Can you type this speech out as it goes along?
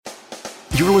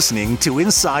You're listening to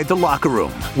Inside the Locker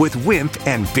Room with Wimp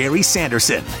and Barry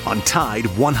Sanderson on Tide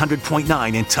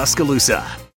 100.9 in Tuscaloosa.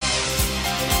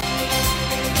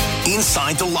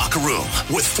 Inside the Locker Room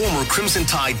with former Crimson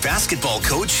Tide basketball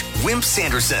coach Wimp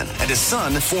Sanderson and his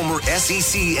son, former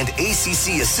SEC and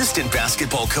ACC assistant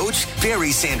basketball coach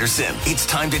Barry Sanderson. It's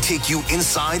time to take you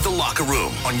inside the locker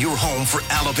room on your home for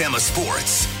Alabama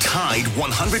sports. Tide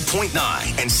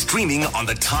 100.9 and streaming on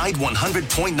the Tide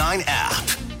 100.9 app.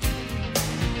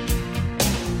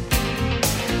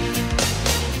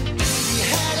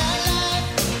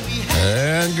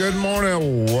 And good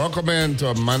morning. Welcome into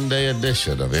a Monday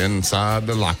edition of Inside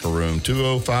the Locker Room.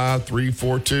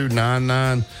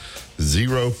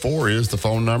 205-342-9904 is the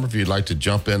phone number if you'd like to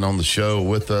jump in on the show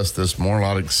with us this morning. A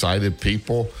lot of excited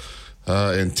people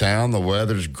in town. The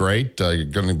weather's great. You're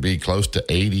going to be close to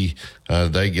 80.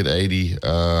 They get 80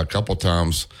 a couple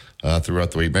times throughout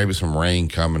the week. Maybe some rain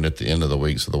coming at the end of the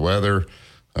week. So the weather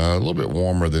a little bit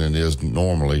warmer than it is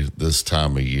normally this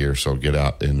time of year. So get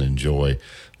out and enjoy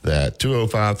that.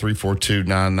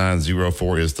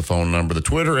 205-342-9904 is the phone number. The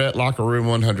Twitter at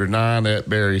LockerRoom109, at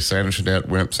Barry Sanderson, at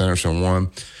Wimp Sanderson1.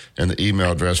 And the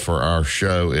email address for our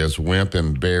show is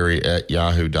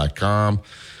wimpandbarry@yahoo.com.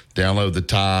 Download the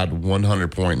Tide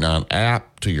 100.9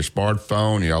 app to your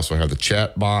smartphone. You also have the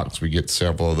chat box. We get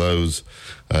several of those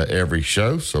every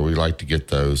show, so we like to get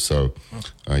those. So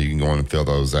you can go in and fill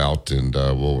those out, and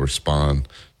we'll respond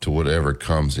to whatever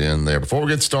comes in there. Before we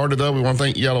get started, though, we want to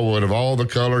thank Yellowwood. Of all the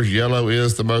colors, yellow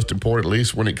is the most important, at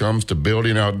least when it comes to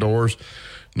building outdoors.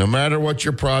 No matter what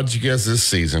your project is this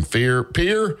season,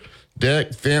 pier,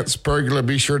 deck, fence, pergola,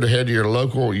 be sure to head to your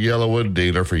local Yellowwood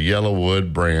dealer for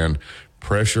Yellowwood brand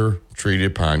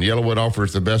pressure-treated pine. Yellowwood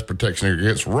offers the best protection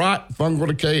against rot, fungal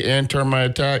decay, and termite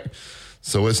attack.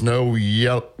 So it's no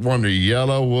wonder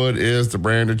Yellowwood is the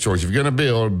brand of choice. If you're going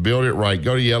to build it right.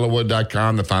 Go to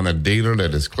yellowwood.com to find a dealer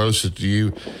that is closest to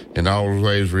you. And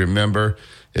always remember,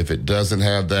 if it doesn't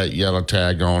have that yellow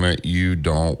tag on it, you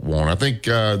don't want it. I think,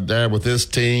 Dad, with this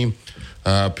team,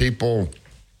 people,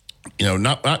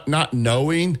 not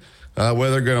knowing whether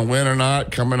they're going to win or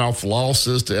not, coming off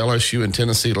losses to LSU and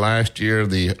Tennessee last year,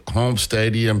 the home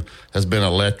stadium has been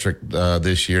electric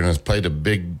this year and has played a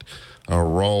big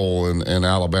role in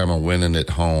Alabama winning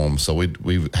at home. So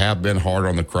we have been hard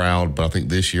on the crowd, but I think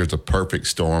this year's a perfect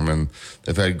storm, and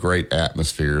they've had great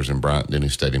atmospheres in Bryant-Denny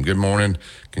Stadium. Good morning.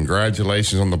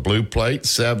 Congratulations on the blue plate,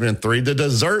 7-3. The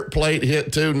dessert plate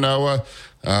hit too, Noah.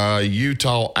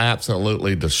 Utah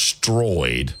absolutely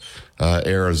destroyed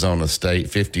Arizona State,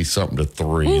 50-something to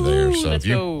 3 there. So if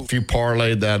you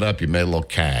parlayed that up, you made a little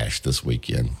cash this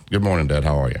weekend. Good morning, Dad.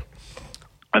 How are you?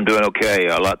 I'm doing okay.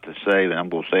 A lot to say, and I'm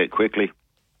going to say it quickly.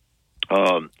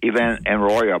 Ivan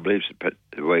Enroy, I believe is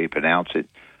the way you pronounce it,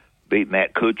 beat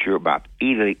Matt Kuchar about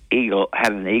had an eagle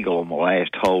on the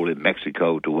last hole in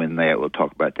Mexico to win that. We'll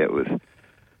talk about that with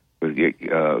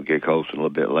Gary Colson a little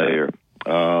bit later.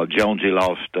 Jonesy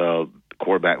lost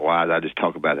quarterback-wise. I just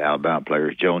talk about the Alabama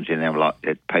players. Jonesy and them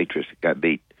at Patriots got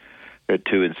beat at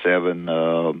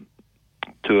 2-7.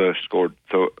 Tua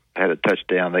had a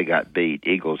touchdown. They got beat.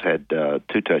 Eagles had 2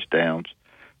 touchdowns.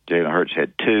 Jalen Hurts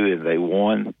had 2, and they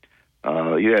won.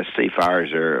 USC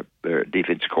fires their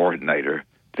defense coordinator,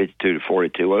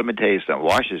 52-42. Well, let me tell you something.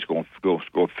 Washington's going to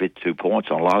score 52 points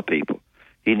on a lot of people.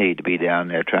 He needed to be down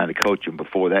there trying to coach him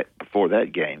before that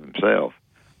game himself.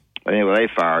 But anyway, they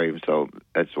fire him, so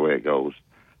that's the way it goes.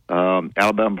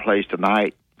 Alabama plays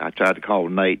tonight. I tried to call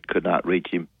Nate, could not reach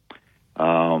him.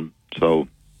 So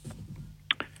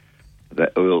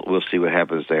we'll see what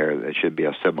happens there. It should be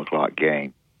a 7:00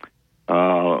 game.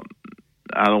 I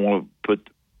don't want to put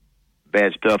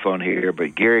bad stuff on here,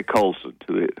 but Gary Colson,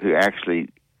 who actually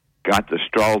got the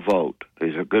straw vote,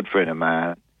 he's a good friend of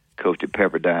mine, coached at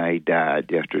Pepperdine. He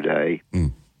died yesterday.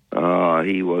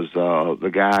 He was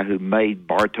the guy who made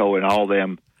Bartow and all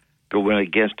them go in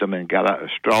against him and got a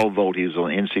straw vote. He was on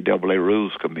the NCAA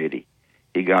Rules Committee.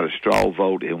 He got a straw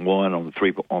vote and won on the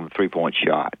 3-point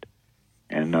shot.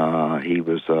 And he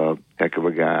was a heck of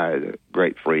a guy, a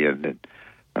great friend, and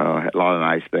had a lot of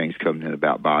nice things coming in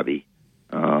about Bobby.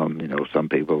 Some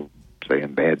people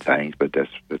saying bad things, but that's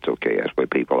okay. That's where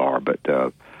people are. But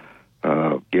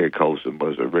Gary Colson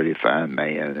was a really fine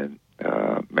man and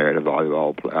married a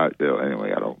volleyball player.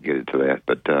 Anyway, I don't get into that.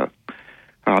 But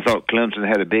I thought Clemson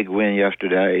had a big win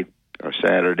yesterday or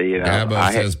Saturday. And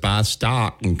Dabo says buy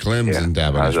stock in Clemson.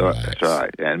 Yeah, Dabo, that's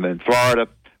right. And in Florida,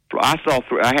 I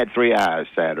had 3 eyes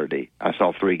Saturday. I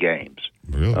saw 3 games.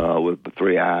 Really? With the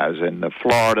 3 eyes. And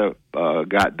Florida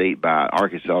got beat by an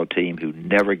Arkansas team who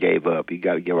never gave up. You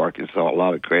got to give Arkansas a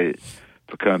lot of credit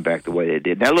for coming back the way they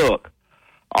did. Now, look,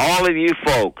 all of you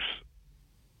folks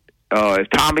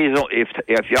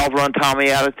if y'all run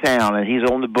Tommy out of town and he's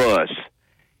on the bus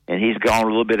and he's gone a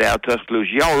little bit out of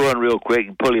Tuscaloosa, y'all run real quick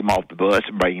and pull him off the bus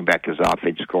and bring him back as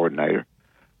offensive coordinator.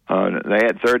 They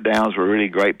had third downs were really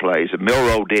great plays. And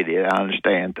Milroe did it. I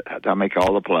understand. I make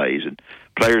all the plays. And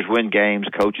players win games,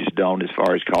 coaches don't as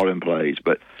far as calling plays.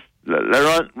 But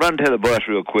run to the bus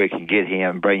real quick and get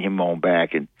him, bring him on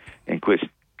back, and quit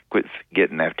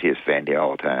getting after his Fandy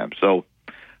all the time. So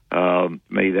to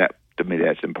me,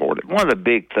 that's important. One of the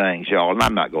big things, y'all, and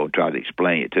I'm not going to try to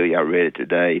explain it to you. I read it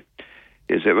today.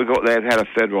 Is that they've had a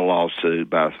federal lawsuit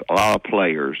by a lot of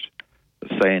players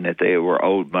saying that they were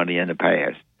owed money in the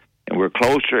past. And we're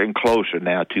closer and closer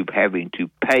now to having to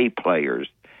pay players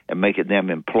and making them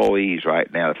employees right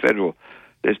now.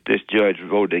 This judge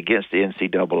voted against the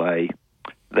NCAA.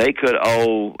 They could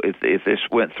owe, if this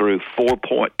went through,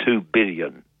 $4.2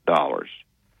 billion.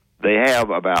 They have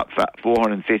about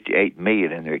 $458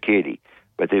 million in their kitty.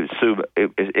 But this is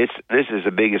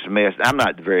the biggest mess. I'm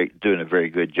not doing a very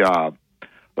good job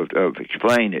of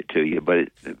explaining it to you, but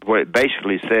what it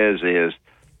basically says is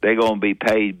they're going to be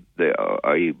paid.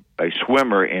 A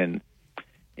swimmer in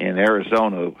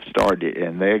Arizona started,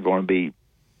 and they're going to be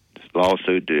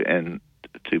lawsuit to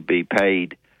be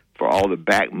paid for all the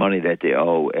back money that they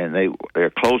owe, and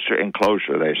they're closer and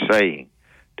closer. They're saying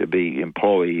to be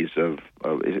employees of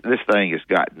this thing has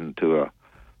gotten to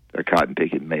a cotton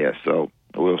picking mess. So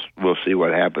we'll see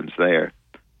what happens there.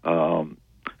 I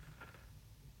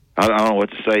don't know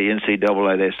what to say.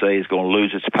 NCAA, they say, is going to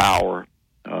lose its power.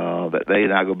 That they're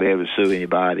not going to be able to sue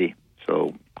anybody.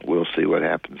 So we'll see what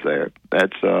happens there.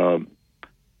 That's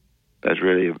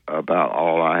really about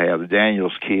all I have. The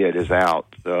Daniels kid is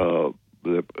out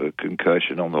with a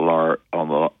concussion on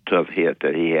the tough hit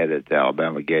that he had at the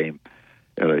Alabama game.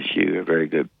 LSU, a very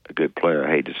good player.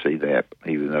 I hate to see that,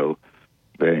 even though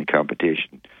they're in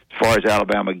competition. As far as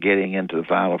Alabama getting into the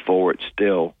Final Four, it's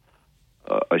still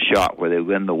a shot where they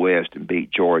win the West and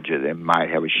beat Georgia. They might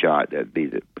have a shot. That'd be,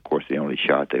 of course, the only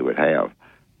shot they would have.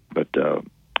 But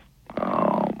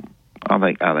I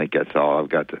think that's all I've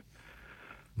got to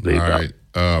leave. All right.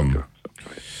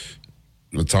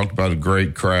 We talked about a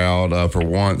great crowd. For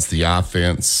once, the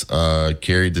offense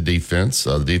carried the defense.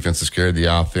 The defense has carried the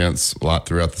offense a lot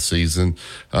throughout the season.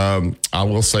 I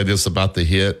will say this about the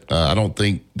hit. I don't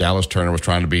think Dallas Turner was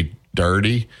trying to be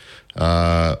dirty,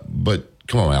 but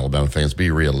come on, Alabama fans,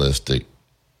 be realistic.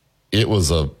 It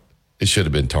should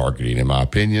have been targeting, in my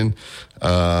opinion.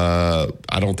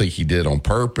 I don't think he did on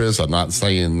purpose. I'm not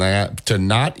saying that. To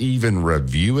not even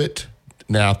review it.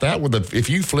 Now, if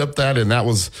you flip that and that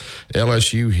was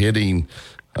LSU hitting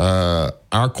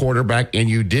our quarterback and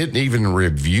you didn't even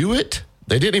review it,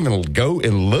 they didn't even go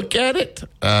and look at it,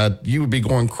 you would be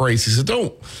going crazy. So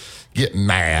don't get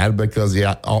mad because the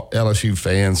LSU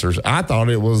fans I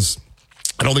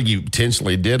don't think you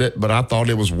intentionally did it, but I thought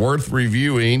it was worth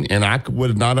reviewing, and I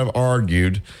would not have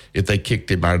argued if they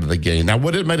kicked him out of the game. Now,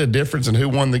 would it make a difference in who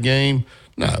won the game?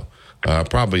 No,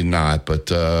 probably not. But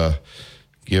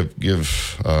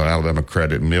give Alabama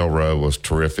credit. Milroe was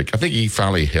terrific. I think he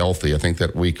finally healthy. I think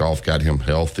that week off got him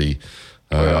healthy,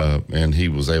 and he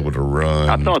was able to run.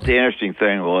 I thought the interesting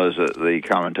thing was that the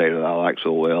commentator that I like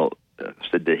so well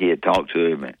said that he had talked to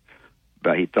him,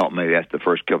 but he thought maybe after the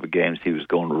first couple of games he was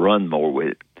going to run more with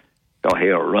it.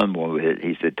 He'll run more with it.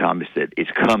 He said, Tommy said, it's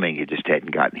coming. It just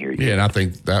hadn't gotten here yet. Yeah, and I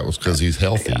think that was because he's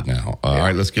healthy now. All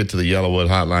right, let's get to the Yellowwood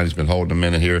hotline. He's been holding a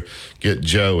minute here. Get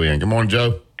Joe in. Good morning,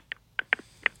 Joe.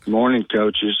 Good morning,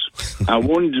 coaches. I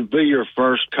wanted to be your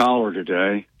first caller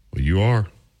today. Well, you are.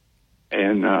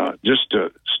 And just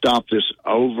to stop this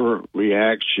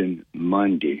overreaction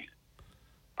Monday.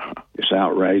 It's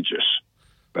outrageous.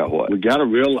 About what? We got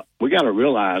to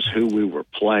realize who we were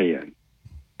playing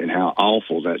and how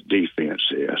awful that defense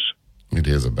is. It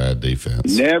is a bad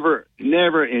defense. Never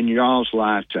in y'all's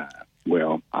lifetime.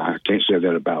 Well, I can't say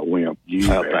that about Wimp.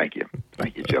 Thank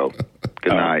you, Joe.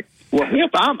 Good night. Well,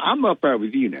 Wimp, I'm up there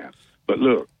with you now. But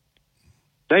look,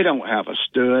 they don't have a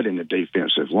stud in the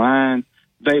defensive line.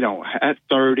 They don't have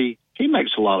 30. He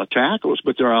makes a lot of tackles,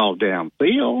 but they're all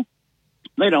downfield.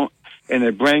 They don't. And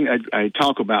they bring a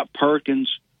talk about Perkins.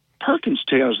 Perkins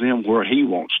tells them where he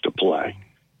wants to play.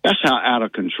 That's how out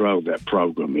of control that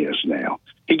program is now.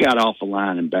 He got off the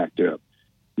line and backed up.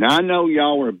 Now, I know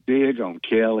y'all are big on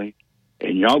Kelly,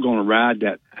 and y'all going to ride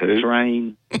that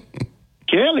train.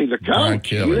 Kelly, the coach.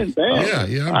 Kelly.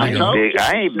 Yeah,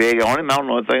 I ain't big on him. I don't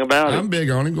know anything about it. I'm big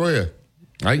on him. Go ahead.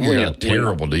 I get a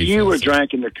terrible defense. You were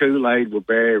drinking the Kool-Aid with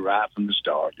Barry right from the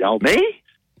start. Y'all Me?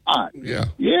 Yeah.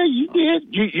 Yeah, you did.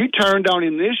 You turned on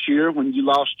him this year when you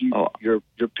lost your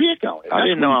pick on it. I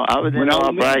didn't know. I didn't know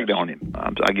I bragged missed. on him.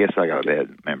 I guess I got a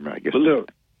bad memory. I guess. But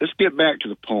look, let's get back to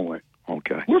the point.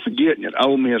 Okay. We're forgetting that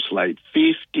Ole Miss laid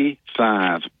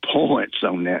 55 points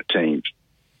on that team.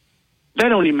 They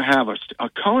don't even have a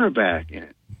cornerback in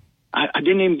it. I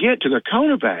didn't even get to the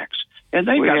cornerbacks, and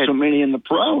they got so many in the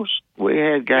pros. We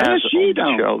had guys on LSU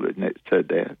the show that said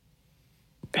that.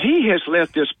 He has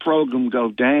let this program go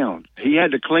down. He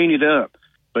had to clean it up,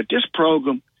 but this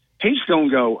program, he's going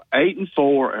to go 8-4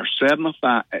 or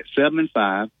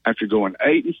 7-5 after going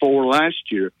 8-4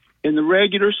 last year in the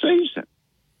regular season.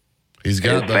 He's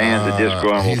got His fans are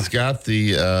disgruntled. He's got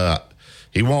the.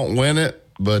 He won't win it,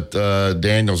 but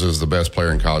Daniels is the best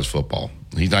player in college football.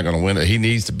 He's not going to win it. He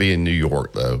needs to be in New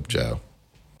York, though, Joe.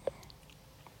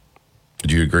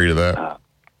 Did you agree to that?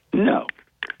 No.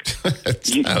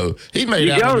 No. He made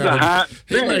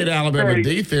Alabama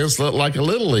defense look like a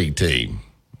little league team.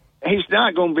 He's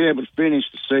not going to be able to finish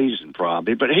the season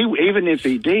probably, but even if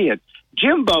he did,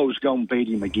 Jimbo's going to beat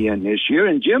him again this year,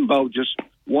 and Jimbo just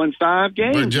won 5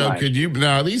 games. But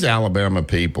Joe, these Alabama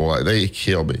people, they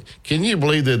kill me. Can you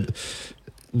believe that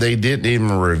they didn't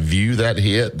even review that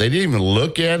hit? They didn't even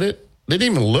look at it.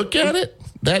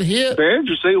 That hit. Fair. Did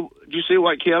you see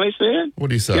what Kelly said?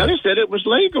 What did he say? Kelly said it was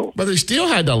legal. But they still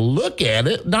had to look at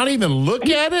it. Not even look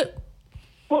at it.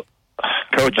 Well,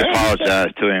 Coach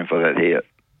apologized to him for that hit.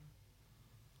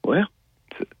 Well,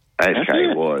 that's how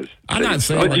it was. I'm not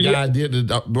saying the guy did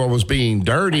it or was being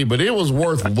dirty, but it was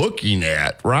worth looking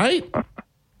at, right?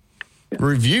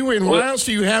 Reviewing. Why else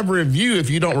do you have review if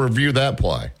you don't review that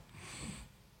play?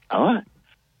 All right.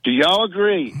 Do y'all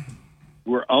agree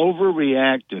we're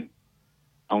overreacting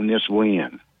on this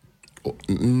win?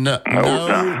 No,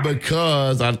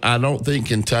 because I don't think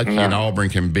Kentucky and Auburn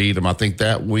can beat them. I think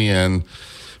that win,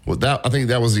 I think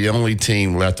that was the only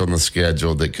team left on the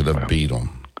schedule that could have beat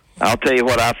them. I'll tell you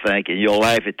what I think, and you'll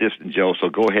laugh at this, Joe. So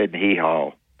go ahead and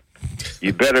hee-haw.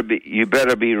 You better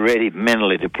be ready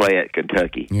mentally to play at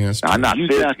Kentucky. Yes, I'm not you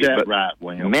physically, got that but right,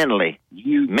 William. mentally,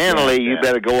 you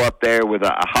better go up there with a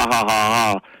ha ha ha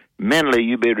ha. Mentally,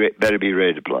 you better be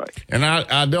ready to play. And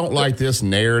I don't like this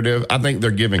narrative. I think they're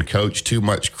giving Coach too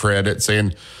much credit,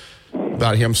 saying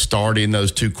about him starting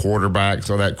those 2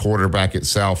 quarterbacks or that quarterback at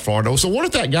South Florida. So what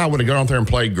if that guy would have gone out there and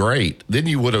played great? Then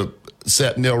you would have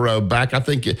set Milroe back. I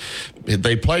think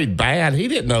they played bad. He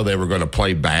didn't know they were going to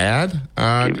play bad. He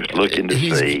was looking to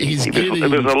see.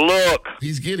 It was a look.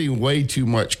 He's getting way too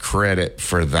much credit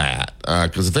for that.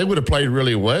 Because if they would have played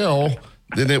really well,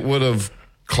 then it would have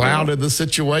clouded the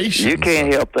situation. You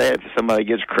can't help that. If somebody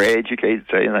gets credit, you can't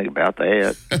say anything about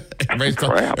that.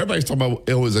 Everybody's talking about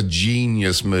it was a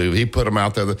genius move. He put them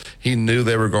out there. He knew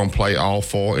they were going to play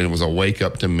awful, and it was a wake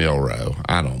up to Milroe.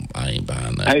 I ain't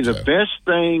buying that. Hey, the best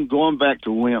thing, going back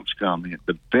to Wimp's comment,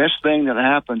 the best thing that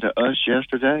happened to us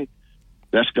yesterday,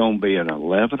 that's going to be an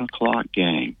 11 o'clock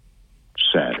game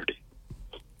Saturday.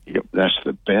 Yep, that's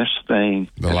the best thing.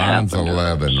 The line's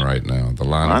 11 right now. The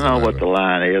line. I know 11. what the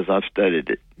line is. I've studied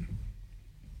it.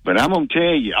 But I'm going to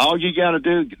tell you, all you got to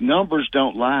do, numbers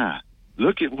don't lie.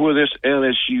 Look at where this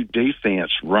LSU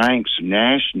defense ranks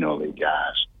nationally,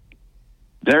 guys.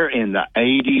 They're in the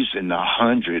 80s and the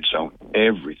hundreds on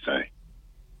everything.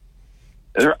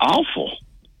 They're awful.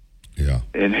 Yeah.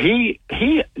 And he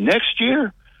next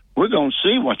year, we're going to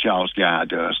see what y'all's guy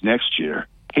does next year.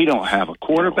 He don't have a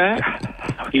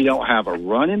quarterback. He don't have a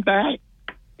running back.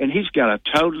 And he's got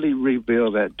to totally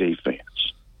rebuild that defense.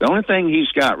 The only thing he's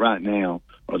got right now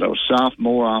are those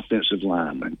sophomore offensive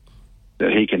linemen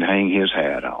that he can hang his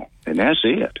hat on. And that's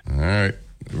it. All right.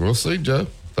 We'll see, Joe.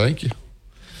 Thank you.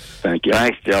 Thank you.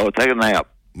 Thanks, Joe. Take a nap.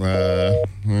 I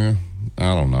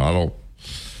don't know.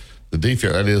 The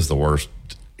defense, that is the worst.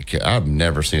 I've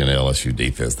never seen an LSU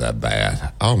defense that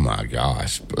bad. Oh, my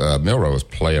gosh. Milroe was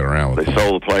playing around with They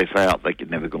sold the place out. They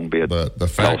could never going to be a the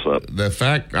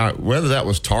fact, whether that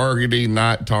was targeting,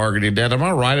 not targeting, Dad, am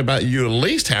I right about you at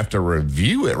least have to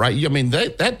review it, right? I mean,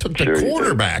 that took the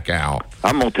quarterback out.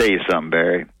 I'm going to tell you something,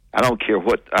 Barry. I don't care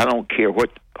what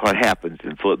happens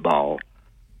in football.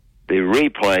 The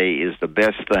replay is the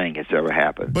best thing that's ever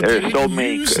happened. But There's so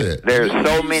many.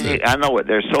 I know it.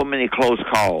 There's so many close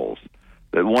calls.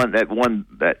 That one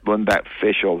back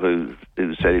official who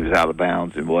said he was out of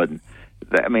bounds and wasn't.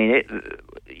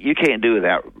 You can't do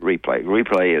without replay.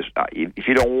 Replay is if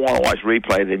you don't want to watch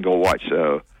replay, then go watch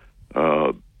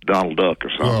Donald Duck or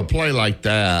something. Well, a play like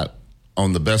that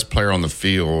on the best player on the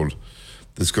field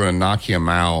that's going to knock him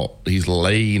out. He's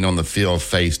laying on the field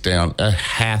face down. It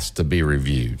has to be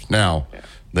reviewed. Now,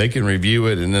 They can review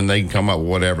it, and then they can come up with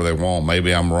whatever they want.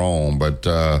 Maybe I'm wrong, but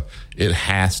it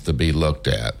has to be looked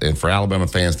at. And for Alabama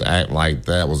fans to act like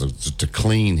that was just a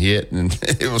clean hit, and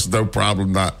it was no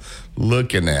problem not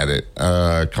looking at it.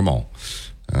 Come on.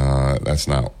 That's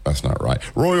not right.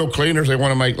 Royal Cleaners, they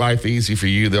want to make life easy for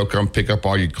you. They'll come pick up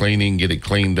all your cleaning, get it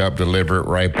cleaned up, deliver it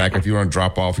right back. If you want to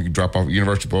drop off, you can drop off at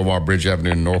University Boulevard, Bridge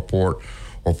Avenue in Northport,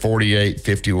 or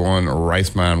 4851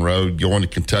 Rice Mine Road. Going to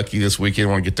Kentucky this weekend,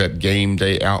 want to get that game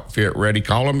day outfit ready.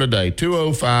 Call them today,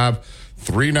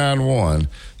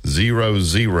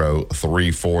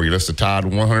 205-391-0034. You listen to Tide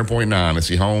 100.9. It's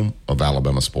the home of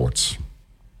Alabama sports.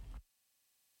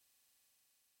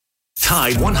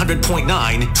 Tide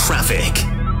 100.9 traffic.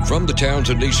 From the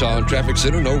Townsend Nissan Traffic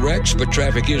Center, no wrecks, but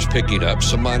traffic is picking up.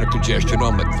 Some minor congestion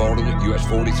on McFarland at US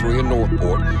 43 in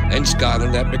Northport and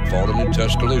Skyland at McFarland in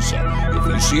Tuscaloosa. If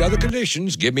you see other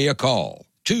conditions, give me a call.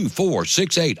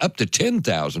 2468, up to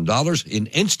 $10,000 in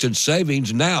instant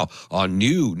savings now on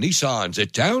new Nissans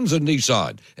at Townsend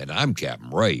Nissan. And I'm Captain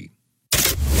Ray.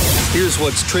 Here's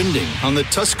what's trending on the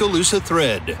Tuscaloosa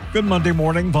Thread. Good Monday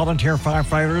morning. Volunteer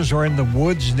firefighters are in the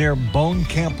woods near Bone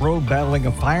Camp Road battling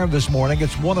a fire this morning.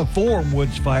 It's one of 4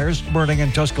 woods fires burning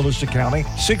in Tuscaloosa County.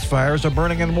 6 fires are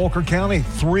burning in Walker County,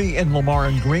 3 in Lamar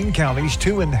and Greene counties,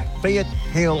 2 in Fayette,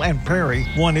 Hale, and Perry,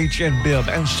 1 each in Bibb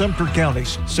and Sumter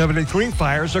counties. 73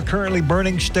 fires are currently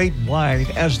burning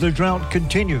statewide as the drought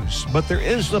continues, but there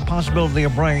is the possibility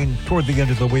of rain toward the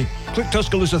end of the week. Click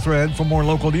Tuscaloosa Thread for more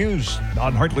local news.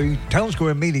 Don Hartley, Town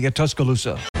Square Media,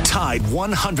 Tuscaloosa. Tide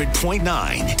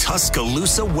 100.9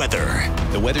 Tuscaloosa weather.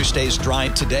 The weather stays dry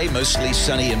today, mostly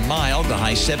sunny and mild, the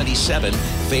high 77.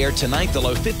 Fair tonight, the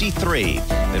low 53.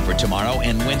 Then for tomorrow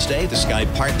and Wednesday, the sky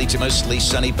partly to mostly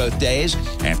sunny both days.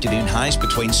 Afternoon highs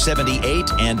between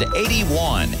 78 and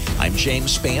 81. I'm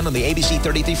James Spann on the ABC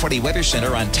 3340 Weather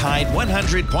Center on Tide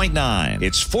 100.9.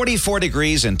 It's 44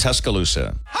 degrees in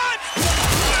Tuscaloosa.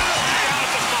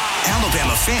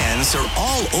 Alabama fans are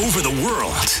all over the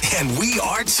world, and we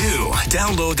are too.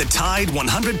 Download the Tide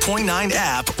 100.9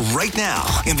 app right now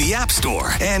in the App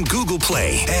Store and Google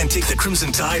Play, and take the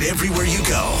Crimson Tide everywhere you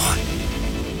go.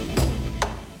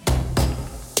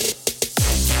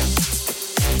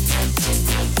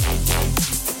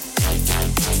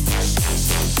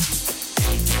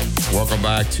 Welcome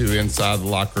back to Inside the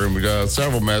Locker Room. We got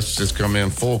several messages come in,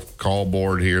 full call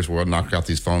board here, so we'll knock out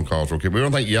these phone calls real quick. We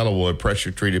don't think Yellowwood,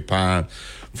 pressure-treated pine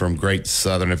from Great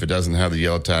Southern. If it doesn't have the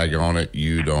yellow tag on it,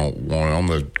 you don't want it. On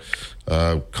the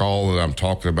call that I'm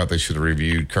talking about, they should have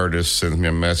reviewed. Curtis sent me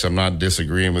a message. I'm not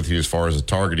disagreeing with you as far as the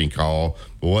targeting call,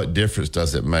 but what difference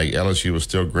does it make? LSU was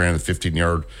still granted a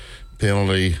 15-yard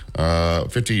penalty,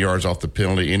 50 yards off the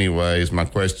penalty anyways. My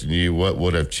question to you, what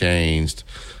would have changed?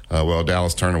 Well,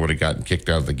 Dallas Turner would have gotten kicked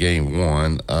out of the game,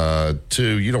 1.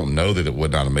 2, you don't know that it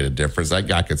would not have made a difference. That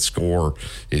guy could score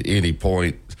at any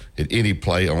point, at any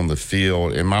play on the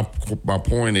field. And my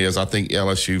point is, I think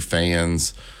LSU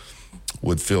fans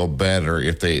would feel better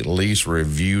if they at least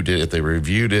reviewed it. If they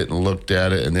reviewed it and looked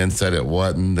at it and then said it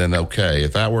wasn't, then okay.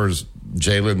 If that was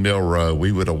Jalen Milroe,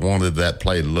 we would have wanted that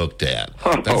play looked at.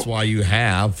 That's why you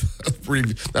have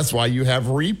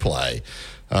replay.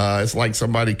 It's like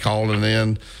somebody calling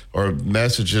in or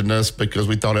messaging us because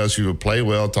we thought LSU would play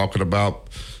well, talking about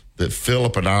that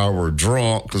Phillip and I were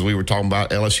drunk because we were talking about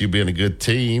LSU being a good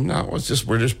team. No,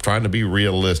 we're just trying to be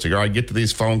realistic. All right, get to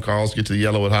these phone calls, get to the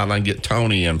Yellowwood Hotline, get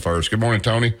Tony in first. Good morning,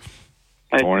 Tony.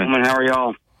 Hey, morning. How are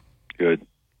y'all? Good.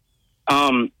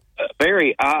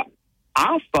 Barry, I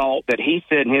thought that he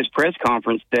said in his press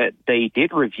conference that they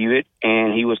did review it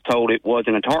and he was told it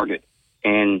wasn't a target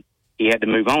and he had to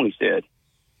move on, he said.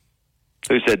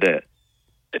 Who said that?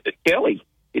 Kelly,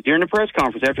 during the press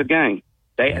conference after the game.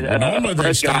 Normally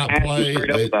they stop play.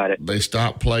 They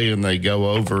stop play and they go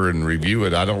over and review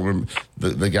it. I don't remember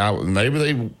the guy. Maybe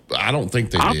they. I don't think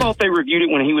they did. I thought they reviewed it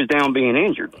when he was down being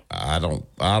injured. I don't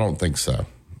think so.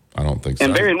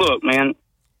 And Barry, look, man,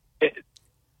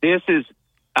 this is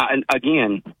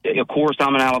again. Of course,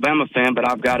 I'm an Alabama fan, but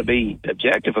I've got to be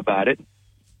objective about it.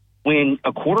 When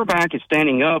a quarterback is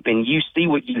standing up and you see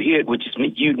what you hit, which is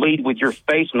you lead with your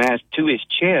face mask to his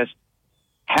chest,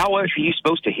 how else are you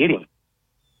supposed to hit him?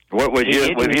 What would you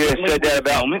have said that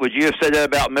about? Would you have said that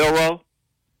about Milroe?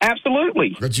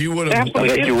 Absolutely. But you would have.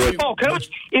 Absolutely. I bet you would.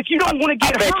 Coach, if you don't want to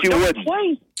get hurt, don't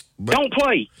play. Don't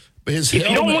play. If you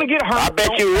don't want to get hurt, I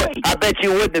bet you would. I bet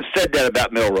you wouldn't have said that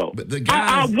about Milroe. But the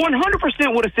guy, I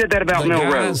 100% would have said that about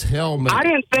Milroe. I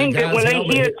didn't think that when they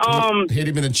hit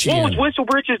him in the chin. What was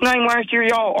Whistlebrich's name last year,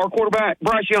 y'all? Our quarterback,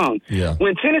 Bryce Young. Yeah.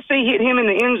 When Tennessee hit him in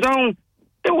the end zone,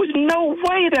 there was no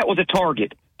way that was a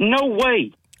target. No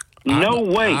way. No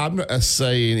way. I'm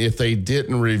saying if they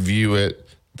didn't review it,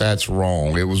 that's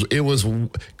wrong. It was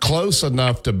close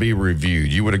enough to be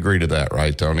reviewed. You would agree to that,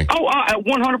 right, Tony? Oh,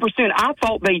 100%. I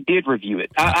thought they did review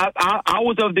it. I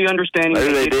was of the understanding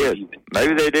Maybe they did. review it.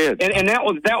 Maybe they did. And that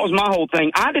was my whole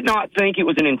thing. I did not think it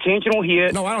was an intentional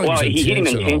hit. No, I don't think he hit him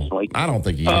intentional. intentionally. I don't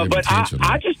think he hit him but intentionally.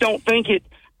 I just don't think it.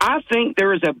 I think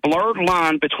there is a blurred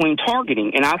line between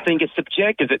targeting, and I think it's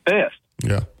subjective at best.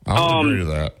 Yeah, I would agree to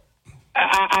that.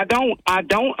 I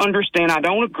don't understand. I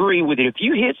don't agree with it. If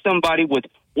you hit somebody with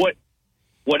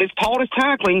what is taught as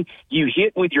tackling, you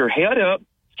hit with your head up,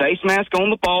 face mask on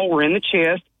the ball or in the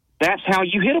chest. That's how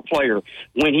you hit a player.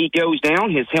 When he goes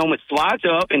down, his helmet slides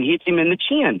up and hits him in the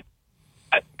chin.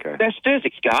 Okay. That's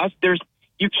physics, guys.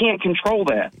 You can't control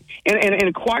that.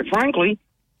 And quite frankly,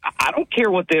 I don't care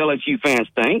what the LSU fans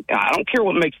think. I don't care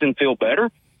what makes them feel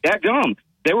better. Dadgum.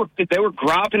 They were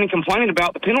griping and complaining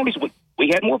about the penalties. We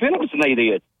had more penalties than they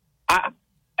did.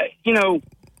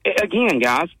 Again,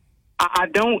 guys,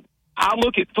 I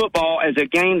look at football as a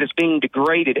game that's being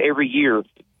degraded every year.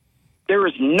 There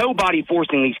is nobody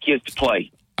forcing these kids to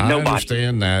play. Nobody. I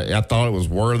understand that. I thought it was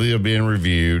worthy of being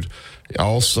reviewed.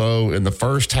 Also, in the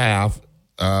first half,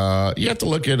 you have to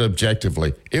look at it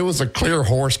objectively. It was a clear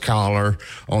horse collar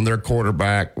on their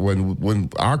quarterback. When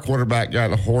our quarterback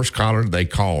got a horse collar, they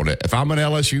called it. If I'm an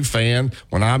LSU fan,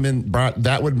 when I'm in,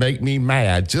 that would make me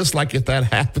mad. Just like if that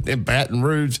happened in Baton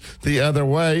Rouge the other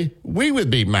way, we would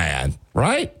be mad,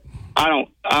 right?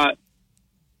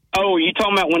 Oh, you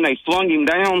talking about when they slung him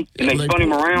down and they spun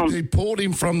him around? They pulled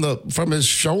him from his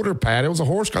shoulder pad. It was a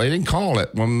horse collar. They didn't call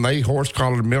it. When they horse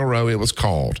collared Milroe, it was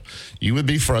called. You would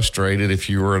be frustrated if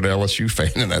you were an LSU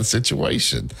fan in that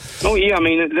situation. Oh, yeah. I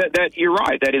mean, that you're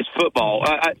right. That is football.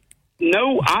 I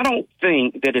don't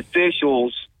think that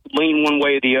officials lean one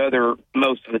way or the other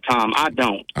most of the time. I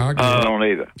don't. I don't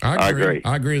either. I agree.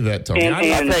 I agree with that, Tony.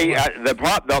 I tell you, the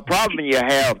problem you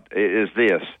have is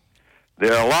this.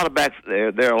 There are a lot of backs.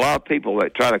 There are a lot of people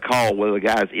that try to call whether the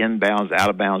guy's inbounds, out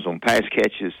of bounds on pass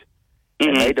catches,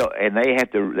 and they don't. And they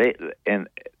have to. And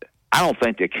I don't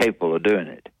think they're capable of doing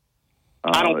it.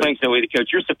 I don't think so either, Coach.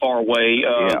 You're so far away.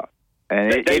 Yeah,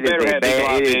 and it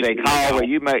is a call where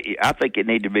you may. I think it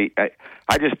need to be.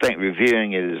 I just think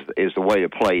reviewing it is the way to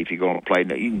play if you're going to play.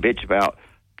 You can bitch about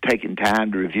taking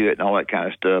time to review it and all that kind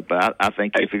of stuff, but I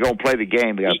think if you're going to play the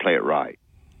game, you got to play it right.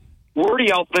 Where do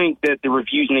y'all think that the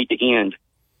reviews need to end?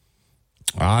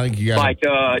 I think you got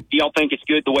do y'all think it's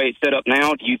good the way it's set up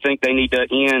now? Do you think they need to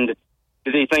end?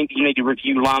 Do they think you need to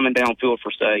review lineman downfield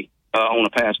for say on a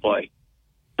pass play,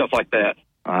 stuff like that?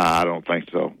 I don't think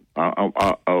so.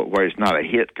 Where it's not a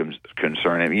hit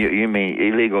concern. I mean, you mean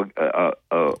illegal?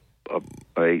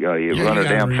 You run it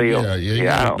downfield.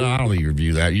 I don't think you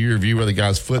review that. You review where the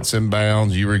guy's foot's in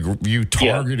bounds. You review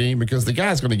targeting because the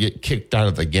guy's going to get kicked out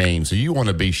of the game. So you want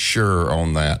to be sure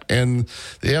on that. And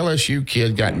the LSU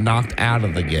kid got knocked out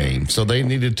of the game. So they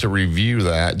needed to review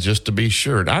that just to be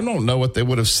sure. I don't know what they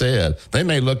would have said. They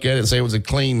may look at it and say it was a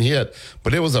clean hit,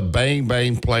 but it was a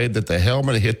bang play that the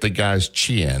helmet hit the guy's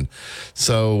chin.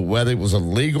 So whether it was a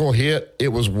legal hit, it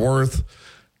was worth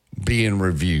being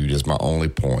reviewed is my only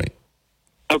point.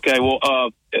 Okay, well,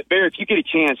 Barry, if you get a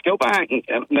chance, go back and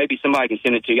maybe somebody can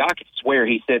send it to you. I could swear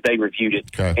he said they reviewed it.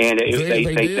 Okay. And they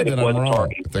said it wasn't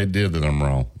targeted. If they did, then I'm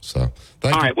wrong. So,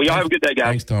 thank you. All right, well, y'all have a good day, guys.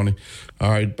 Thanks, Tony. All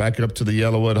right, back it up to the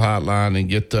Yellowwood hotline and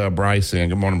get Bryce in.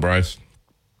 Good morning, Bryce.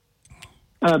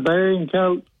 Barry and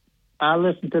Coach, I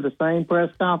listened to the same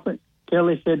press conference.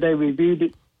 Kelly said they reviewed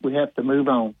it. We have to move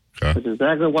on. Okay. That's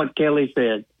exactly what Kelly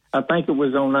said. I think it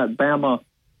was on that Bama.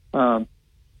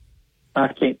 I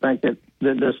can't think that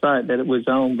the site that it was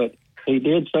on, but he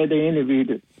did say they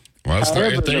interviewed it. Well,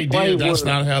 if they did, that's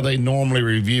not how they normally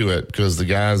review it because the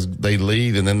guys, they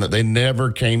leave and then they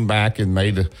never came back and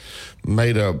made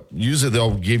a. Usually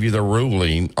they'll give you the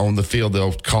ruling on the field.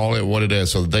 They'll call it what it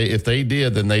is. So if they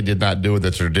did, then they did not do it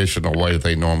the traditional way that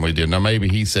they normally did. Now maybe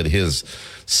he said his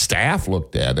staff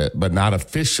looked at it, but not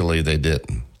officially they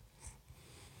didn't.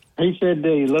 He said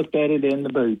they looked at it in the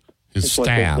booth. His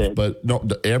staff, but no.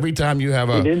 Every time you have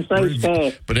he didn't say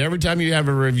staff. But every time you have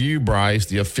a review, Bryce,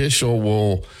 the official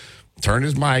will turn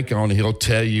his mic on. He'll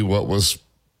tell you what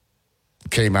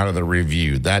came out of the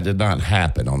review. That did not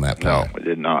happen on that play. No, it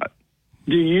did not.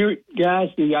 Do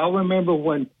y'all remember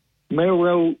when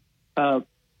Milroe, that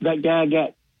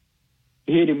guy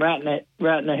hit him right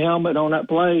in the helmet on that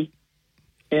play,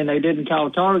 and they didn't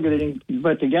call targeting,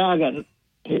 but the guy got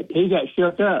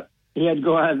shook up. He had to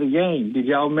go out of the game. Did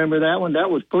y'all remember that one? That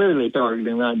was clearly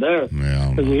targeting right there. Yeah.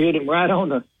 Because he hit him right on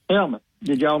the helmet.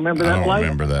 Did y'all remember that play? I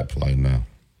don't remember that play, no.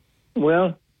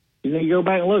 Well, you need to go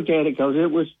back and look at it because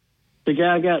the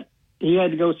guy got he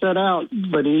had to go set out,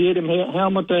 but he hit him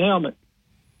helmet to helmet.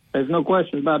 There's no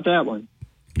question about that one.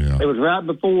 Yeah. It was right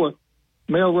before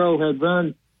Milroe had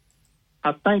run,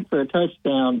 I think, for a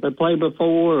touchdown the play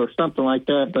before or something like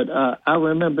that. But I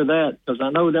remember that because I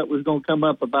know that was going to come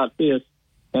up about this,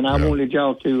 and I wanted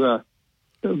y'all to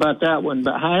about that one.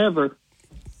 But however,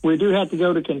 we do have to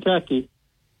go to Kentucky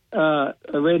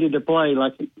ready to play,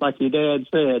 like your dad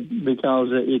said, because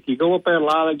if you go up there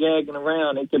lollygagging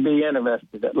around, it could be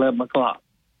interesting at 11 o'clock,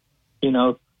 you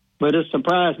know. But it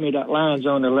surprised me that line's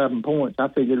on 11 points. I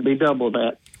figured it'd be double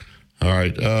that. All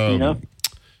right. You know?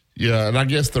 Yeah, and I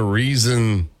guess the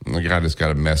reason, the guy just got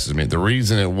a message me, the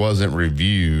reason it wasn't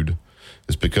reviewed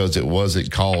is because it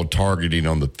wasn't called targeting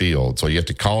on the field. So you have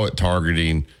to call it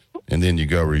targeting, and then you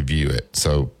go review it.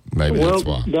 So maybe that's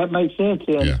why. That makes sense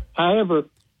then. Yeah. However,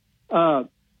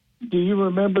 do you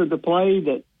remember the play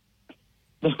that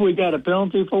we got a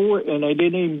penalty for, and they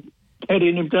didn't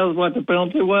even tell us what the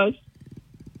penalty was?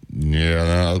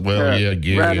 Yeah,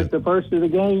 Gary. Right at the first of the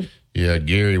game? Yeah,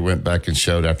 Gary went back and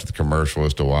showed after the commercial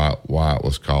as to why it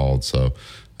was called. So,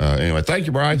 anyway, thank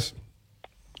you, Bryce.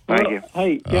 Thank you.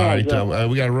 Hey, guys. All right,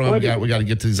 we got to run. We got to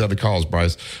get to these other calls,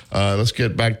 Bryce. Let's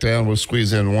get back down. We'll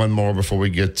squeeze in one more before we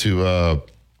get to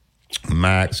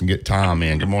Max and get Tom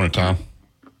in. Good morning, Tom.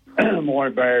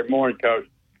 Morning, Barry. Morning, Coach.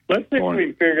 Let's see if we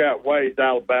can figure out ways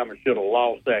Alabama should have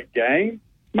lost that game.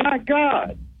 My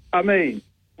God. I mean,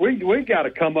 we got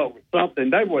to come up with something.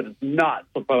 They were not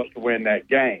supposed to win that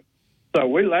game. So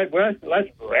let's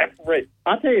referee.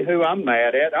 I'll tell you who I'm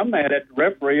mad at. I'm mad at the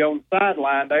referee on the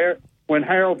sideline there when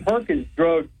Harold Perkins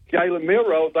drug Jalen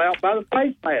Milroe out by the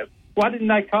face mask. Why didn't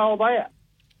they call that?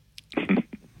 He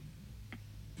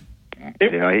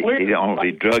didn't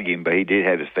only drug him, but he did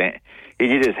have his he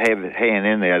did just have his hand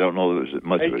in there. I don't know if it was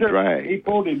much of a drag. He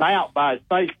pulled him out by his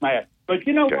face mask. But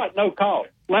you know what? No call.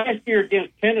 Last year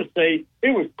against Tennessee, it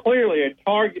was clearly a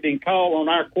targeting call on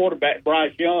our quarterback,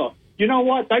 Bryce Young. You know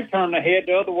what? They turned their head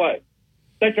the other way.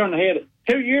 They turned their head.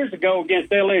 2 years ago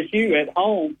against LSU at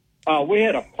home, we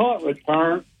had a punt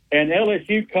return, and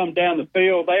LSU come down the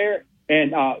field there,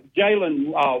 and Jalen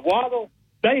Waddle,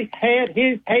 they had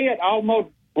his head almost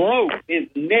broke his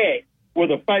neck with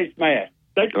a face mask.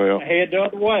 They turned their head the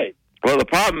other way. Well, the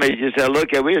problem is, you said,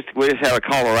 look, we just had a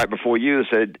caller right before you that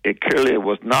said it clearly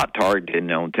was not targeted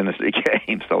on Tennessee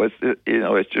game. So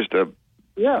it's just a.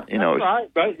 Yeah, that's right.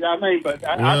 But I mean,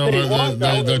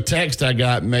 the text I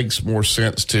got makes more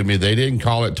sense to me. They didn't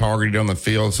call it targeted on the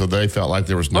field, so they felt like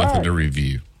there was nothing to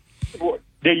review.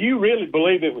 Do you really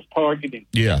believe it was targeting?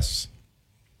 Yes.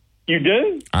 You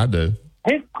do? I do.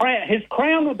 His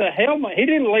crown with the helmet, he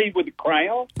didn't leave with the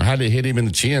crown. How did it hit him in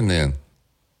the chin then?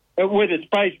 With his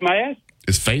face mask.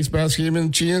 His face mask hit him in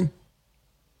the chin?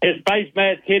 His face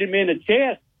mask hit him in the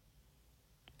chest.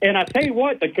 And I tell you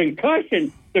what, the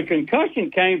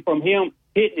concussion came from him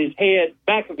hitting his head,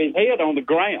 back of his head on the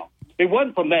ground. It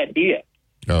wasn't from that hit.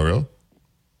 Oh, really?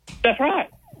 That's right.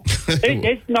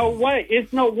 It's no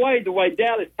way the way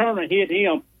Dallas Turner hit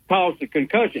him caused the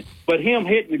concussion. But him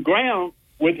hitting the ground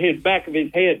with his back of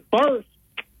his head first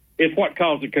is what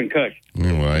caused the concussion.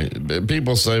 Anyway,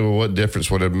 people say, well, what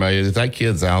difference would it have made? If that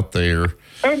kid's out there.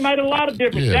 It made a lot of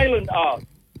difference. Yeah.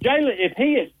 Jalen, if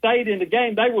he had stayed in the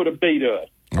game, they would have beat us.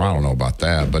 I don't know about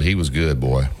that, but he was good,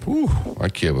 boy. Whew,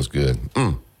 that kid was good.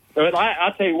 But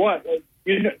I tell you what,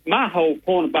 my whole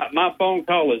point about my phone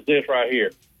call is this right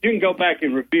here. You can go back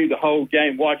and review the whole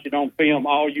game, watch it on film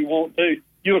all you want to.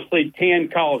 You'll see 10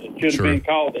 calls that should have been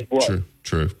called as well.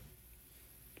 True.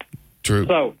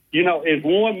 So, is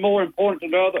one more important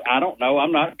than the other? I don't know.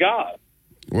 I'm not God.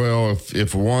 Well,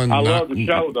 if one love the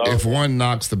show, though. If one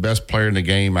knocks the best player in the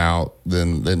game out,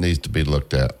 then that needs to be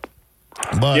looked at.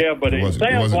 But it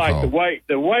sounds like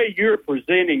the way you're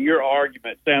presenting your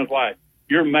argument sounds like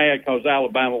you're mad because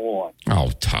Alabama won.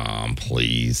 Oh, Tom,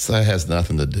 please. That has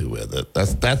nothing to do with it.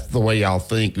 That's the way y'all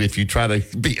think. If you try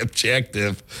to be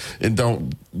objective and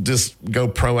don't just go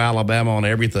pro-Alabama on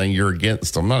everything, you're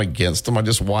against them. I'm not against them. I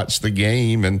just watch the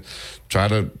game and try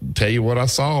to tell you what I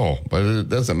saw. But it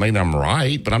doesn't mean I'm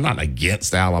right. But I'm not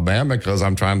against Alabama because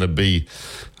I'm trying to be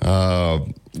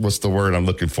what's the word I'm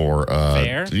looking for?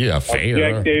 Fair? Yeah,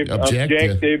 fair.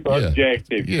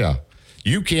 Objective. Yeah.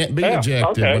 You can't be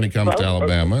objective when it comes to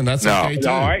Alabama, and that's okay too.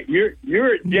 All right, you're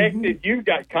objective. You've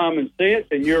got common sense,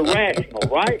 and you're rational,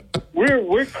 right?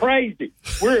 We're crazy.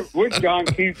 We're John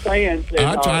Q fans. And,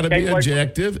 I try to be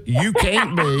objective. You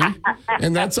can't be,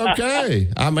 and that's okay.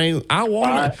 I mean, I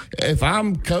want to. If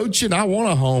I'm coaching, I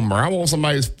want a homer. I want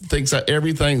somebody who thinks that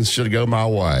everything should go my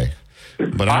way.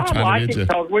 But I like it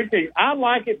because I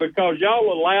like it because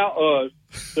y'all allow us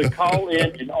to call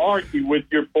in and argue with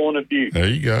your point of view. There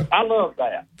you go. I love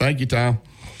that. Thank you, Tom.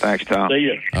 Thanks, Tom. See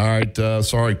you. All right.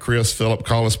 Sorry, Chris, Phillip,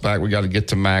 call us back. We got to get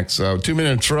to Max.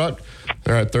 2-minute truck.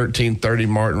 They're at 1330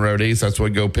 Martin Road East. That's where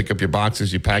you go pick up your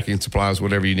boxes, your packing supplies,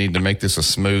 whatever you need to make this a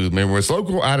smooth. Remember, it's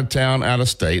local, out of town, out of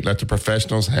state. Let the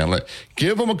professionals handle it.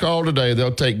 Give them a call today.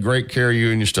 They'll take great care of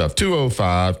you and your stuff.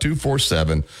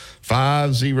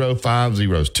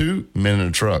 205-247-5050.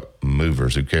 2-minute truck.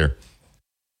 Movers who care.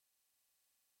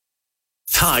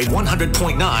 Tide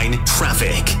 100.9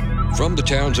 traffic. From the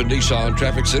Townsend Nissan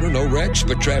Traffic Center, no wrecks,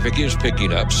 but traffic is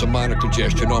picking up. Some minor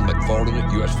congestion on McFarland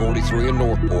at US 43 in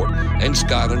Northport and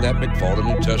Skyland at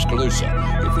McFarland in Tuscaloosa.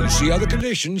 If you see other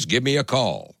conditions, give me a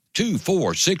call.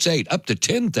 2468, up to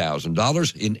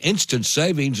 $10,000 in instant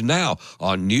savings now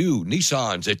on new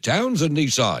Nissans at Townsend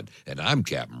Nissan. And I'm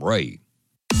Captain Ray.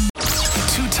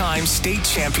 Two-time state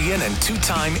champion and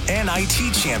two-time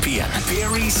NIT champion,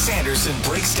 Barry Sanderson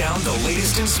breaks down the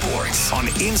latest in sports on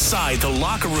Inside the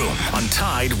Locker Room on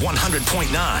Tide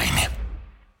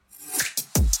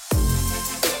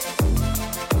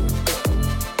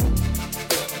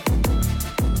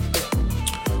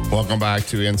 100.9. Welcome back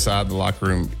to Inside the Locker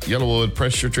Room. Yellowwood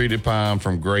pressure-treated pine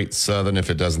from Great Southern. If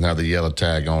it doesn't have the yellow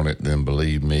tag on it, then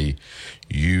believe me,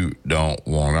 you don't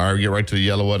want it. All right, get right to the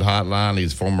Yellowwood hotline.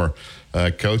 He's former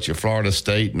coach at Florida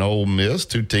State and Ole Miss,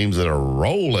 two teams that are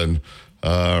rolling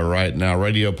right now.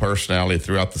 Radio personality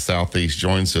throughout the Southeast,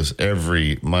 joins us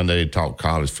every Monday to talk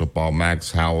college football.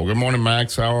 Max Howell. Good morning,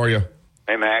 Max. How are you?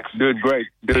 Hey, Max. Doing great.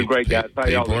 Doing great, guys. How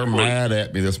y'all People are mad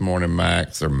at me this morning,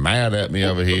 Max. They're mad at me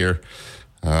over here.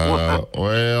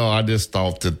 Well, I just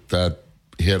thought that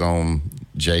hit on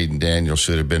Jaden Daniels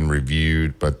should have been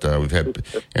reviewed, but we've had,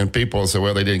 and people say,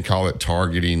 well, they didn't call it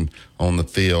targeting on the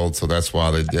field, so that's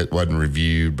why it wasn't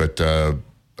reviewed. But I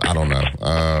don't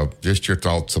know. Just your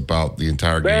thoughts about the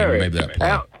entire game, maybe that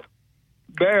play.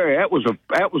 Barry, that was a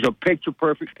picture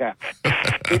perfect tackle.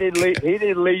 He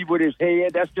didn't lead with his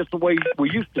head. That's just the way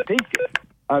we used to teach it.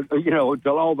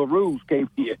 Until all the rules came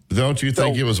here. Don't you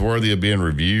think it was worthy of being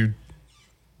reviewed?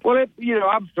 Well,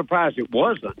 I'm surprised it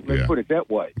wasn't. Let's put it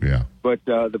that way. Yeah. But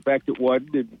the fact it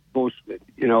wasn't, and of course,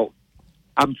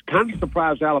 I'm kind of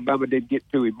surprised Alabama didn't get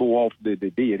to him more often than they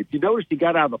did. If you notice, he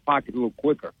got out of the pocket a little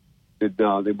quicker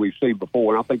than we've seen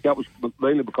before, and I think that was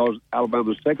mainly because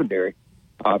Alabama's secondary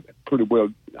pretty well,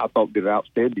 I thought, did an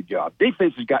outstanding job.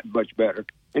 Defense has gotten much better,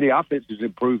 and the offense is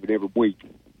improving every week.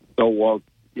 So,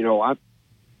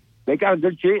 they got a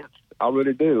good chance. I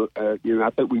really do. I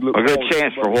think we look a good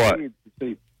chance for what?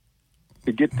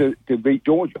 To get to beat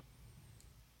Georgia.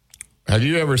 Have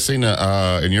you ever seen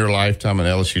in your lifetime an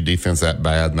LSU defense that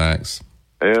bad, Max?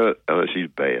 LSU's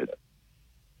bad.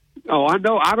 Oh, I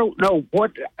know. I don't know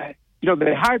what.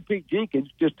 They hired Pete Jenkins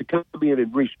just to come in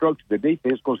and restructure the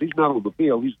defense because he's not on the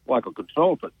field. He's like a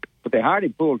consultant. But they hired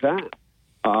him full time.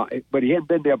 But he hadn't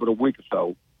been there but a week or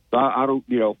so. So I don't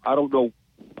know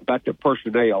about the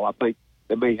personnel. I think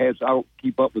they may have. I don't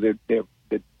keep up with their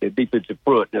defensive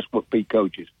front. That's what Pete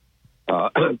coaches.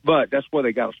 But that's where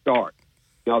they got to start.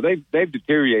 Now they've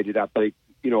deteriorated. I think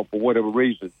for whatever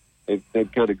reason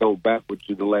they've kind of gone backwards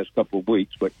in the last couple of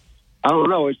weeks. But I don't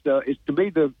know. It's to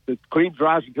me the cream's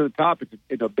rising to the top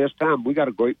at the best time. We got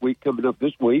a great week coming up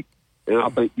this week, and I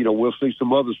think we'll see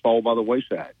some others fall by the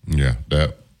wayside. Yeah,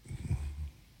 that.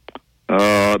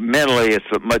 Mentally, it's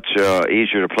much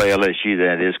easier to play LSU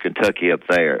than it is Kentucky up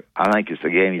there. I think it's a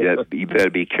game you better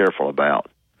be careful about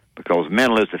because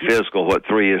mental is to physical what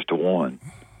 3 is to 1.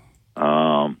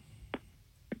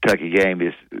 Kentucky game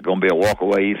is going to be a walk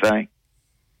away, you think?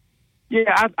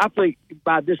 Yeah, I think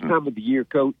by this time of the year,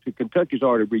 Coach, Kentucky's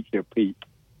already reached their peak.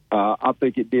 I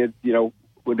think it did,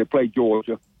 when they played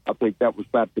Georgia. I think that was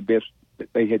about the best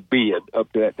that they had been up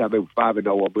to that time. They were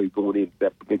 5-0, I believe, going into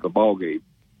that particular ball game.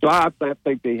 So I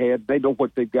think they know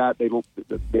what they got. They're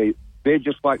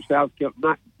just like South Carolina,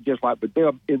 not just like, but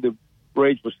they're in the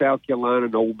range with South Carolina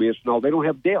and Ole Miss and all. They don't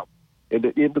have depth. At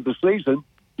the end of the season,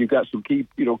 you got some key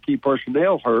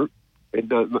personnel hurt,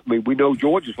 and we know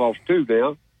Georgia's lost 2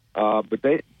 now. But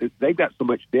they got so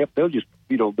much depth, they'll just,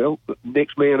 they'll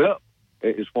next man up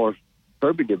as far as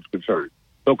Birmingham's concerned.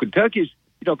 So Kentucky's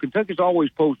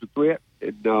always posed a threat,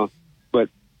 but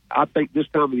I think this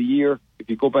time of the year, if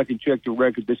you go back and check your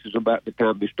record, this is about the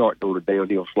time they start on a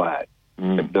downhill slide.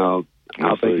 And I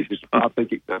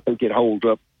think it holds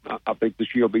up. I think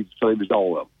this year will be the same as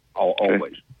all of them,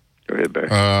 always. Go ahead, Barry.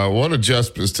 What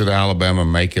adjustments did Alabama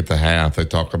make at the half? They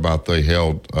talk about they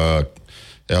held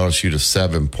LSU to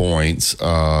 7 points,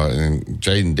 and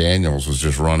Jaden Daniels was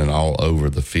just running all over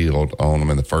the field on them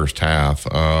in the first half.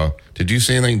 Did you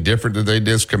see anything different that they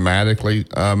did schematically,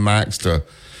 Max, to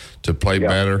to play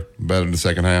better in the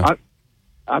second half?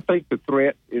 I think the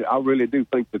threat, I really do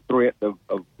think the threat of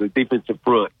the defensive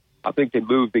front. I think they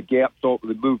move the gaps, or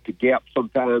they move the gaps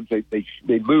sometimes.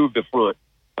 They move the front.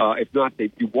 If not,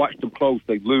 if you watch them close,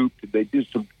 they looped and they did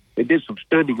some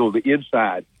stunning on the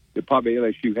inside that probably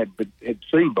LSU had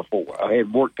seen before,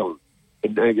 had worked on,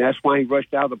 and that's why he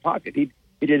rushed out of the pocket. He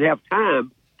didn't have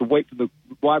time to wait for the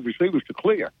wide receivers to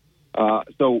clear.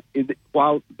 So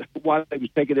while they was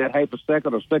taking that half a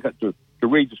second or second to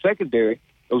read the secondary,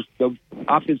 those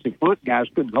offensive front guys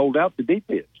couldn't hold out the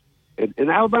defense. And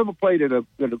Alabama played at a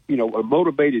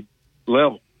motivated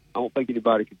level. I don't think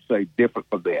anybody can say different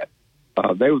from that.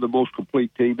 They were the most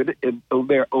complete team, and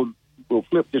we'll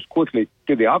flip this quickly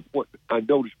to what I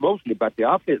noticed mostly about the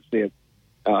offense. Then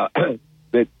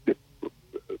that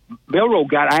Milroe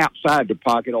got outside the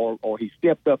pocket, or he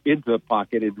stepped up into the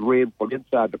pocket and ran from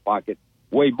inside the pocket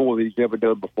way more than he's ever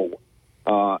done before.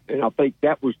 And I think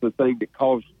that was the thing that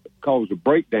caused a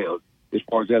breakdown as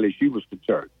far as LSU was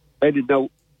concerned. They didn't know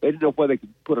whether they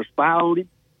could put a spy on him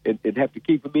and have to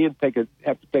keep him in,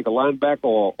 have to take a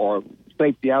linebacker or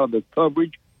safety out of the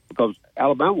coverage, because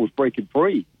Alabama was breaking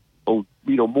free on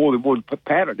more than one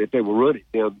pattern that they were running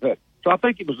down the. So I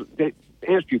think it was, to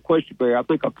answer your question, Barry, I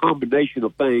think a combination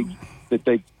of things that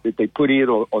they put in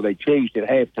or they changed at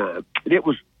halftime.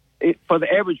 And for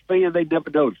the average fan, they never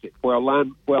noticed it. Where a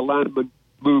lineman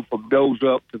moved from nose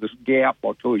up to the gap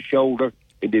or to his shoulder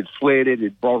and then slanted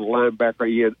and brought a linebacker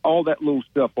in. All that little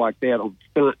stuff like that on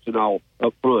stunts and all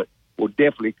up front will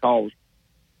definitely cause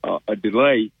a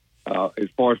delay as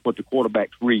far as what the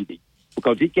quarterback's reading,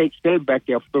 because he can't stand back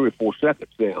there for 3 or 4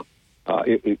 seconds now.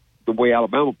 The way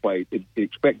Alabama played, and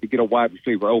expect to get a wide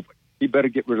receiver open. He better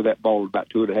get rid of that ball in about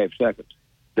 2.5 seconds.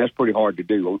 That's pretty hard to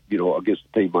do, against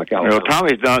a team like Alabama.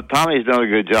 Tommy's done a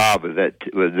good job with that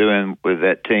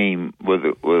team with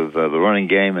the running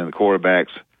game and the quarterbacks.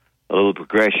 A little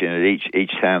progression at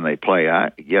each time they play.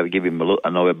 You got to give him a little. I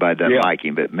know everybody doesn't like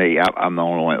him, but me, I'm the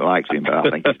only one that likes him. But I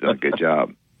think he's done a good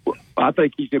job. I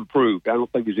think he's improved. I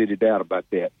don't think there's any doubt about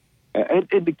that.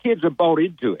 And the kids have bought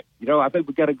into it. I think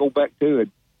we got to go back to it.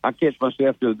 I catch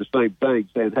myself doing the same thing,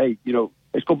 saying, "Hey,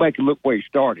 let's go back and look where he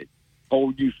started.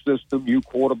 Whole new system, new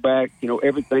quarterback.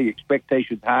 Everything,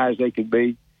 expectations high as they can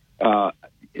be." And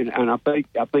I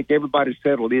think everybody's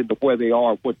settled into where they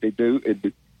are, what they do,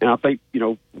 and I think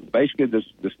basically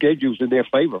the schedule's in their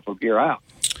favor from here out.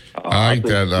 I think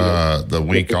that the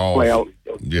week off,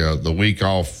 the week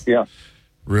off,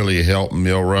 really helped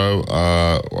Milroe.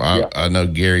 I know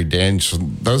Gary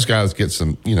Danielson; those guys get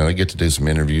some, they get to do some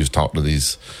interviews, talk to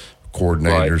these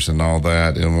coordinators and all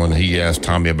that. And when he asked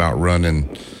Tommy about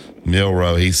running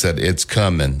Milroe, he said it's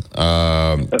coming.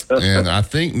 And I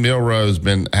think Milroe's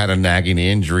had a nagging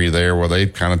injury there where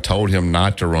they've kind of told him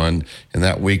not to run, and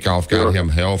that week off got him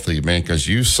healthy, man, because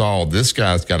you saw this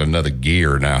guy's got another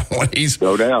gear now.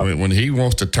 No doubt. When he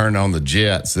wants to turn on the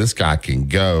jets, this guy can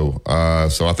go.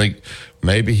 So I think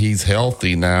maybe he's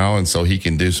healthy now, and so he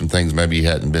can do some things maybe he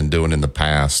hadn't been doing in the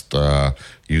past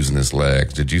using his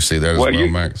legs. Did you see that as well,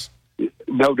 Max?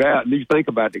 No doubt. And you think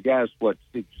about the guys, 6'2",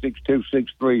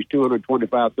 6'3",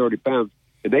 225, 30 pounds,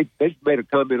 and they made a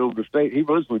comment on the state. He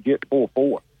runs legit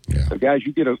 4.4. Yeah. So guys,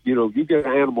 you get an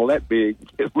animal that big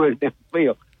running down the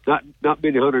field. Not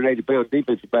many 180-pound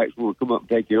defensive backs will come up and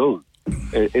take you on.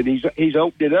 And he's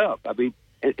opened it up. I mean,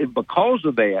 and because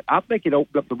of that, I think it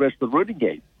opened up the rest of the running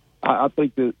game. I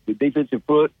think the defensive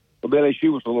front from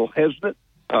LSU was a little hesitant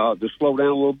to slow down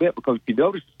a little bit, because if you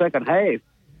notice the second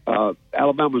half,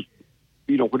 Alabama's,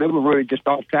 when they were running just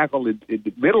off tackle in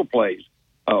the middle plays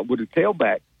with the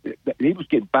tailback, he was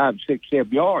getting 5, 6,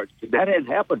 7 yards. And that hadn't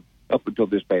happened up until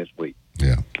this past week.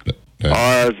 Yeah.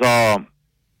 Has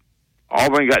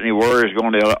Auburn got any worries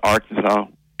going to Arkansas?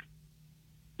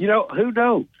 Who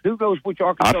knows? Who knows which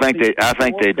Arkansas? I think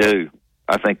they do.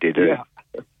 I think they do.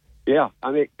 Yeah.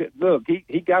 I mean, look,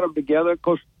 he got them together. Of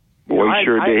course, he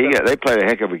sure did. They played a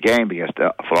heck of a game against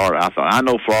Florida. I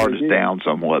know Florida's down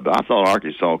somewhat, but I thought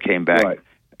Arkansas came back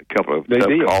a couple of tough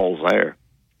calls there.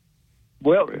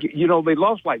 Well, they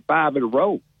lost like 5 in a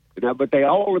row, but they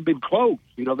all have been close.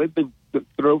 They've been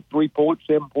through 3 points,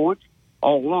 7 points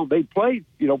all along. They played,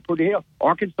 pretty hell.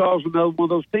 Arkansas is another one of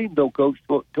those teams, though, Coach,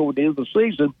 toward the end of the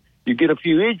season. You get a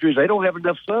few injuries. They don't have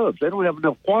enough subs. They don't have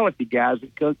enough quality guys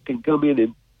that can come in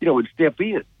and step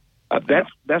in.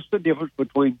 That's the difference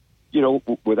between,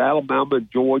 with Alabama and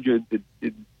Georgia.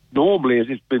 And normally, as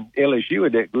it's been LSU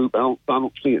in that group, I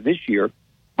don't see it this year.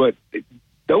 But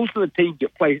those are the teams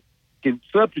that can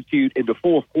substitute in the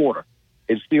fourth quarter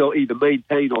and still either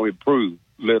maintain or improve,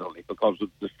 literally, because of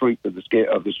the strength of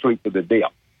the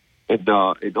depth.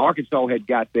 And Arkansas had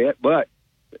got that, but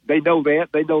they know that.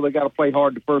 They know they got to play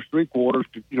hard the first three quarters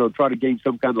to, try to gain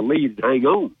some kind of lead and hang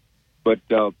on. But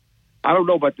I don't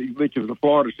know about you mentioned the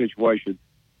Florida situation.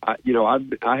 I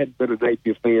hadn't been a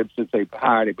Napier fan since they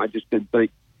hired him. I just didn't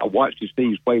think. I watched his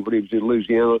teams play when he was in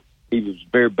Louisiana. He was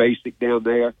very basic down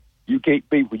there. You can't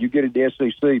be when you get in the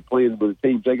SEC playing with the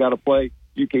teams they got to play.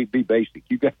 You can't be basic.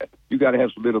 You got to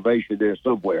have some innovation there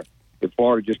somewhere. And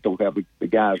Florida just don't have the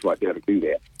guys right now to do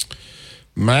that.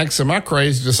 Max, am I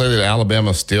crazy to say that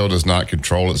Alabama still does not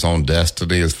control its own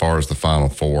destiny as far as the Final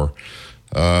Four?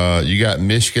 You got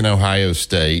Michigan, Ohio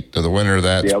State. The winner of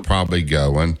that's probably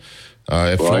going.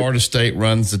 If Florida State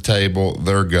runs the table,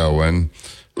 they're going.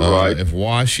 If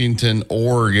Washington,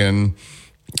 Oregon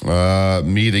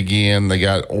meet again, they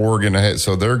got Oregon ahead,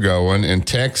 so they're going. And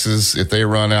Texas, if they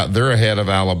run out, they're ahead of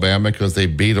Alabama because they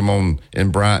beat them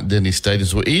in Bryant-Denny Stadium.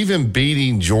 So even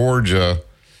beating Georgia,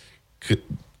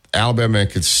 Alabama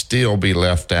could still be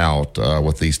left out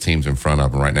with these teams in front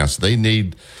of them right now. So they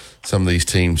need some of these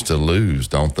teams to lose,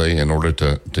 don't they, in order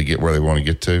to get where they want to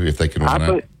get to if they can win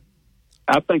out?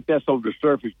 I think that's on the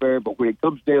surface, Barry, but when it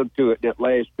comes down to it, that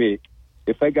last pick,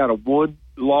 if they got a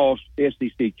one-loss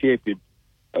SEC champion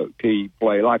team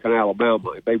play like an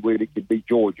Alabama, if they win, it could beat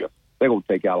Georgia. They're going to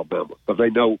take Alabama because they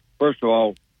know, first of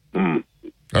all.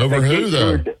 Over who,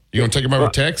 though? You going to take them over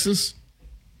Texas?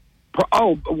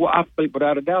 Oh, well, I think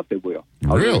without a doubt they will.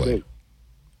 Really?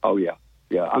 Oh, yeah.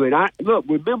 Yeah. I mean,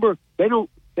 remember, they don't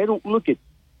look at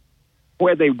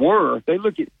where they were. They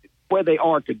look at where they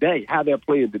are today, how they're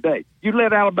playing today. You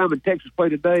let Alabama and Texas play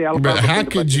today. But how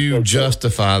could you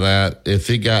justify that if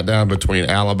it got down between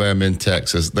Alabama and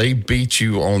Texas? They beat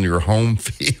you on your home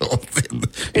field.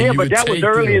 Yeah, but that was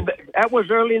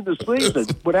early in the season.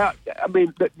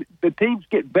 The teams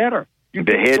get better.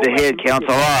 The head-to-head counts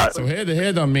a lot. So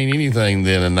head-to-head don't mean anything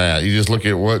then in that. You just look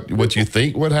at what you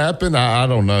think would happen. I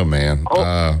don't know, man.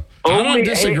 I'm not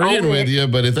disagreeing with you,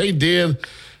 but if they did,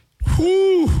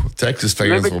 Texas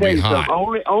fans will be hot.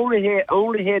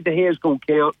 Only head-to-head is going to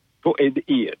count in the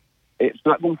end. It's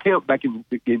not going to count back in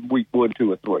week 1,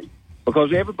 2, or 3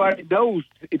 because everybody knows.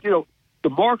 The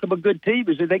mark of a good team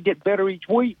is that they get better each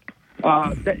week,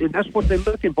 and that's what they're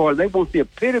looking for. They want the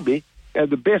epitome of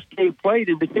the best game played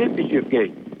in the championship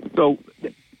game. So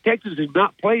Texas is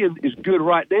not playing as good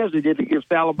right now as they did against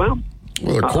Alabama.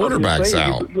 Well, their quarterback's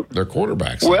out. Their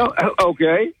quarterback's out. Well,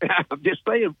 okay. I'm just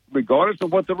saying, regardless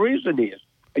of what the reason is,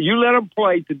 you let them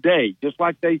play today, just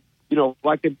like they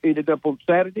ended up on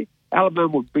Saturday. Alabama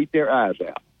would beat their eyes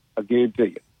out. I guarantee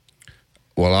you.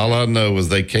 Well, all I know is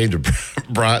they came to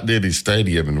Bryant-Denny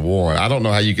Stadium and won. I don't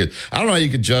know how you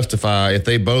could justify if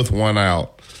they both won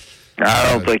out.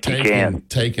 I don't think you can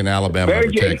taking Alabama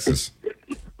over Texas.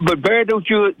 But Barry,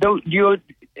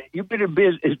 you've been in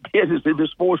business in the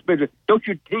sports business. Don't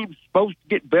your team supposed to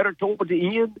get better toward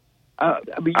the end? I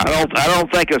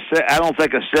don't think a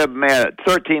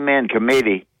 13-man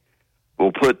committee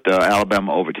will put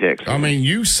Alabama over Texas. I mean,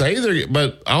 you say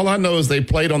but all I know is they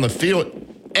played on the field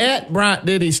at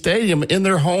Bryant-Denny Stadium in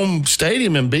their home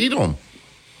stadium and beat them.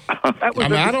 That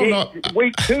was I don't know,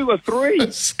 week 2 or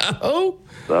 3. So.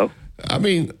 I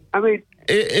mean,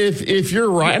 if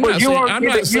you're right, you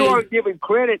aren't giving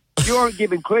credit. You aren't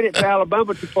giving credit to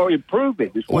Alabama for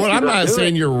improvement. Well, I'm not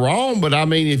saying you're wrong, but I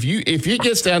mean, if it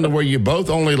gets down to where you both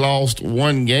only lost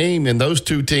one game and those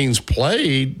two teams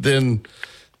played, then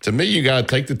to me, you got to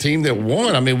take the team that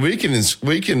won. I mean, we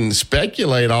can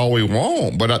speculate all we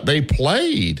want, but they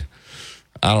played.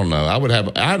 I don't know.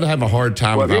 I'd have a hard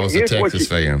time if I was a Texas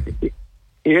fan.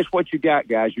 Here's what you got,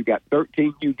 guys. You got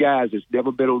 13 new guys that's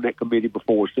never been on that committee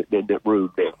before sitting in that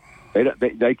room now.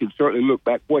 They can certainly look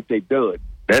back what they've done.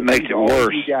 That makes it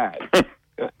worse. Guys.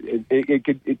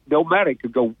 It don't matter. It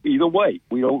could go either way.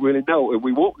 We don't really know, and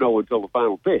we won't know until the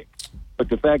final pick. But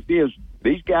the fact is,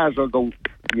 these guys are going,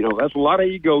 that's a lot of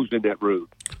egos in that room.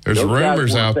 There's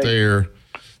rumors out there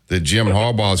that Jim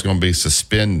Harbaugh is going to be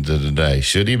suspended today.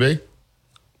 Should he be?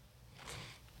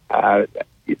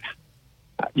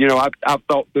 I've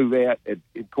thought through that, and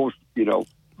of course,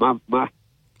 my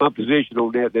position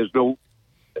on that. There's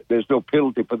no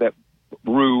penalty for that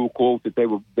rule quote that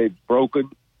they've broken.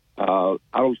 I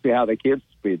don't see how they can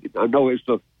suspend it. I know it's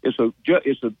a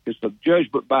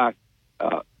judgment by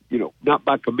not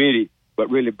by committee, but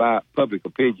really by public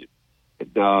opinion.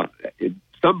 And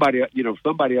somebody up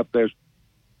there's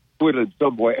twiddling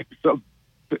somewhere,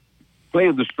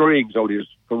 playing the strings on his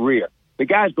career. The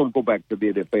guy's going to go back to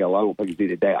the NFL. I don't think there's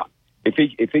any doubt. If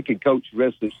he can coach the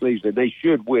rest of the season, they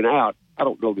should win out. I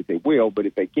don't know that they will, but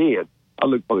if they can, I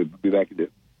look for him to be back in the.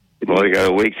 Well, they got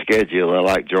a weak schedule. I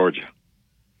like Georgia.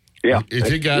 Yeah.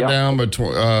 If you got down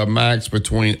between Max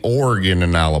between Oregon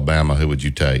and Alabama, who would you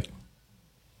take?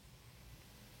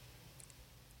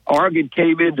 Oregon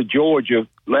came into Georgia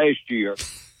last year.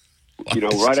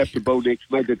 Right after Bo Nix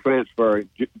made the transfer,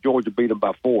 Georgia beat them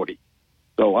by 40.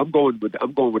 So I'm going with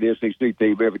the SEC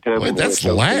team every time. Wait, that's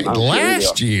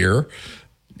last year.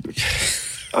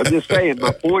 I'm just saying.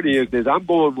 My point is I'm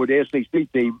going with the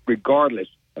SEC team regardless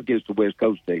against the West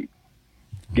Coast team.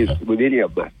 With any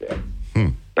of them out there.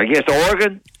 Against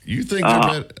Oregon? You think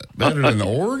they're better than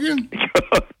Oregon?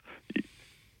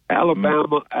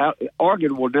 Alabama,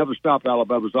 Oregon will never stop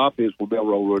Alabama's offense with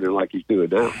Melrose running like he's doing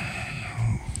now.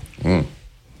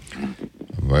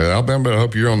 Well, Alabama, I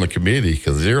hope you're on the committee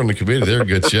because if you're on the committee, they're in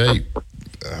good shape.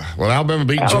 Alabama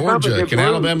beat Georgia. Can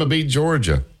Alabama beat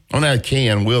Georgia? Oh, now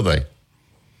can. Will they?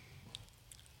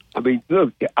 I mean,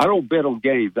 look, I don't bet on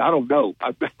games. I don't know.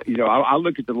 I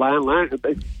look at the line. Of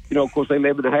course, they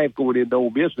 11.5 going into Ole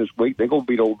Miss this week. They're going to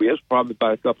beat Ole Miss probably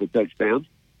by a couple of touchdowns.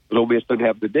 But Ole Miss doesn't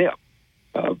have the depth.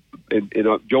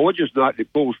 Georgia's not at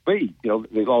full speed. They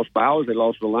lost Bowers. They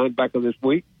lost the linebacker this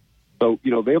week. So,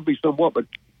 they'll be somewhat. But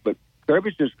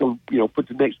Kirby's just going to, put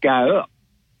the next guy up.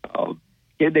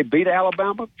 Can they beat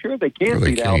Alabama? Sure, they can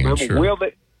beat Alabama. Sure.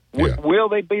 Will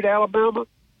they beat Alabama?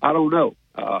 I don't know.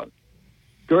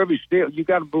 Kirby still, you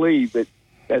got to believe that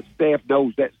staff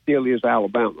knows that still is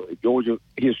Alabama. Georgia,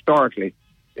 historically,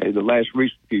 in the last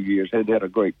recent few years, hasn't had a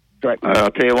great track.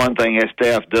 I'll tell you one thing that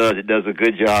staff does. It does a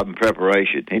good job in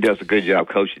preparation. He does a good job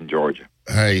coaching Georgia.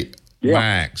 Hey,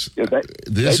 Max,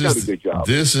 this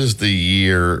is the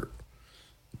year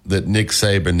that Nick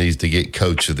Saban needs to get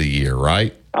Coach of the Year,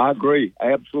 right? I agree.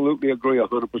 I absolutely agree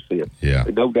 100%. Yeah.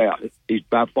 No doubt. He's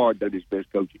by far done his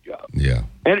best coaching job. Yeah.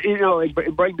 And,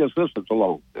 it bring the assistants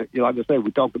along. Like I say,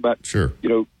 we talked about,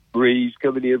 Breeze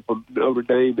coming in from Notre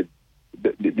Dame, and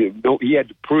he had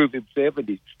to prove himself, and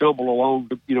he stumbled along,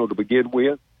 to begin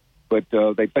with. But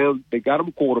they got him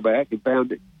a quarterback and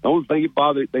found it. The only thing that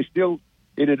bothered, they still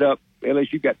ended up,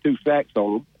 LSU got 2 sacks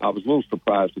on them. I was a little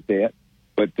surprised at that.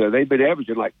 But they've been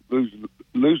averaging like losing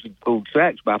on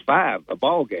sacks by 5 a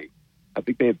ball game. I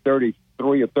think they had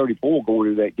 33 or 34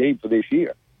 going into that game for this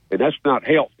year, and that's not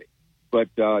healthy.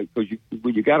 But because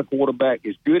when you got a quarterback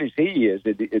as good as he is,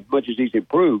 and as much as he's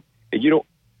improved, and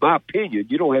my opinion,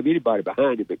 you don't have anybody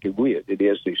behind him that can win in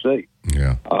the SEC.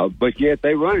 Yeah. But yet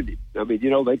they running him. I mean,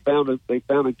 they found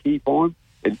a key for him,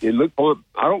 and look for him.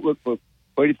 I don't look for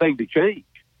anything to change.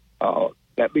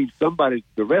 That means the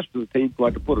rest of the team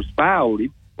like to put a spy on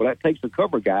him. Well, that takes the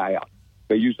cover guy out.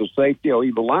 They use a safety or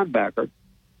even linebacker.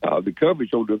 The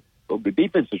coverage on the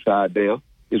defensive side now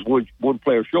is one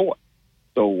player short.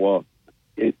 So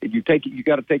you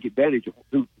got to take advantage of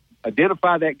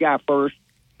identify that guy first,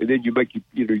 and then you run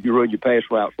your pass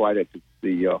routes right at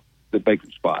the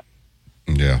vacant spot.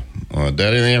 Yeah. That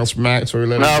anything else, Max?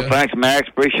 No, thanks, Max.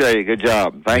 Appreciate it. Good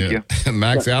job. Thank you.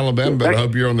 Max Alabama, but I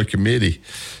hope you're on the committee.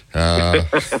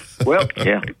 Well,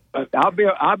 yeah. I'll be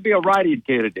a write-in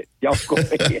candidate. Y'all go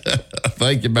ahead.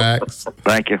 Thank you, Max.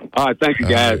 Thank you. All right, thank you,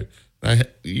 guys.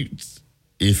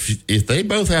 If they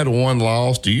both had one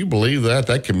loss, do you believe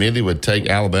that committee would take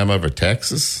Alabama over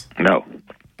Texas? No.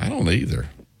 I don't either.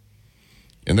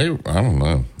 And I don't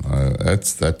know.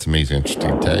 That to me is an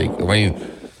interesting take. I mean,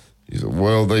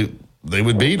 well, they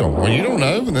would beat them. Well, you don't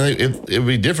know. It would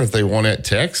be different if they won at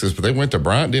Texas, but they went to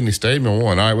Bryant-Denny Stadium and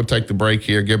won. All right, we'll take the break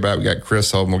here. Get back. We got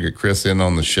Chris home. We'll get Chris in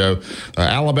on the show.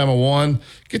 Alabama won.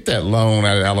 Get that loan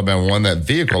out of Alabama won, that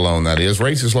vehicle loan, that is.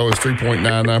 Rates as low as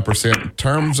 3.99%.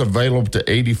 Terms available to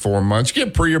 84 months.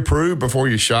 Get pre-approved before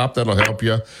you shop. That'll help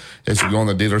you as you go on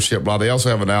the dealership lot. They also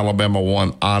have an Alabama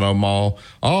One Auto Mall.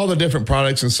 All the different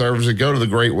products and services. Go to the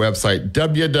great website,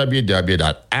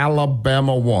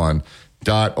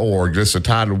 www.alabamaone.org. This is a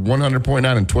Tide 100.9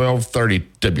 and 1230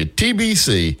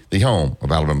 WTBC, the home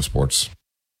of Alabama sports.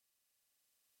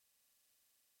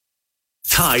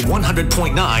 Tide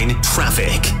 100.9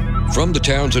 traffic. From the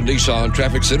Townsend Nissan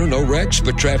Traffic Center, no wrecks,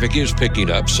 but traffic is picking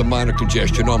up. Some minor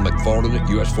congestion on McFarland at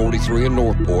US 43 in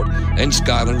Northport and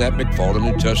Skyland at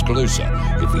McFarland in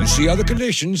Tuscaloosa. If you see other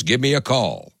conditions, give me a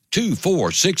call.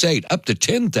 2468, up to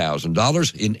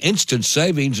 $10,000 in instant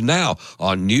savings now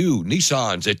on new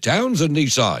Nissans at Townsend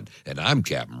Nissan. And I'm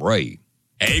Captain Ray.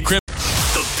 Hey, Chris.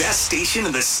 The best station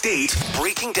in the state,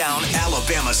 breaking down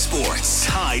Alabama sports.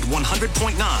 Tide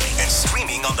 100.9 and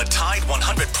streaming on the Tide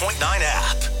 100.9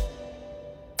 app.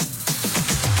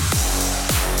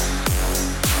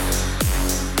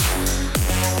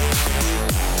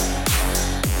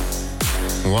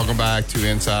 Welcome back to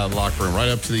Inside the Locker Room. Right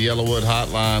up to the Yellowwood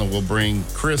Hotline. We'll bring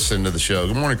Chris into the show.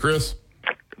 Good morning, Chris.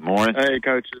 Good morning. Hey,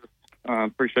 coaches.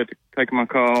 Appreciate you taking my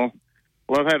call.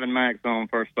 love having Max on,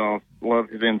 first off. Love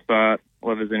his insight.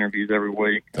 Love his interviews every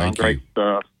week. Thank you. Great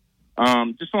stuff.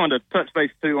 Just wanted to touch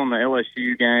base, too, on the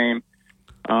LSU game.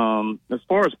 As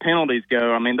far as penalties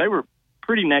go, I mean, they were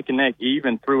pretty neck and neck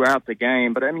even throughout the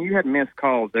game. But, I mean, you had missed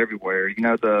calls everywhere. You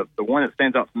know, the one that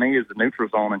stands out to me is the neutral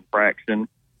zone infraction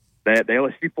that the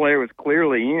LSU player was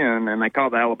clearly in, and they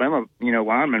called the Alabama,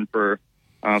 lineman for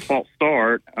false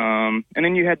start. And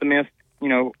then you had the missed,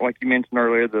 like you mentioned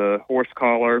earlier, the horse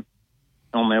collar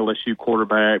on the LSU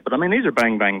quarterback. But, I mean, these are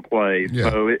bang-bang plays.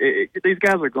 Yeah. So these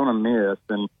guys are going to miss.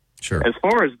 And sure. As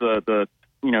far as the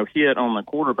hit on the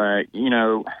quarterback, you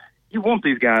want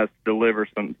these guys to deliver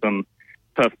some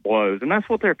tough blows. And that's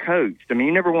what they're coached. I mean,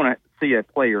 you never want to see a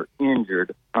player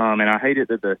injured. And I hate it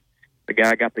that the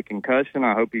guy got the concussion.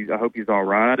 I hope he's all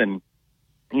right. And,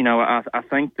 I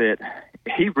think that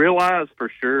he realized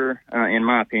for sure, in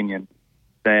my opinion,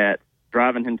 that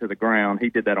driving him to the ground, he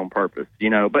did that on purpose,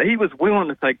 but he was willing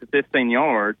to take the 15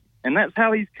 yards, and that's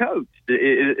how he's coached,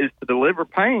 is to deliver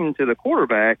pain to the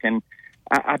quarterback. And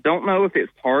I don't know if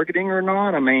it's targeting or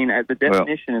not. I mean, the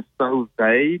definition is so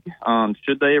vague.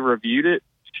 Should they have reviewed it?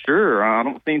 Sure. I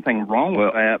don't see anything wrong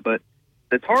with that, but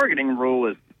the targeting rule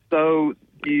is so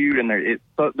skewed, and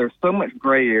there's so much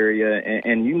gray area,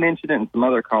 and you mentioned it, and some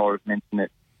other callers mentioned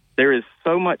it. There is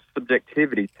so much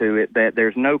subjectivity to it that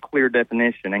there's no clear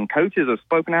definition. And coaches have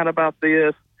spoken out about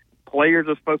this. Players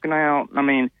have spoken out. I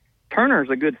mean, Turner's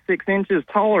a good 6 inches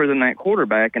taller than that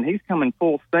quarterback, and he's coming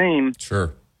full steam.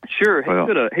 Sure,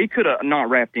 he could have not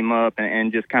wrapped him up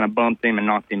and just kind of bumped him and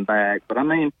knocked him back. But I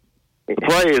mean, the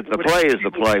play is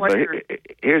the play. But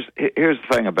here's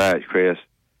the thing about it, Chris.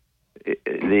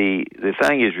 The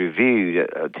thing is reviewed.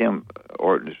 Tim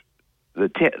Orton. The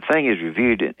thing is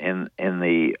reviewed in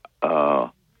the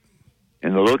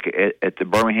look at the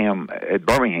Birmingham. At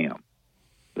Birmingham,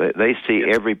 they see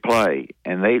every play,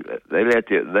 and they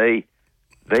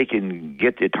can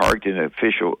get the targeting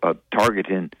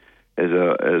as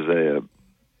a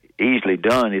easily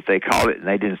done if they call it and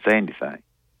they didn't say anything.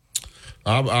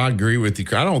 I agree with you.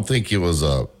 I don't think it was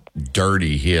a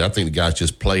dirty hit. I think the guy's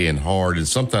just playing hard, and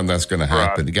sometimes that's going to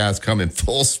happen. Right. The guy's coming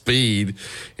full speed,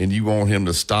 and you want him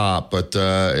to stop. But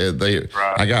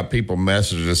I got people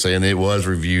messaging saying it was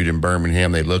reviewed in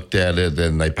Birmingham. They looked at it,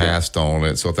 and they passed on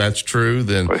it. So if that's true,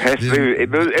 then it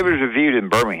was reviewed in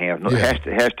Birmingham. Yeah.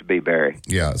 It has to be, Barry.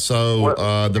 Yeah. So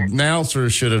the announcer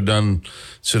should have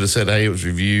said, "Hey, it was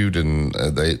reviewed," and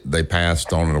they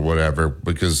passed on it or whatever,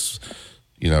 because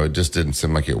it just didn't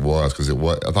seem like it was, because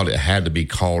I thought it had to be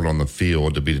called on the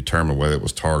field to be determined whether it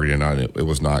was targeted or not. It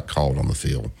was not called on the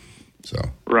field. So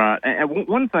right. And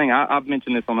one thing I've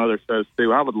mentioned this on other shows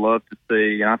too. I would love to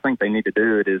see, and I think they need to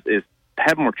do it, is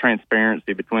have more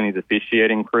transparency between these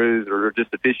officiating crews or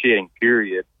just officiating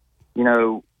period.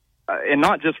 And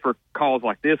not just for calls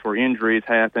like this where injuries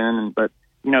happen, but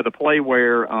the play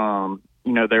where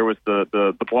there was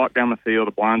the block down the field,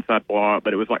 a blindside block,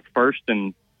 but it was like 1st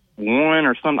and 1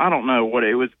 or something. I don't know what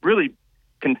it was. Really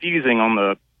confusing on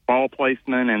the ball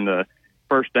placement and the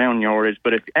first down yardage.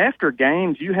 But if after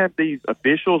games you have these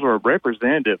officials or a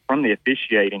representative from the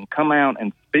officiating come out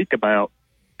and speak about,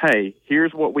 hey,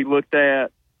 here's what we looked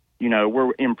at,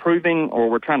 we're improving or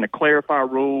we're trying to clarify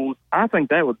rules, I think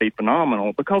that would be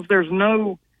phenomenal, because there is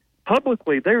no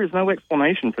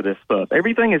explanation for this stuff.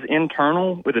 Everything is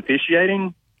internal with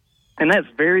officiating. And that's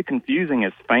very confusing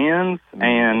as fans,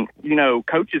 and,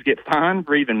 coaches get fined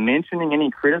for even mentioning any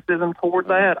criticism toward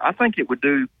that. I think it would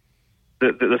do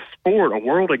the sport a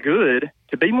world of good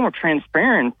to be more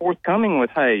transparent and forthcoming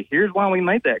with, hey, here's why we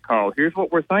made that call. Here's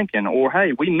what we're thinking. Or,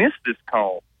 hey, we missed this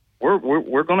call.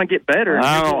 We're going to get better.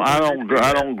 I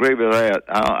don't agree with that.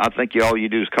 I think all you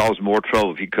do is cause more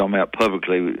trouble if you come out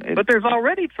publicly. But there's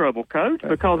already trouble, Coach,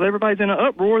 because everybody's in an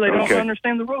uproar. They don't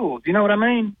understand the rules. You know what I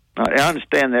mean? I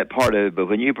understand that part of it, but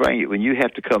when you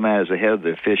have to come out as the head of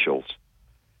the officials,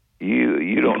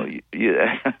 you don't.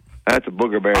 That's a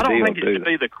booger bear deal. I don't think it should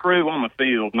be the crew on the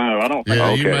field. No, I don't think.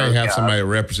 Yeah, you may have somebody that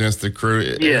represents the crew.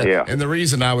 Yeah. And the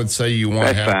reason I would say you want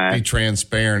to have to be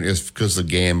transparent is because of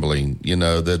gambling.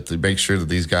 That to make sure that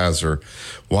these guys are.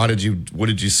 What did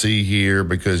you see here?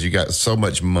 Because you got so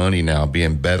much money now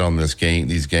being bet on these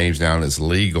games now, and it's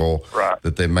legal. Right.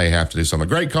 That they may have to do something.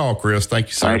 Great call, Chris. Thank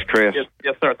you, sir. Thanks, Chris.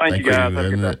 Yes, sir. Thank you,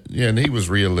 guys. And he was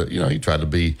real. He tried to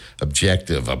be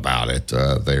objective about it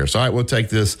there. So, all right, we'll take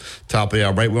this top of the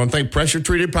hour break. We want to thank Pressure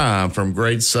Treated Pine from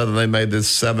Great Southern. They made this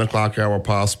 7 o'clock hour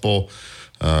possible.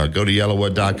 Go to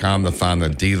yellowwood.com to find the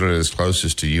dealer that is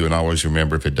closest to you. And always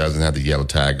remember, if it doesn't have the yellow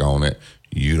tag on it,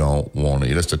 you don't want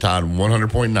it. It's the Tide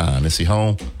 100.9. It's the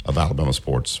home of Alabama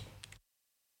sports.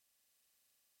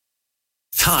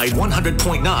 Tide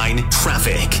 100.9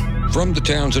 traffic. From the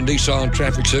Townsend Nissan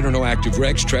Traffic Center, no active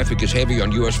wrecks. Traffic is heavy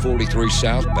on US 43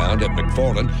 southbound at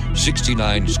McFarland.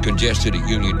 69 is congested at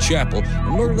Union Chapel.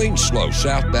 And Lurleen slow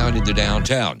southbound into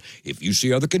downtown. If you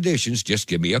see other conditions, just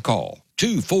give me a call.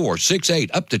 2468,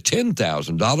 up to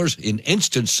 $10,000 in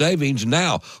instant savings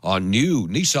now on new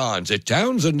Nissans at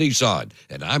Townsend Nissan.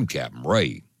 And I'm Captain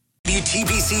Ray.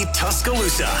 WTBC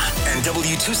Tuscaloosa and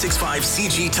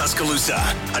W265CG Tuscaloosa,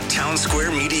 a Town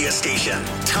Square media station.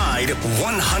 Tide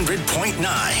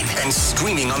 100.9 and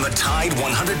streaming on the Tide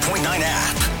 100.9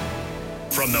 app.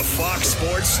 From the Fox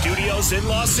Sports Studios in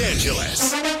Los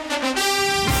Angeles,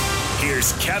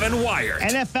 here's Kevin Wyatt.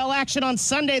 NFL action on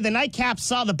Sunday. The nightcap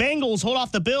saw the Bengals hold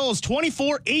off the Bills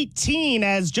 24-18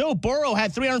 as Joe Burrow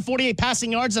had 348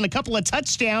 passing yards and a couple of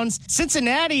touchdowns.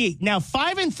 Cincinnati now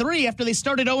 5-3 after they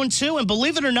started 0-2, and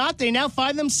believe it or not, they now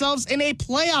find themselves in a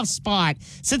playoff spot.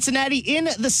 Cincinnati in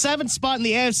the 7th spot in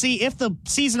the AFC if the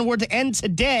season were to end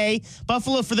today.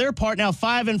 Buffalo, for their part, now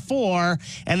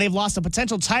 5-4, and they've lost a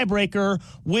potential tiebreaker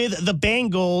with the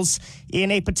Bengals in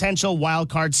a potential wild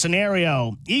card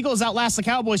scenario. Eagles outlast the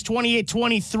Cowboys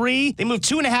 28-23. They moved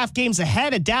 2.5 games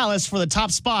ahead of Dallas for the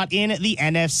top spot in the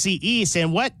NFC East.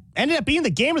 And what ended up being the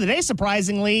game of the day,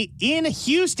 surprisingly, in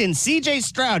Houston, C.J.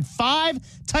 Stroud, 5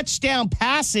 touchdown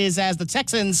passes as the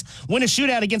Texans win a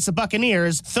shootout against the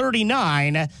Buccaneers,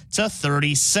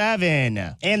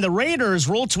 39-37. And the Raiders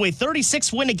rolled to a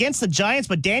 36 win against the Giants,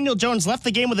 but Daniel Jones left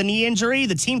the game with a knee injury.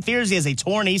 The team fears he has a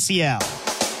torn ACL.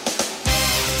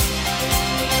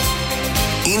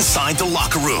 Inside the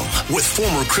locker room with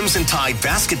former Crimson Tide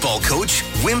basketball coach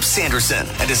Wimp Sanderson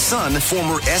and his son,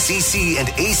 former SEC and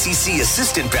ACC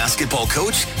assistant basketball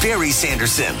coach Barry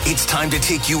Sanderson. It's time to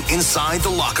take you inside the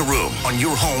locker room on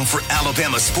your home for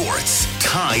Alabama sports.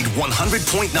 Tide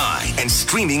 100.9 and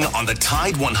streaming on the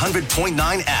Tide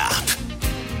 100.9 app.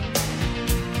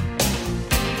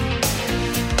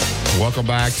 Welcome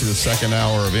back to the second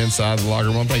hour of Inside the Locker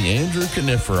Room. Andrew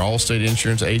Conifer, Allstate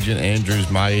Insurance agent. Andrew's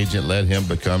my agent. Let him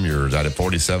become yours. Out at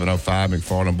 4705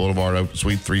 McFarland Boulevard,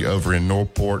 Suite 3 over in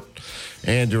Northport.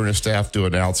 Andrew and his staff do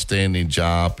an outstanding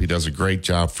job. He does a great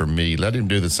job for me. Let him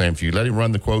do the same for you. Let him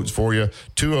run the quotes for you.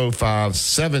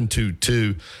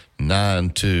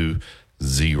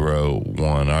 205-722-9201.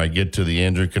 All right, get to the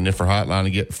Andrew Conifer hotline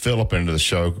and get Philip into the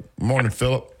show. Good morning,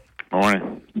 Philip.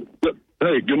 Morning.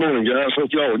 Hey, good morning, guys.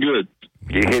 Hope y'all are good.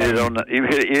 You hit it you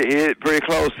hit it pretty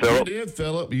close, Philip. You did,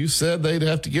 Philip. You said they'd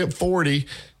have to get 40,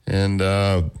 and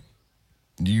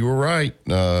you were right.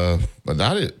 But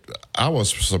I was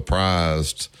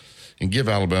surprised, and give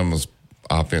Alabama's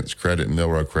offense credit and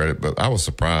Milroe credit, but I was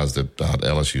surprised at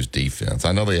LSU's defense.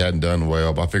 I know they hadn't done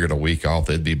well, but I figured a week off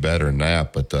they'd be better than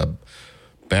that. But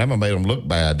Bama made them look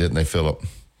bad, didn't they, Philip?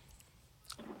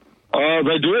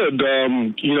 They did. They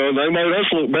made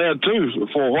us look bad, too,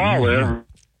 for a while there.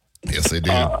 Yes, they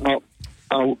did. I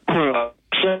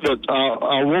said that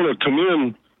I want to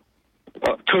commend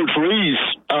Coach Reese,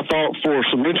 I thought, for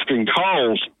some interesting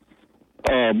calls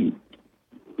during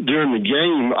the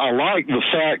game. I like the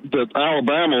fact that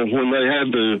Alabama, when they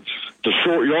had the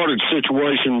short yardage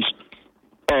situations,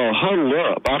 huddled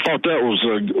up. I thought that was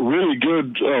a really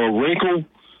good wrinkle,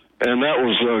 and that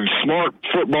was smart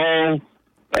football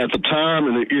at the time,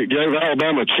 and it gave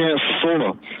Alabama a chance to sort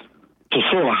of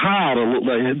hide.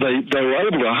 They were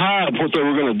able to hide what they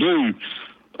were going to do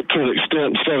to the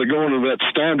extent instead of going to that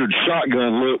standard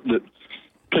shotgun look that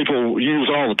people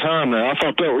use all the time now. I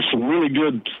thought that was some really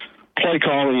good play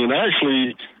calling, and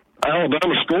actually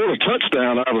Alabama scored a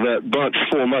touchdown out of that bunch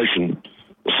formation.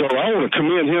 So I want to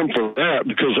commend him for that,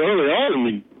 because early on,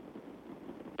 in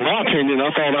my opinion, I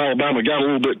thought Alabama got a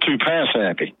little bit too pass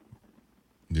happy.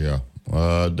 Yeah.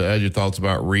 Dad, your thoughts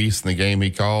about Reese and the game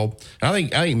he called? I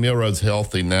think Milroe's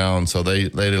healthy now, and so they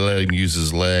let him use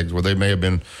his legs, where they may have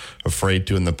been afraid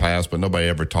to in the past, but nobody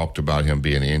ever talked about him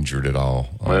being injured at all.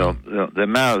 Well, the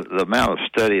amount of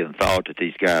study and thought that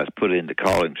these guys put into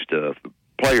calling stuff,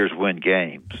 players win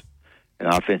games, and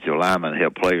offensive linemen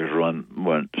help players run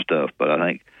stuff. But I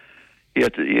think you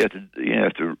have to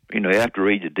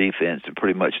read the defense and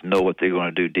pretty much know what they're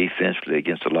going to do defensively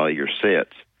against a lot of your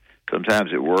sets.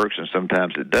 Sometimes it works, and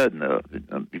sometimes it doesn't.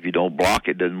 If you don't block,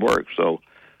 it doesn't work. So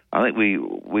I think we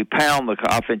pound the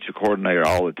offensive coordinator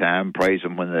all the time, praise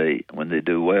them when they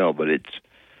do well. But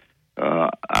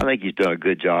I think he's done a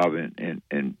good job in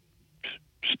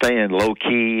staying low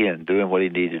key and doing what he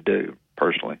needed to do.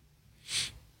 Personally,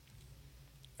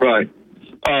 right.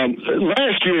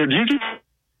 Last year, in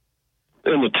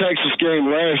the Texas game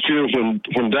last year,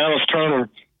 when Dallas Turner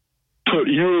put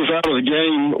Ewers out of the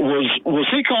game, was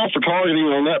he called for targeting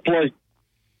on that play?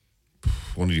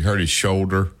 when he hurt his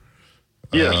shoulder.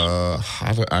 Yes.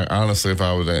 I honestly, if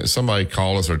I was somebody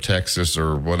call us or text us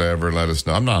or whatever, let us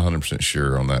know. I'm not 100%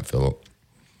 sure on that, Philip.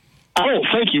 I don't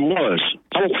think he was.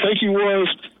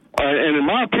 And in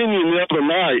my opinion, the other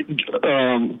night,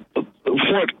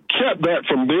 what kept that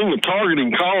from being a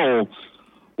targeting call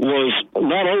was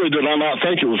not only did I not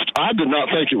think it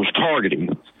was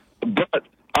targeting, but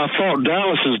I thought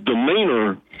Dallas's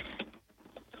demeanor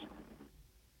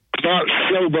was not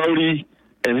showboaty,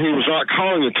 and he was not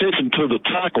calling attention to the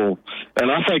tackle,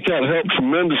 and I think that helped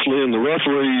tremendously in the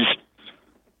referees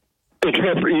the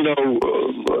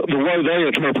way they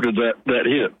interpreted that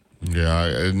hit. Yeah,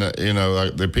 and,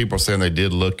 like the people saying they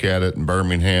did look at it in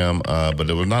Birmingham, but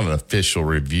it was not an official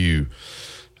review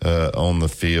on the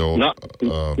field. Not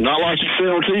like you see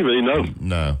on TV,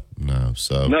 no. No.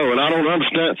 So no, and I don't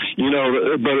understand.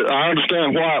 But I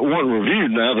understand why it wasn't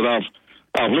reviewed now that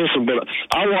I've listened. But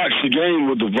I watched the game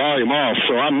with the volume off,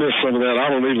 so I missed some of that. I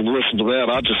don't even listen to that.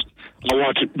 I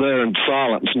watch it there in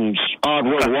silence, and it's odd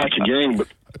way to watch a game, but.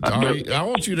 I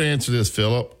want you to answer this,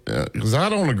 Philip, because I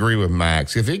don't agree with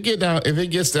Max. If it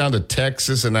gets down to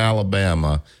Texas and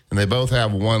Alabama, and they both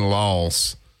have one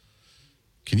loss,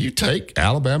 can you take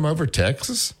Alabama over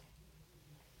Texas?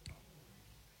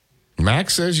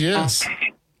 Max says yes.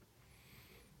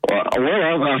 Well,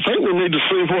 I think we need to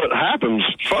see what happens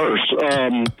first.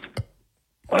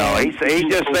 No, he's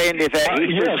just saying if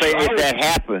that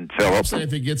happened, Philip. I'm saying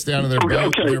if it gets down to they're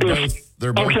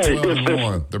both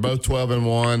 12-1. They're both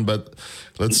 12-1, but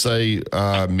let's say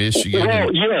Michigan.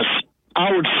 Well, yes,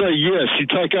 I would say yes. You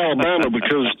take Alabama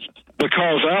because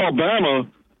Alabama,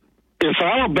 if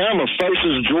Alabama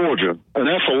faces Georgia, and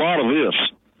that's a lot of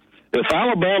ifs. If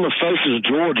Alabama faces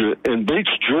Georgia and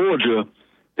beats Georgia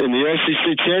in the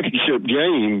SEC championship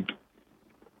game,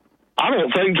 I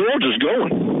don't think Georgia's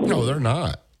going. No, they're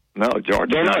not. No,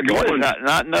 Georgia's not going.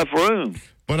 Not enough room.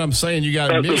 But I'm saying you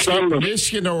got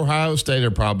Michigan or Ohio State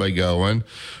are probably going.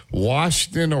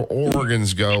 Washington or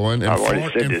Oregon's going.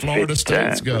 And Florida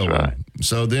State's going. Right.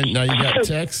 So then now you got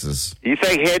Texas. You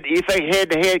think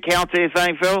head-to-head counts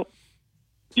anything, Phil?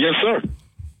 Yes, sir.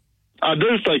 I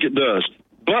do think it does.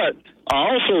 But I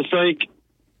also think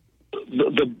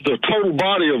the total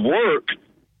body of work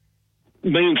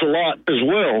means a lot as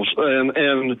well.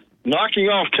 And knocking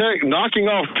off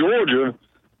Georgia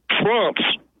trumps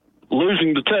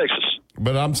losing to Texas.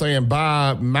 But I'm saying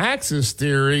by Max's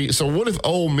theory, so what if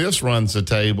Ole Miss runs the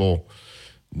table?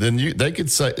 Then they could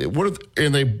say,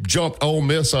 and they jump Ole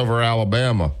Miss over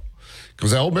Alabama?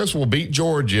 Because Ole Miss will beat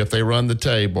Georgia if they run the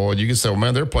table. And you can say, well,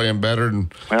 man, they're playing better than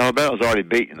Alabama's already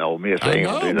beaten Ole Miss. I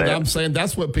know, but I'm saying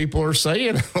that's what people are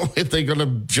saying if they're going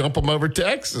to jump them over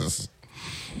Texas.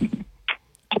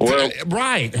 Well,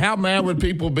 right. How mad would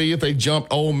people be if they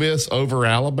jumped Ole Miss over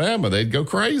Alabama? They'd go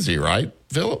crazy, right,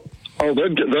 Philip? Oh,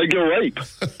 they'd go ape.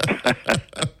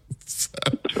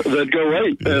 They'd go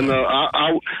ape, and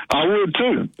I would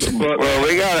too. But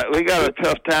we got a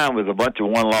tough time with a bunch of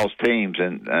one-loss teams,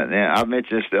 and I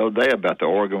mentioned this the other day about the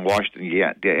Oregon-Washington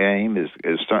game is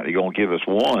certainly going to give us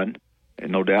one,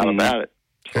 and no doubt about it.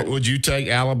 So, would you take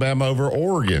Alabama over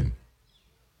Oregon?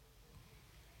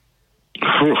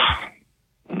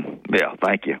 Yeah,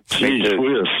 thank you. Me too.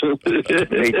 Me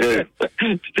too.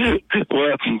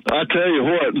 Well, I tell you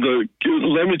what.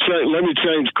 Let me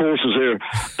change courses here.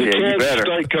 The Kansas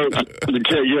State coach. Let me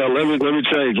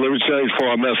change. Let me change before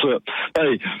I mess up.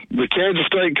 Hey, the Kansas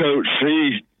State coach.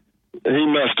 He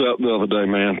messed up the other day,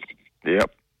 man.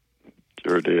 Yep,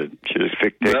 sure did. Should have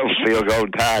fixed it. Field goal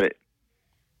and tied it.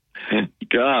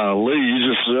 Golly,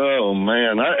 oh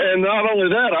man! And not only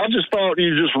that, I just thought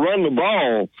you just run the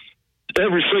ball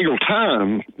every single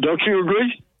time. Don't you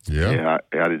agree? Yeah.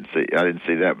 I didn't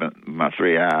see that with my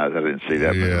 3 eyes. I didn't see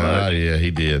that. Yeah,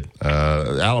 he did.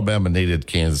 Alabama needed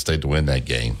Kansas State to win that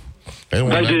game. They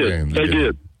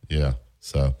did. Yeah.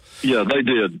 So. Yeah, they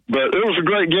did. But it was a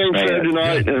great game Saturday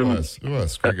night. Yeah, it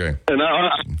was a great game. And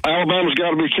Alabama's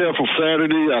got to be careful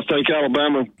Saturday. I think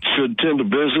Alabama should tend to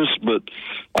business, but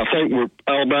I think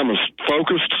Alabama's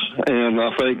focused, and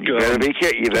I think you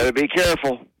better be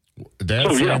careful.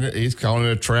 Dad's saying that he's calling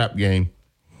it a trap game.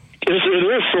 It is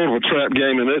sort of a trap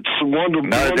game, and it's wonderful.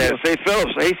 No, see,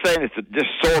 Phillips, he's saying it's just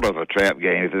sort of a trap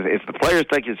game. If the players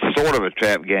think it's sort of a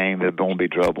trap game, they're going to be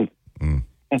trouble.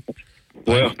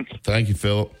 Well, thank you,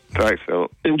 Philip. Thanks,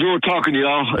 Philip. Enjoyed talking to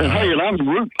y'all. And hey,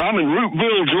 I'm in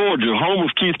Rooteville, Georgia, home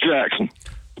of Keith Jackson.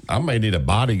 I may need a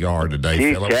bodyguard today,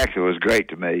 Keith Philip. Jackson was great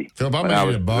to me. Philip, I may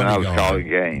need a bodyguard. When I was calling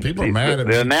games. People are mad at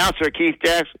me. The announcer, Keith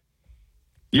Jackson.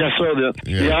 Yes, sir.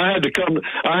 Yeah, I had to go to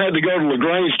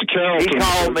LaGrange to Carrollton. He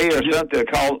called me or something.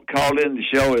 Called in the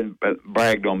show and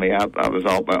bragged on me. I've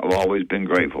always been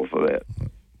grateful for that.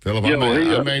 Philip,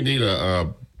 I may need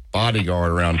a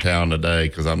bodyguard around town today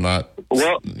because I'm not.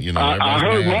 Well, I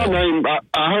heard my name.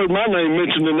 I heard my name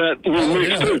mentioned in that little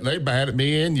mix too. They bad at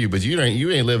me and you, but you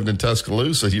ain't living in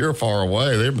Tuscaloosa. You're far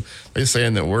away. They're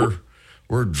saying that we're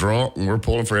drunk and we're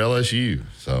pulling for LSU.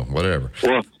 So whatever.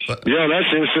 Well, yeah,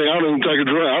 that's interesting. I don't even take a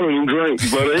drink. I don't even drink.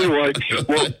 But anyway,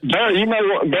 well, Barry,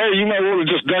 you may want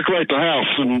to just decorate the house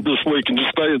this week and just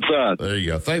stay inside. There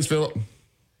you go. Thanks, Philip.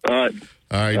 All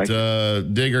right,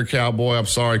 Digger Cowboy, I'm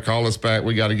sorry, call us back.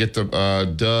 We got to get to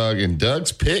Doug, and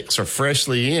Doug's picks are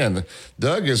freshly in.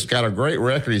 Doug has got a great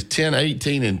record. He's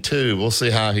 10-18-2. We'll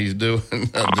see how he's doing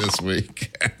this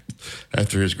week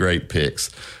after his great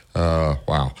picks.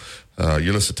 Wow.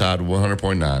 You're listening to Tide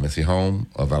 100.9. It's the home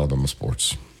of Alabama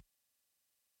sports.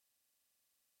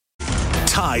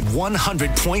 Tide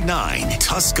 100.9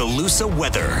 Tuscaloosa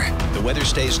weather. The weather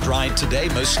stays dry today,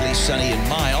 mostly sunny and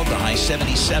mild, the high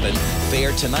 77.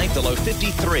 Fair tonight, the low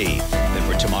 53.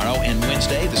 Then for tomorrow and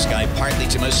Wednesday, the sky partly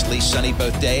to mostly sunny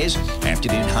both days.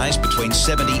 Afternoon highs between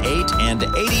 78 and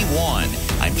 81.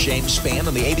 I'm James Spann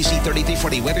on the ABC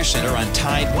 3340 Weather Center on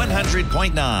Tide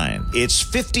 100.9. It's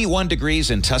 51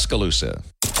 degrees in Tuscaloosa.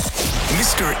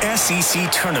 Mr.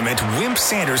 SEC Tournament Wimp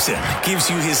Sanderson gives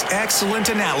you his excellent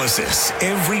analysis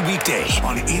every weekday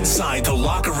on Inside the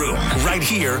Locker Room, right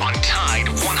here on Tide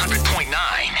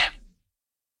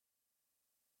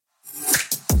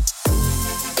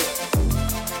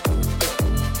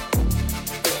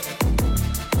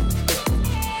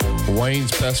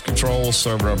Wayne's Pest Control,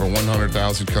 serving over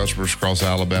 100,000 customers across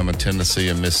Alabama, Tennessee,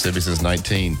 and Mississippi since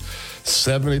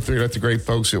 1973. Let the great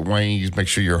folks at Wayne's make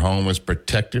sure your home is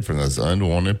protected from those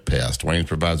unwanted pests. Wayne's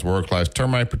provides world-class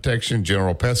termite protection,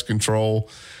 general pest control,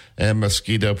 and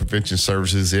mosquito prevention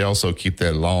services. They also keep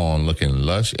that lawn looking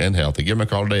lush and healthy. Give them a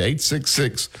call today,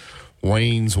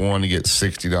 866-WAYNES-1 to get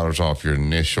 $60 off your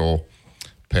initial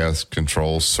pest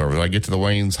control service. I get to the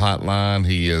Wayne's hotline.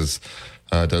 He does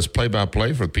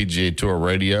play-by-play for the PGA Tour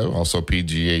Radio, also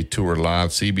PGA Tour Live,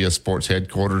 CBS Sports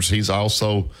headquarters. He's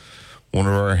also one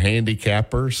of our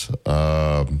handicappers,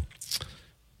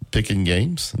 picking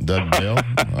games, Doug Bell,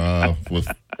 with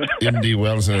MD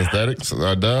Wellness and Aesthetics.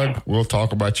 Doug, we'll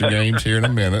talk about your games here in a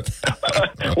minute.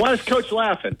 Why is Coach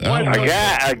laughing?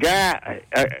 A guy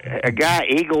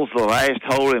Eagles the last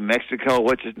hole in Mexico.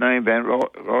 What's his name? Van Roy?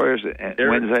 When's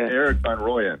that? Eric Van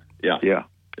Rooyen. Yeah.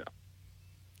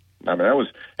 I mean, that was.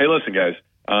 Hey, listen, guys,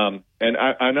 and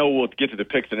I know we'll get to the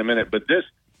picks in a minute, but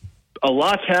a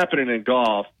lot's happening in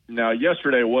golf. Now,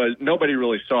 yesterday nobody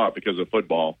really saw it because of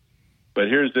football, but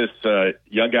here's this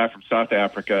young guy from South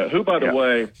Africa who, by the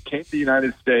way, came to the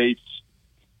United States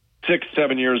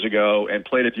 6-7 years ago and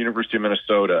played at the University of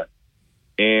Minnesota,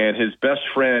 and his best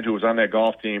friend who was on that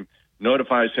golf team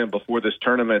notifies him before this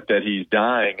tournament that he's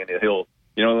dying and he has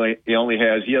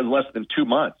less than 2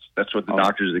 months. That's what the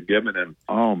doctors have given him.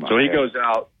 Oh, my So he goes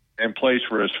out and plays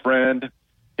for his friend.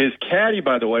 His caddy,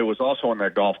 by the way, was also on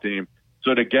that golf team.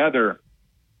 So together,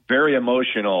 very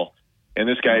emotional. And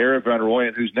this guy, Eric Van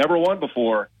Rooyen, who's never won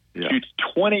before, shoots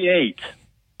 28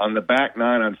 on the back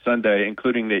nine on Sunday,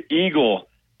 including the eagle,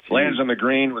 lands on the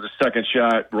green with a second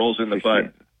shot, rolls in the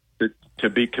butt to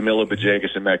beat Camilo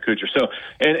Villegas and Matt Kuchar. So,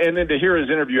 and then to hear his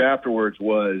interview afterwards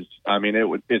was, I mean,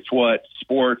 it's what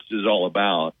sports is all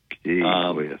about.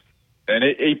 And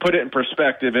he put it in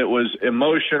perspective. It was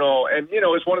emotional. And,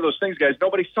 it's one of those things, guys,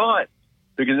 nobody saw it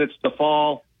because it's the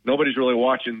fall. Nobody's really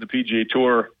watching the PGA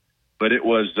Tour. But it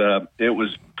was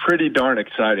pretty darn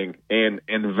exciting and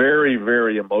very,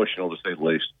 very emotional, to say the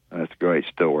least. That's a great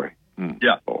story.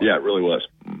 Yeah, it really was.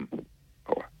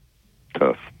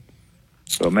 Tough.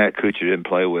 Well, Matt Kuchar didn't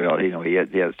play well. He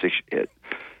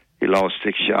lost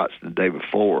 6 shots the day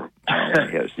before. He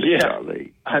had a 6-shot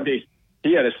lead. I mean,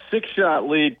 he had a 6-shot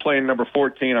lead playing number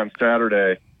 14 on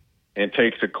Saturday and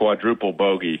takes a quadruple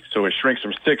bogey. So it shrinks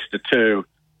from 6 to 2.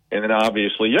 And then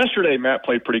obviously yesterday, Matt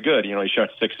played pretty good. He shot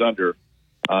 6 under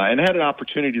and had an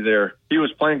opportunity there. He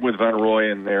was playing with Van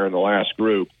Rooyen there in the last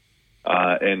group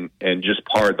and just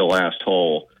parred the last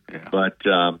hole.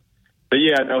 Yeah. But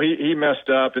yeah, no, he messed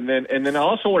up. And then I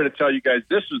also wanted to tell you guys,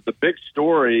 this was the big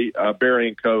story, Barry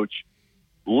and Coach.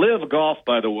 Live Golf,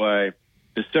 by the way,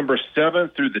 December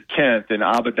 7th through the 10th in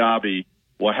Abu Dhabi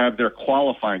will have their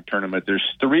qualifying tournament. There's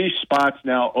 3 spots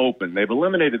now open. They've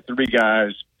eliminated 3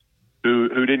 guys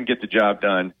who didn't get the job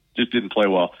done, just didn't play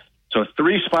well. So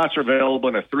 3 spots are available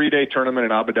in a 3-day tournament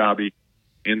in Abu Dhabi.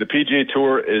 And the PGA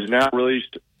Tour has now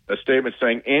released a statement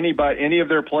saying any of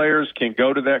their players can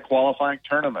go to that qualifying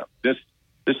tournament. This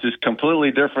This is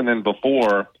completely different than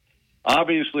before.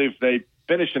 Obviously, if they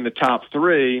finish in the top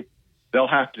 3, they'll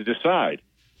have to decide.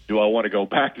 Do I want to go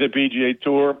back to the PGA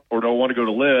Tour or do I want to go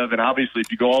to LIV? And obviously,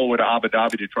 if you go all the way to Abu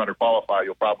Dhabi to try to qualify,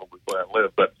 you'll probably play on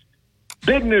LIV. But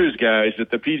big news, guys,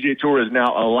 that the PGA Tour is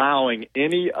now allowing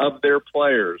any of their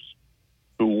players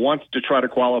who wants to try to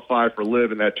qualify for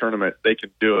LIV in that tournament, they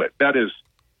can do it. That is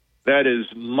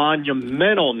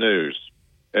monumental news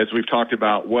as we've talked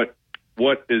about what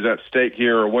is at stake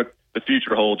here or what the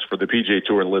future holds for the PGA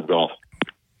Tour and LIV Golf.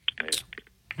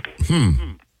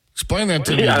 Explain that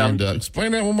to me again, Doug.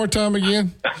 Explain that one more time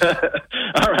again.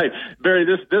 All right, Barry,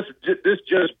 this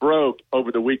just broke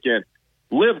over the weekend.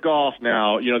 LIV Golf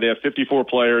now, they have 54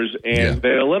 players, and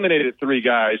they eliminated 3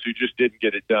 guys who just didn't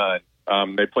get it done.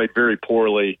 They played very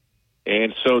poorly,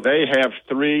 and so they have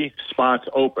 3 spots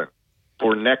open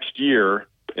for next year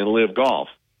in LIV Golf.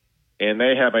 And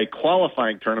they have a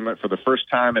qualifying tournament for the first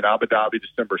time in Abu Dhabi,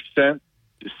 December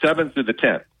 7th through the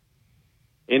 10th.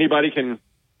 Anybody can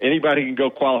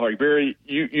go qualify. Barry,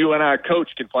 you and I,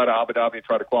 coach, can fly to Abu Dhabi and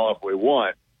try to qualify if we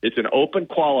want. It's an open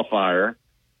qualifier,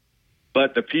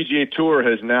 but the PGA Tour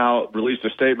has now released a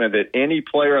statement that any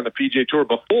player on the PGA Tour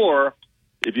before,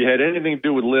 if you had anything to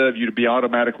do with LIV, you'd be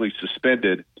automatically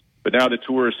suspended. But now the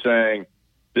Tour is saying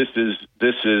this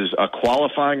is a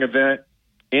qualifying event.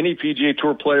 Any PGA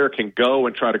Tour player can go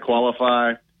and try to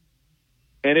qualify.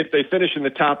 And if they finish in the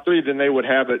top 3, then they would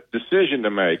have a decision to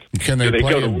make. Can they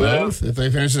play in both? If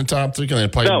they finish in the top 3, can they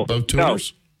play in both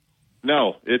tours?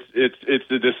 No. It's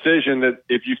the decision that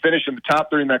if you finish in the top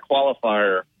 3 in that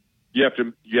qualifier, you have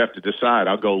to decide.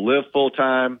 I'll go LIV full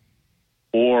time,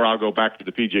 or I'll go back to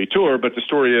the PGA Tour. But the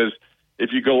story is,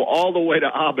 if you go all the way to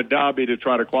Abu Dhabi to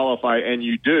try to qualify, and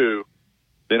you do,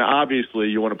 then obviously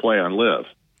you want to play on LIV.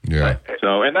 Yeah.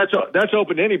 So, and that's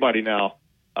open to anybody now.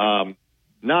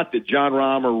 Not that Jon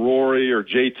Rahm or Rory or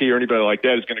JT or anybody like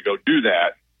that is going to go do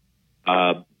that.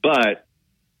 But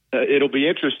it'll be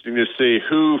interesting to see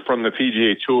who from the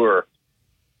PGA Tour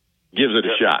gives it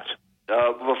a shot.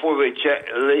 Before we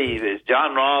leave, is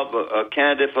Jon Rahm a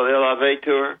candidate for the LIV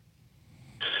Tour?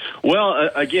 Well,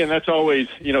 again, that's always,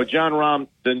 Jon Rahm,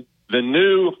 the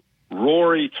new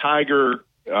Rory Tiger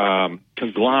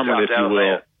conglomerate, if you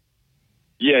will.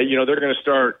 Yeah, they're going to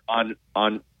start on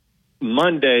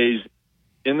Mondays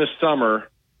in the summer.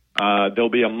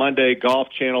 There'll be a Monday Golf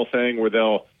Channel thing where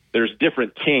there's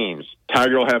different teams.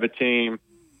 Tiger will have a team,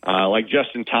 like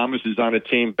Justin Thomas is on a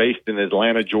team based in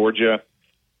Atlanta, Georgia,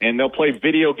 and they'll play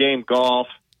video game golf,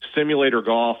 simulator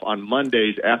golf on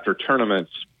Mondays after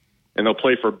tournaments, and they'll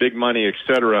play for big money,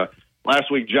 etc. Last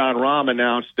week, Jon Rahm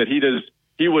announced that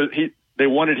they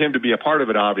wanted him to be a part of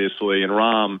it, obviously, and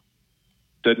Rahm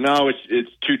said, no, it's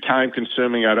too time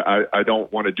consuming. I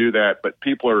don't want to do that. But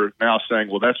people are now saying,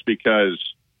 well, that's because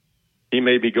he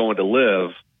may be going to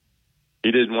LIV.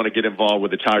 He didn't want to get involved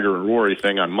with the Tiger and Rory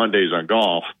thing on Mondays on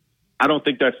golf. I don't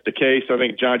think that's the case. I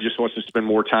think John just wants to spend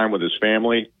more time with his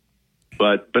family.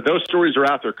 But those stories are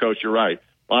out there, Coach. You're right.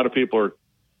 A lot of people are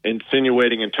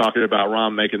insinuating and talking about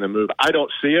Rahm making the move. I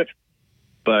don't see it.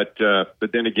 But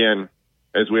then again,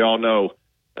 as we all know,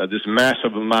 this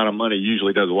massive amount of money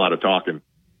usually does a lot of talking.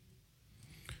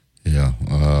 Yeah.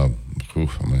 How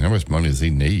much money does he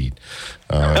need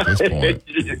at this point?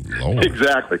 Lord.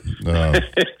 Exactly.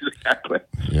 Exactly.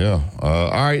 Yeah. All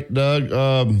right, Doug.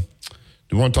 Do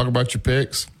you want to talk about your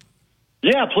picks?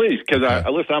 Yeah, please, because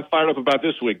listen, I'm fired up about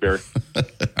this week, Barry. All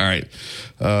right.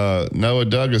 Noah,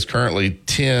 Doug is currently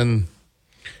 10,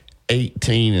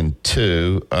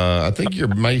 18-2. I think you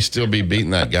may still be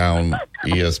beating that guy on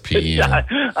ESPN. Yeah,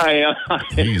 I am.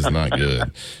 He's not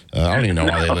good. I don't even know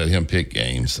why they let him pick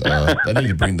games. They need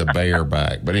to bring the Bear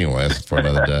back. But anyway, that's for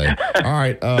another day. All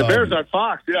right. The Bears on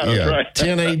Fox. Yeah, that's right.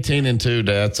 10, 18-2,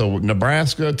 Dad. So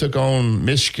Nebraska took on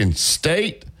Michigan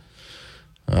State.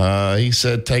 He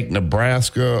said take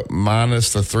Nebraska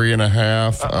minus the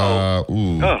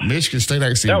 3.5. Michigan State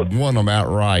actually won them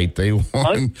outright. They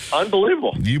won.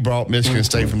 Unbelievable. You brought Michigan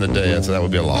State from the dead, so that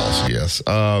would be a loss, yes.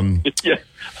 Yeah,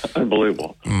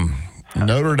 unbelievable.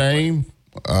 Notre Dame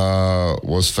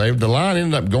was favored. The line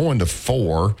ended up going to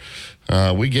 4.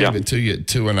 We gave it to you at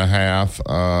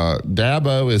 2.5.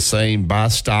 Dabo is saying buy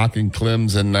stock in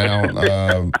Clemson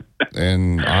now.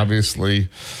 And obviously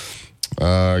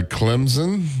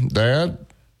Clemson, Dad,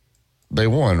 they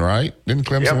won, right? Didn't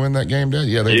Clemson win that game, Dad?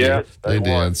 Yeah, they did. They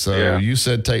did. So you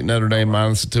said take Notre Dame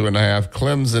minus the 2.5.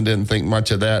 Clemson didn't think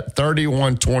much of that.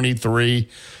 31-23.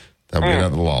 That'll be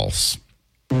another loss.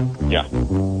 Yeah.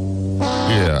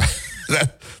 Yeah.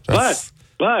 But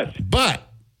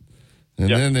And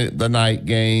then the night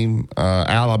game,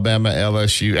 Alabama,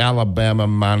 LSU. Alabama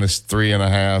minus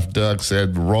 3.5. Doug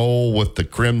said roll with the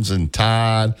Crimson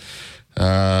Tide.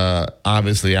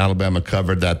 Obviously, Alabama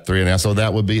covered that 3.5. So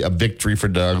that would be a victory for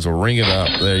Doug. So ring it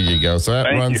up. There you go. So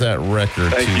that runs that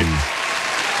record to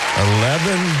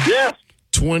 11,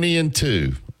 20, and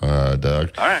 2,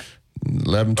 Doug. All right.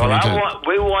 11, 22.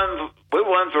 We won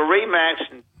for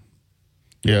Remax.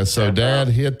 Yeah, so Dad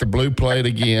hit the blue plate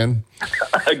again.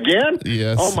 Again?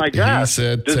 Yes. Oh, my God. He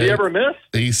said, does he ever miss?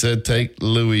 He said take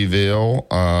Louisville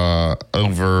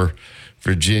over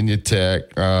Virginia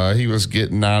Tech. He was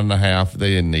getting 9.5. They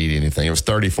didn't need anything. It was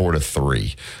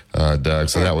 34-3, Doug.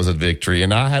 So that was a victory.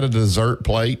 And I had a dessert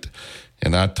plate,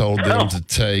 and I told them to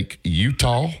take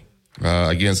Utah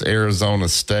against Arizona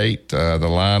State. The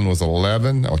line was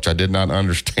 11, which I did not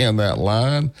understand that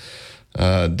line.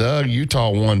 Doug, Utah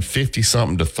won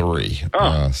 50-something to 3.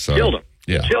 So killed him.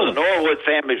 Yeah. The Norwood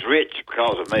family's rich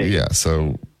because of me. Yeah,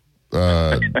 so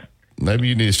maybe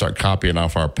you need to start copying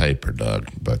off our paper, Doug.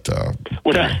 But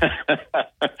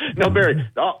no, Barry,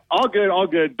 all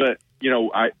good. But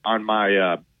I on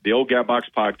my the Old Gap Box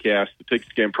podcast, the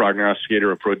Pigskin Game Prognosticator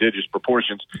of Prodigious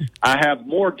Proportions, I have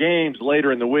more games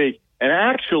later in the week, and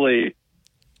actually,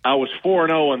 I was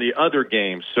 4-0 on the other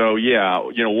games. So,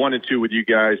 1-2 with you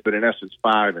guys, but in essence,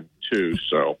 5-2.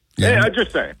 So, yeah, I'm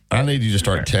just saying. I need you to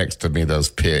start texting me those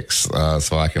picks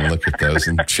so I can look at those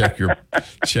and check your work.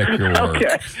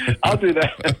 Okay, I'll do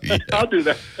that. Yeah. I'll do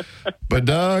that. But,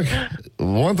 Doug,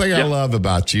 one thing I love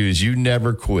about you is you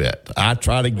never quit. I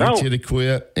try to get you to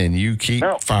quit, and you keep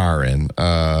firing.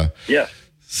 Yes.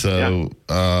 So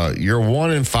you're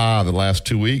 1-5 the last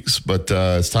 2 weeks, but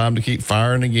it's time to keep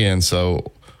firing again.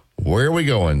 So where are we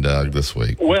going, Doug, this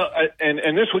week? Well,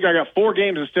 and this week I got 4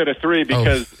 games instead of 3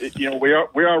 because we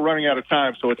are running out of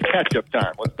time, so it's catch up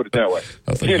time. Let's put it that way.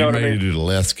 I think you may do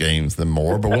less games than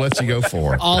more, but we'll let you go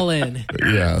for it. All in.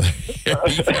 Yeah.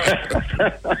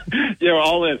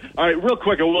 All in. All right, real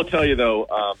quick, I will tell you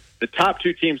though, the top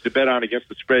 2 teams to bet on against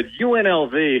the spread: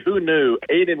 UNLV, who knew,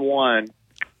 8-1.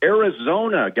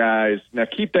 Arizona, guys, now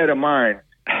keep that in mind.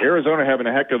 Arizona having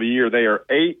a heck of a year. They are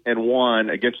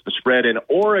 8-1 against the spread. In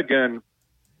Oregon,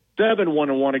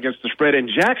 7-1-1 against the spread. In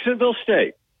Jacksonville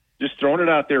State, just throwing it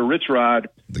out there, Rich Rod,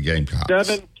 the Gamecocks,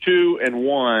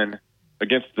 7-2-1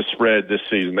 against the spread this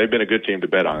season. They've been a good team to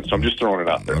bet on, so I'm just throwing it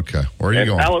out there. Okay, where are you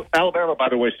going? Alabama, by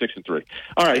the way, 6-3.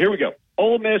 All right, here we go.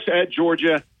 Ole Miss at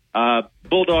Georgia.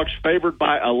 Bulldogs favored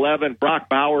by 11. Brock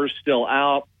Bowers still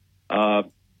out.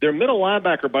 Their middle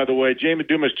linebacker, by the way, Jamie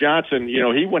Dumas-Johnson,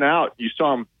 he went out. You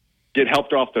saw him get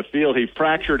helped off the field. He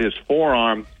fractured his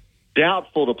forearm.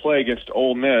 Doubtful to play against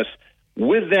Ole Miss.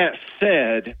 With that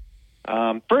said,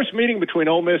 first meeting between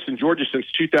Ole Miss and Georgia since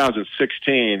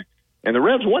 2016. And the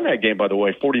Reds won that game, by the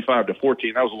way,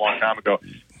 45-14. That was a long time ago.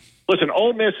 Listen,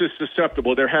 Ole Miss is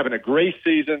susceptible. They're having a great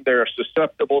season. They're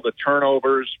susceptible to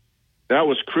turnovers. That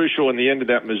was crucial in the end of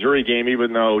that Missouri game,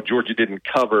 even though Georgia didn't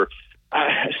cover.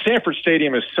 Sanford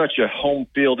Stadium is such a home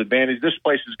field advantage. This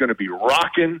place is going to be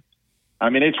rocking. I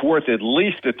mean, it's worth at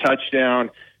least a touchdown.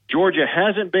 Georgia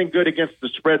hasn't been good against the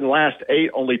spread in the last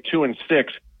 8, only 2-6.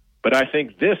 But I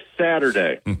think this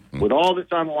Saturday, with all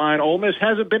that's on the line, Ole Miss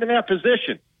hasn't been in that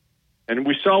position. And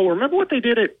we saw, remember what they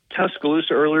did at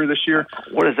Tuscaloosa earlier this year?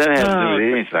 What does that have to do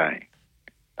with anything?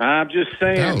 I'm just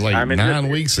saying. That was like 9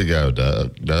 weeks ago,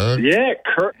 Doug. Yeah,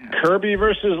 Kirby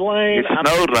versus Lane. It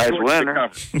snowed last winter.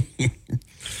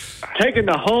 Taking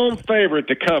the home favorite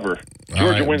to cover.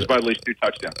 Georgia wins by at least 2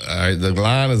 touchdowns. All right, the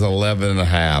line is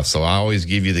 11.5, so I always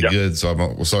give you the good.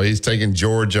 So he's taking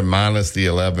Georgia minus the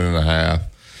 11.5.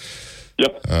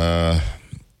 Yep.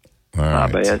 All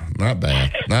right. Not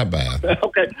bad. Not bad.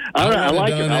 Okay. All right. I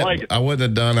like it. I wouldn't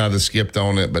have done. I'd have skipped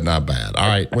on it, but not bad. All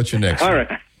right. What's your next? All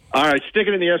right.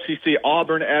 Sticking in the SEC,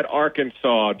 Auburn at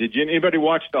Arkansas. Did anybody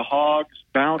watch the Hogs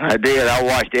bounce? I did. I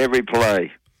watched every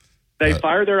play. They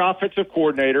fired their offensive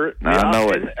coordinator. I know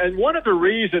it. And one of the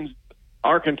reasons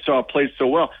Arkansas played so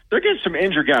well, they're getting some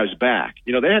injured guys back.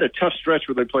 They had a tough stretch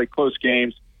where they played close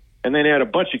games, and then they had a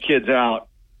bunch of kids out,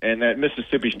 and that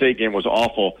Mississippi State game was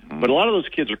awful. But a lot of those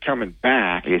kids are coming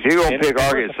back. If you're going to pick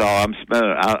Arkansas,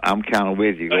 I'm kind of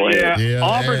with you. Go ahead. Yeah,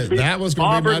 that was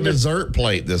going to be my dessert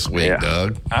plate this week,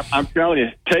 Doug. I'm telling you,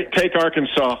 take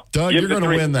Arkansas. Doug, you're going to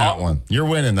win that one. You're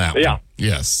winning that one. Yeah.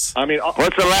 Yes. I mean,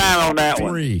 what's the line on that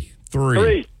one?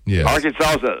 3. Yes.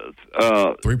 Arkansas's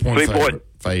 3-point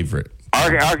favorite.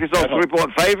 Arkansas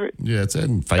 3-point favorite? Yeah, it's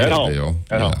in Fayetteville.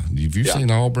 Have you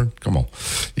seen Auburn? Come on.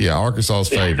 Yeah, Arkansas's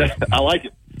favorite. I like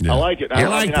it. I like it.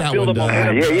 I feel the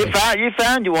momentum. Yeah, you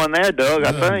found you one there, Doug.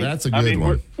 I think that's a good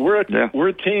one. We're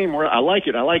a team. I like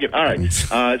it. All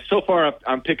right. So far,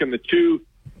 I'm picking the two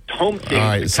home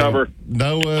teams to cover.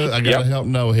 Noah, I got to help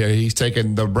Noah here. He's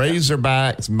taking the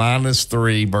Razorbacks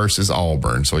 -3 versus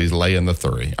Auburn, so he's laying the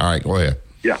 3. All right, go ahead.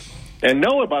 Yeah. And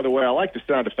Noah, by the way, I like the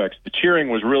sound effects. The cheering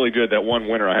was really good, that one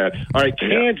winner I had. All right,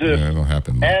 Kansas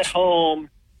at home.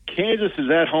 Kansas is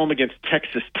at home against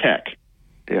Texas Tech.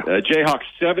 Yeah. Jayhawks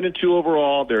 7-2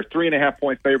 overall. They're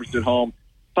 3.5-point favorites at home.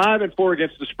 5-4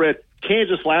 against the spread.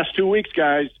 Kansas last 2 weeks,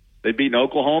 guys. They beat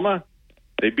Oklahoma.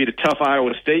 They beat a tough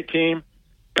Iowa State team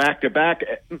back to back.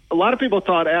 A lot of people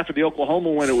thought after the Oklahoma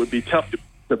win it would be tough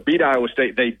to beat Iowa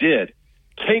State. They did.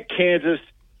 Take Kansas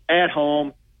at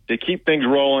home to keep things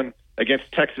rolling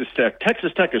against Texas Tech.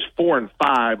 Texas Tech is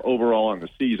 4-5 overall in the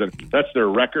season. That's their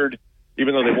record,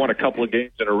 even though they won a couple of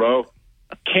games in a row.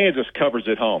 Kansas covers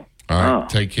at home. All right,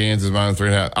 take Kansas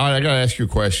 -3.5. All right, I got to ask you a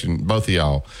question, both of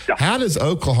y'all. Yeah. How does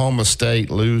Oklahoma State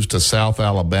lose to South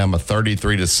Alabama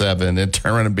 33-7 and then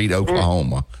turn around and beat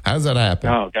Oklahoma? How does that happen?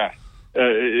 Oh, God.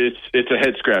 It's a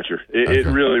head scratcher. It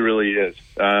really, really is.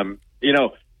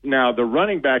 Now the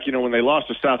running back, when they lost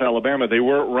to South Alabama, they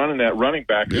weren't running that running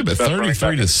back. Yeah, but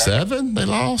 33-7 they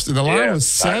lost, and the line was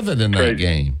 7 in that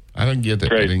game. I didn't get it.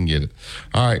 Crazy. I didn't get it.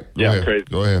 All right, go ahead. Crazy.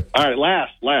 Go ahead. All right,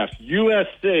 last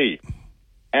USC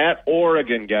at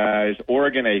Oregon, guys.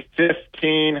 Oregon a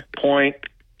 15-point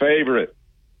favorite.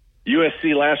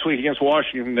 USC last week against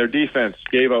Washington, their defense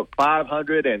gave up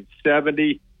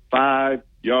 575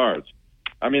 yards.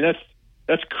 I mean,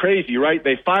 that's crazy, right?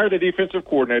 They fired the defensive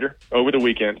coordinator over the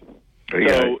weekend.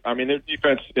 So, I mean, their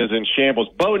defense is in shambles.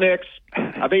 Bo Nix,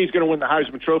 I think he's going to win the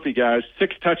Heisman Trophy, guys.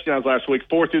 6 touchdowns last week,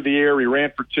 4 through the air. He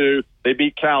ran for 2. They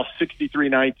beat Cal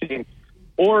 63-19.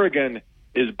 Oregon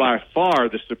is by far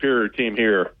the superior team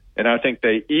here, and I think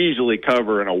they easily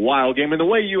cover in a wild game. And the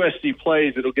way USC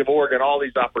plays, it'll give Oregon all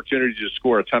these opportunities to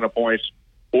score a ton of points.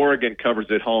 Oregon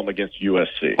covers at home against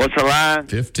USC. What's the line?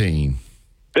 15.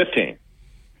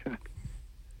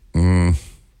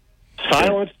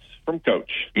 Silence from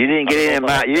Coach. You didn't get in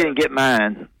mine. You didn't get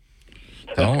mine.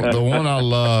 The one I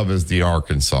love is the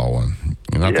Arkansas one.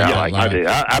 And I do.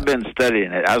 I've been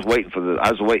studying it. I was waiting for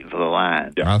the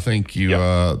line. I think you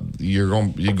go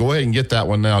ahead and get that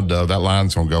one now, Doug. That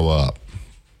line's going to go up.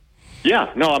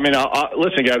 Yeah. No, I mean,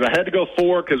 listen, guys. I had to go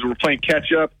 4 because we're playing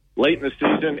catch up late in the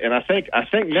season, and I think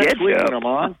next week when I'm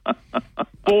on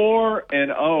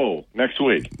 4-0 next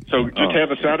week. So just have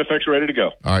the sound effects ready to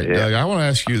go. All right, Doug. I want to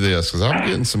ask you this because I'm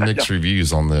getting some mixed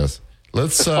reviews on this.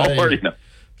 Let's say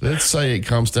it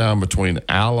comes down between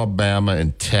Alabama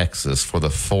and Texas for the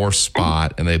 4th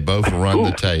spot, and they both run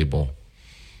the table.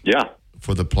 Yeah.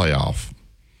 For the playoff.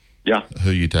 Yeah.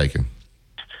 Who are you taking?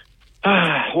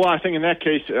 Well, I think in that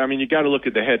case, I mean, you got to look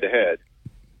at the head-to-head.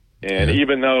 And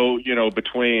even though,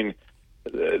 between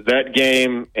that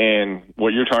game and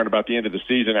what you're talking about, the end of the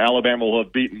season, Alabama will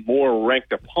have beaten more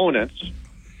ranked opponents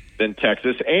than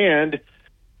Texas. And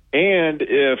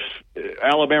if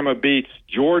Alabama beats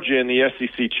Georgia in the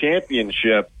SEC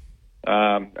championship,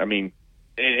 I mean,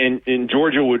 and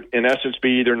Georgia would, in essence,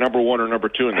 be either number 1 or number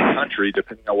 2 in the country,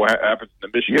 depending on what happens in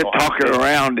the Michigan. You're talking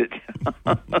around it.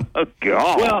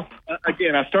 God. Well,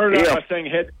 again, I started out by saying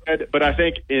head-to-head, but I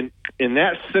think in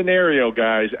that scenario,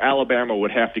 guys, Alabama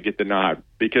would have to get the nod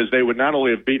because they would not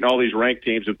only have beaten all these ranked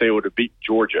teams, if they would have beaten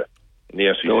Georgia in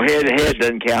the SEC. So head-to-head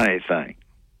doesn't count anything.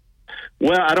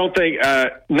 Well, I don't think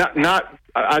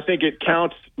I think it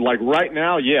counts like right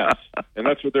now, yes, and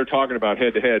that's what they're talking about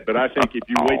head-to-head. But I think if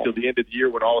you wait till the end of the year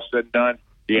when all is said and done,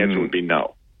 the answer would be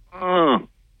no.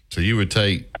 So you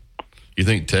think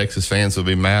Texas fans would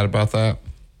be mad about that?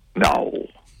 No.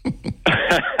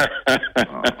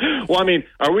 Well, I mean,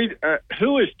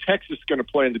 who is Texas going to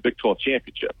play in the Big 12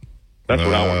 championship? That's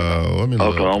what I want to know.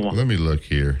 Oklahoma. Let me look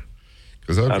here.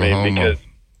 Because Oklahoma.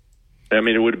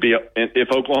 It would be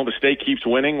if Oklahoma State keeps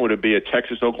winning, would it be a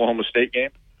Texas-Oklahoma State game?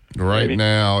 Right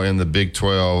now in the Big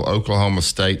 12, Oklahoma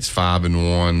State's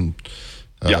 5-1,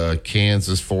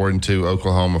 Kansas 4-2,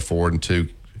 Oklahoma 4-2,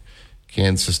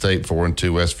 Kansas State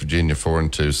 4-2, West Virginia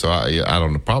 4-2. So I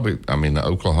don't know. Probably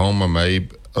Oklahoma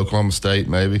State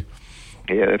maybe.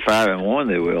 Yeah, they're 5-1.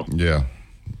 They will. Yeah.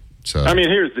 So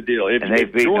here's the deal: if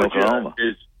Oklahoma.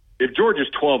 If Georgia's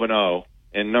 12-0.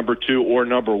 And number 2 or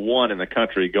number 1 in the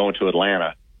country going to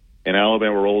Atlanta, and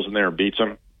Alabama rolls in there and beats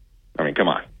them. I mean, come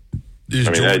on.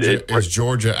 Is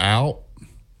Georgia out?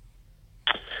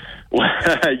 Well,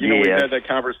 we've had that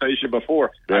conversation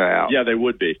before. They're out. Yeah, they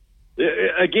would be.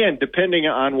 Again, depending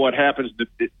on what happens,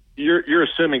 you're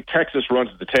assuming Texas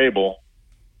runs the table,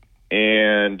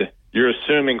 and you're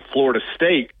assuming Florida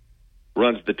State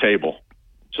runs the table.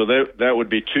 So that would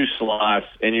be 2 slots,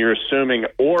 and you're assuming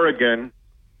Oregon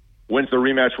wins the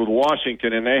rematch with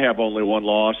Washington, and they have only 1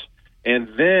 loss. And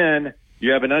then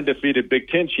you have an undefeated Big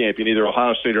Ten champion, either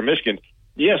Ohio State or Michigan.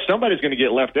 Yeah, somebody's going to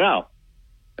get left out.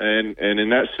 And in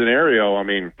that scenario, I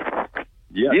mean,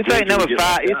 yeah. You think number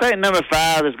 5? You think number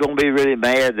 5 is going to be really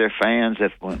mad at their fans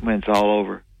when it's all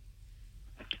over?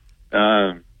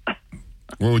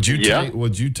 Well, would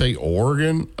you take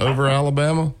Oregon over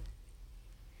Alabama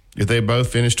if they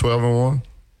both finish 12-1?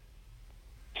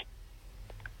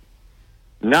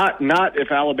 Not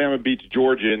if Alabama beats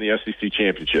Georgia in the SEC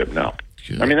championship. No,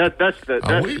 I mean are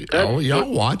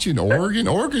y'all watching Oregon?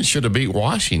 Oregon should have beat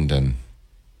Washington.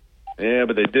 Yeah,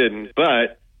 but they didn't.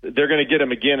 But they're going to get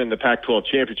them again in the Pac-12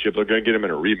 championship. They're going to get them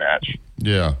in a rematch.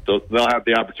 Yeah, so they'll have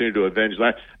the opportunity to avenge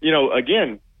that.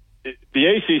 Again, the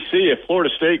ACC, if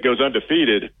Florida State goes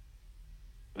undefeated,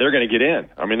 they're going to get in.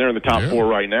 I mean, they're in the top 4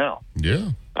 right now. Yeah.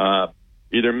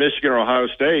 Either Michigan or Ohio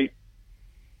State,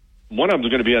 one of them is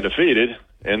going to be undefeated,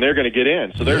 and they're going to get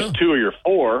in. So there's 2 of your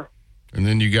 4. And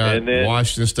then you got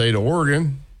Washington State or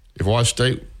Oregon. If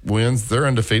Washington State wins, they're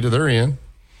undefeated. They're in.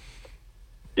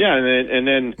 Yeah, and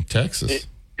then Texas.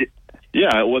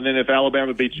 Well, then if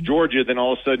Alabama beats Georgia, then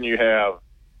all of a sudden you have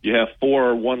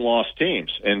 4 1-loss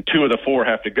teams, and 2 of the 4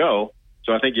 have to go.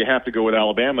 So I think you have to go with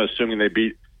Alabama, assuming they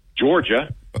beat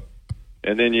Georgia,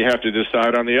 and then you have to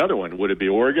decide on the other one. Would it be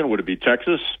Oregon? Would it be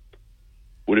Texas?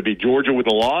 Would it be Georgia with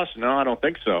a loss? No, I don't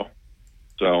think so.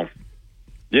 So,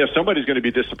 yeah, somebody's going to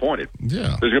be disappointed.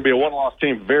 Yeah. There's going to be a 1-loss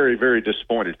team very, very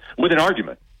disappointed with an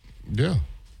argument. Yeah.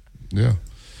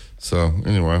 So,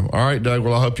 anyway. All right, Doug.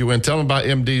 Well, I hope you win. Tell them about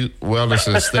MD Wellness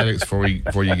and Aesthetics before you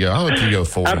go. I hope you go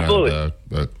 4 now, Doug.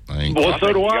 But I ain't. Well,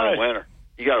 so do I.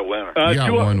 You got a winner. You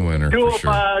got one winner.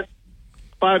 205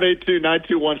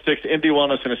 582-9216, MD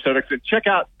Wellness and Aesthetics. And check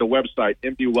out the website,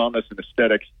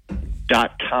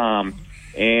 mdwellnessandaesthetics.com.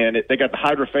 And they got the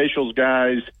hydrofacials,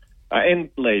 guys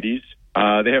and ladies.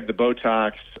 They have the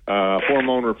Botox,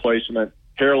 hormone replacement,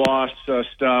 hair loss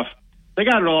stuff. They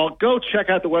got it all. Go check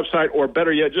out the website, or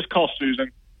better yet, just call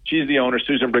Susan. She's the owner,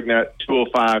 Susan Brignett,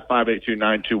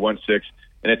 205-582-9216.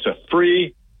 And it's a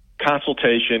free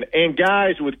consultation. And,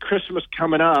 guys, with Christmas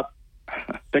coming up,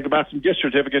 think about some gift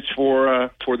certificates for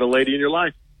the lady in your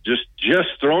life. Just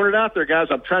throwing it out there, guys.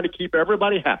 I'm trying to keep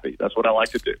everybody happy. That's what I like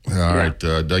to do. All right,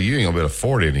 Doug, you ain't going to be able to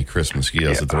afford any Christmas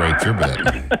gifts at the rate you're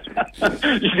betting.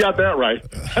 You got that right.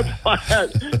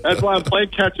 That's why I'm playing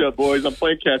catch-up, boys. I'm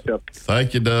playing catch-up.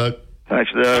 Thank you, Doug.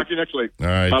 Thanks, Doug. Talk to you next week. All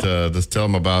right, let's tell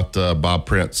them about Bob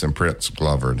Prince and Prince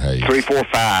Glover and Hayes.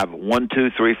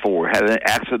 345-1234. Had an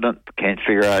accident. Can't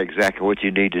figure out exactly what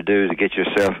you need to do to get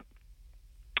yourself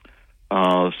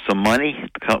some money.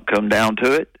 Come down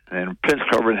to it. And Prince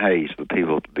Glover and Hayes, the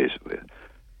people to visit with.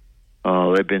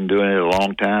 They've been doing it a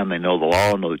long time. They know the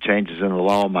law, know the changes in the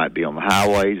law. It might be on the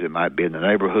highways. It might be in the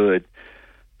neighborhood.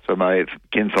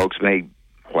 Folks may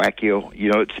whack you.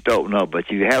 It's don't know.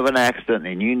 But you have an accident,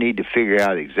 and you need to figure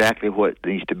out exactly what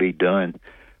needs to be done.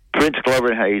 Prince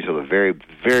Glover and Hayes are the very,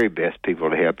 very best people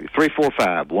to help you.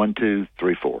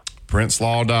 345-1234.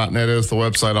 PrinceLaw.net is the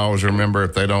website. Always remember,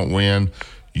 if they don't win,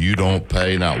 you don't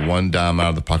pay not one dime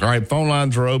out of the pocket. All right, phone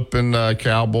lines are open,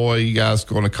 Cowboy. You guys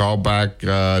going to call back.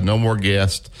 No more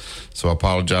guests, so I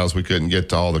apologize we couldn't get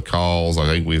to all the calls. I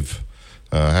think we've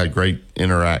had great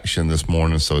interaction this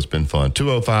morning, so it's been fun.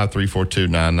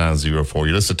 205-342-9904.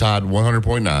 You listen to Tide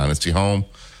 100.9. It's the home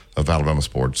of Alabama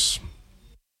sports.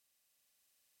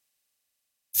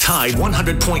 Tide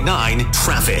 100.9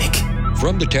 traffic.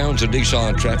 From the Townsend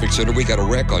Nissan Traffic Center, we got a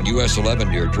wreck on US 11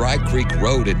 near Dry Creek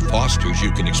Road in Foster's.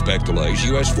 You can expect delays.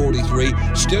 US 43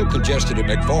 still congested at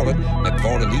McFarland.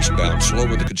 McFarland eastbound slow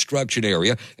in the construction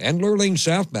area, and Lurleen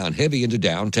southbound heavy into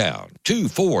downtown.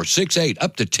 2468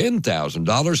 up to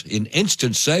 $10,000 in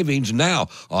instant savings now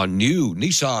on new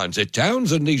Nissans at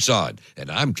Townsend Nissan.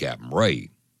 And I'm Captain Ray.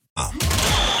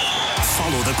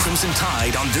 Follow the Crimson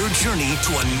Tide on their journey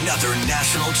to another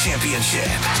national championship.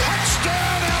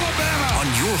 Touchdown, Alabama! On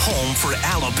your home for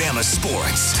Alabama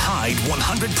sports. Tide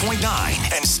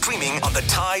 100.9 and streaming on the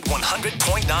Tide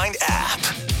 100.9 app.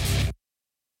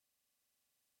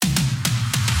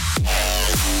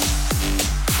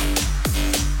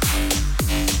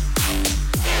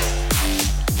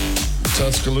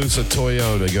 Tuscaloosa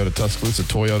Toyota. Go to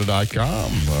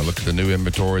TuscaloosaToyota.com. Look at the new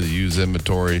inventory, the used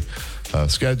inventory.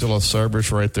 Schedule a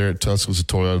service right there at Tuscaloosa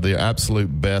Toyota. The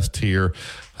absolute best here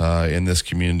in this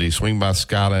community. Swing by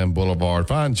Skyland Boulevard.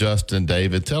 Find Justin,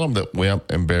 David. Tell them that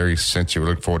Wimp and Barry sent you. We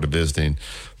look forward to visiting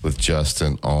with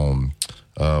Justin on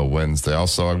Wednesday.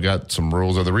 Also, I've got some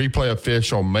rules. The replay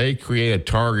official may create a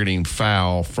targeting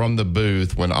foul from the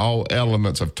booth when all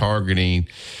elements of targeting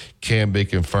can be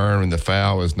confirmed and the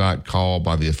foul is not called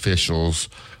by the officials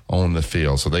on the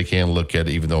field. So they can look at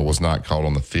it even though it was not called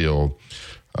on the field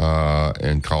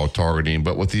and call targeting.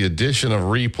 But with the addition of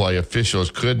replay,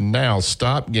 officials could now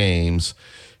stop games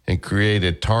and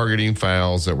create targeting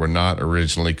fouls that were not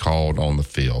originally called on the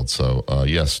field. So,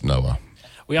 yes, Noah.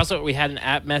 We had an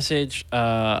app message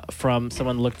from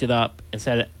someone looked it up and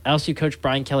said LSU coach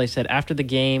Brian Kelly said after the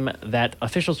game that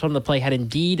officials from the play had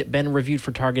indeed been reviewed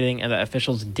for targeting and that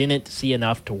officials didn't see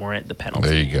enough to warrant the penalty.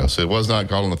 There you go. So it was not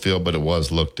called on the field, but it was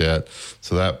looked at.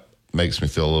 So that makes me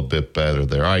feel a little bit better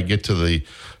there. All right, get to the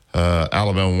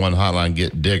Alabama One hotline.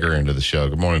 Get Digger into the show.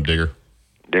 Good morning, Digger.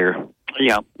 Digger.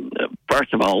 Yeah.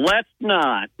 First of all, let's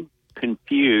not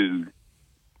confuse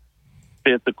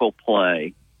physical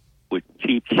play with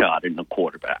cheap shot in the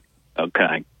quarterback,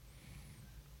 okay?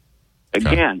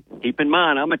 Again, keep in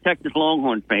mind, I'm a Texas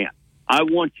Longhorn fan. I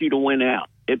want you to win out.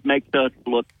 It makes us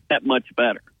look that much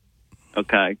better,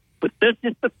 okay? But this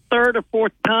is the third or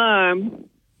fourth time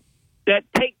that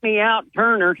take-me-out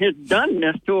Turner has done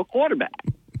this to a quarterback,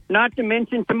 not to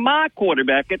mention to my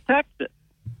quarterback at Texas,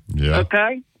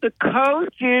 okay? The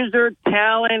coaches are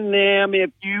telling them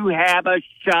if you have a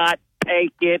shot,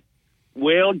 take it.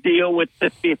 We'll deal with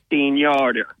the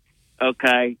 15-yarder,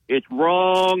 okay? It's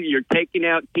wrong. You're taking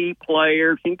out key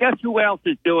players. And guess who else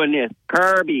is doing this?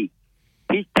 Kirby.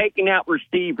 He's taking out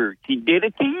receivers. He did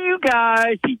it to you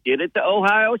guys. He did it to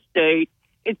Ohio State.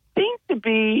 It seems to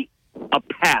be a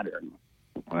pattern,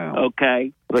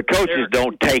 okay? The coaches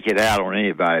don't take it out on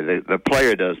anybody. The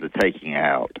player does the taking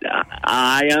out.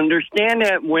 I understand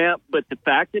that, Wimp, but the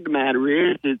fact of the matter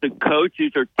is the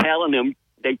coaches are telling them,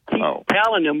 they keep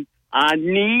telling them, I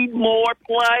need more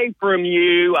play from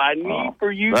you. I need for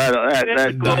you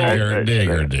to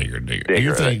Digger.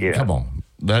 You're thinking, come on.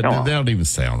 That don't even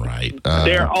sound right.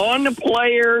 They're on the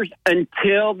players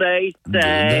until they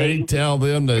say, they tell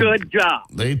them good job.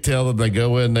 They tell them they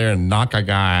go in there and knock a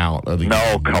guy out. Of the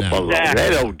game. Come on. They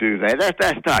don't do that.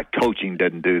 That's not coaching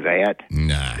doesn't do that.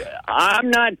 Nah. I'm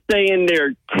not saying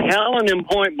they're telling him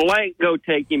point blank, go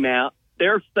take him out.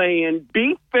 They're saying,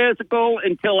 be physical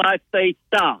until I say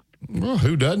stop. Well,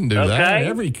 who doesn't do that?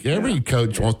 Every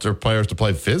coach wants their players to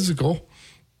play physical.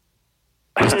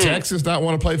 Does Texas not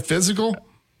want to play physical?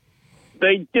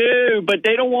 They do, but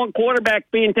they don't want quarterbacks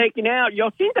being taken out.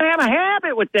 Y'all seem to have a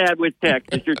habit with that with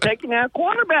Texas. You're taking out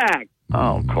quarterbacks.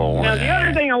 Oh, cool. Now, the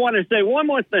other thing I want to say, one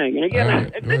more thing, and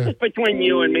again, this is between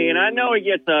you and me, and I know it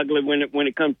gets ugly when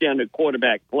it comes down to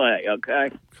quarterback play,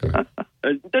 okay?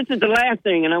 This is the last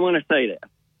thing, and I want to say this.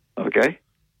 Okay.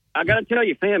 I got to tell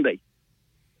you, fan base,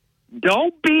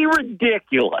 don't be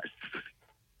ridiculous.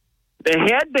 The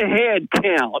head-to-head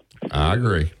count. I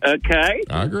agree. Okay?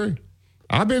 I agree.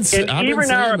 I've been saying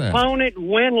even our that. opponent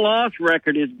win-loss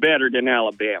record is better than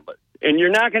Alabama's, and you're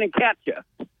not going to catch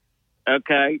us.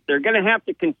 Okay? They're going to have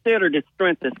to consider the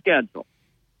strength of schedule.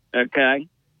 Okay?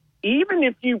 Even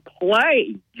if you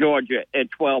play Georgia at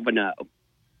 12-0,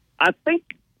 I think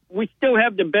we still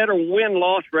have the better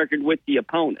win-loss record with the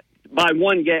opponent by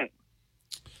one game.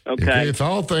 Okay. If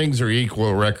all things are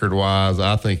equal record-wise,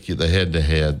 I think the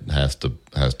head-to-head has to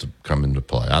come into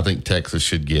play. I think Texas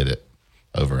should get it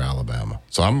over Alabama.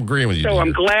 So I'm agreeing with you. So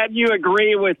I'm glad you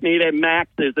agree with me that Max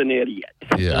is an idiot.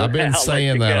 Yeah, I've been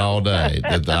saying that all day.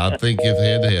 I think if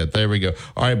head-to-head. There we go.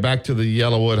 All right, back to the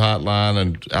Yellowwood hotline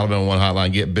and Alabama One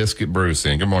hotline. Get Biscuit Bruce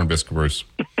in. Good morning, Biscuit Bruce.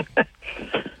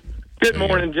 Good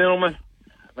morning, gentlemen.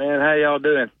 Man, how y'all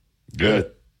doing?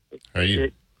 Good. How are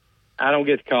you? I don't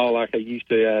get to call like I used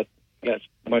to. I got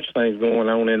much things going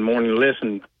on in the morning.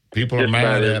 Listen, people are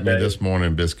mad at me this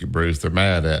morning, Biscuit Bruce. They're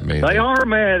mad at me. They are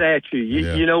mad at you.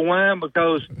 You know why?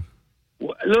 Because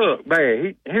look,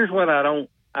 Barry. Here's what I don't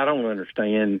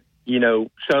understand. You know,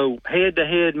 so head to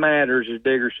head matters, as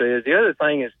Digger says. The other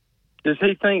thing is, does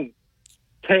he think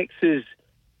Texas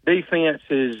defense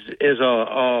is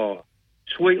a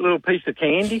sweet little piece of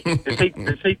candy?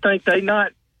 Does he think they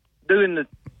not doing the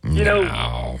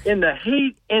in the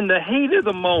heat of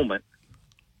the moment,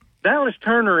 Dallas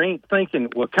Turner ain't thinking,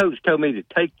 well, coach told me to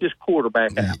take this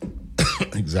quarterback out.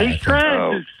 Exactly. He's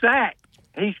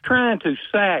trying to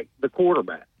sack the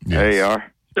quarterback. Yes. There you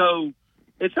are. So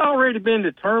it's already been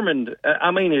determined.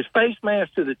 I mean, his face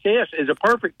mask to the chest is a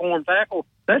perfect form tackle.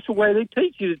 That's the way they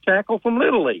teach you to tackle from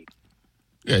Little League.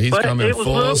 Yeah, he's coming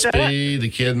full speed. The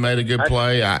kid made a good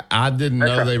play. I didn't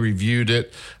know they reviewed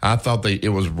it. I thought it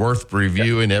was worth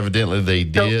reviewing. Evidently, they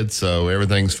did, so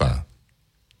everything's fine.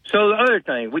 So the other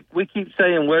thing, we keep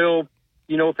saying, well,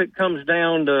 you know, if it comes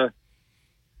down to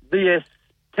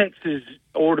Texas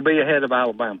ought to be ahead of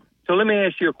Alabama. So let me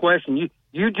ask you a question.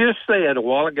 You just said a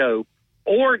while ago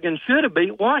Oregon should have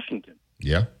beat Washington.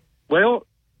 Yeah. Well,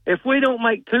 if we don't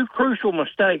make two crucial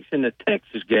mistakes in the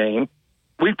Texas game,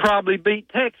 we probably beat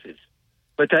Texas.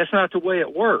 But that's not the way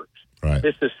it works. Right.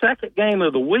 It's the second game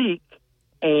of the week,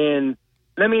 and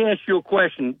let me ask you a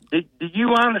question. Do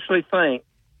you honestly think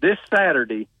this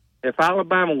Saturday, if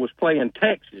Alabama was playing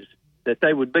Texas, that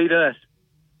they would beat us?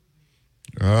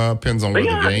 Depends on where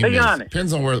the game is. Honest.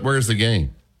 Depends on where's the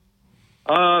game.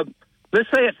 Let's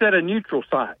say it's at a neutral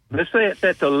site. Let's say it's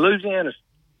at the Louisiana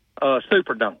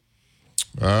Superdome.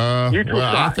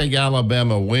 I think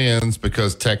Alabama wins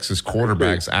because Texas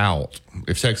quarterback's out.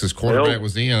 If Texas quarterback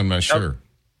was in, I'm not sure.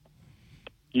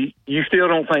 You still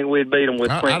don't think we'd beat them with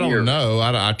Quentin I don't Ewers? know.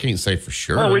 I can't say for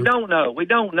sure. Well, we don't know.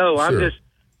 Sure. I'm just,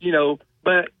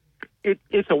 but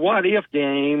it's a what-if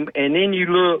game, and then you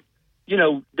look,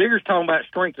 Digger's talking about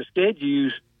strength of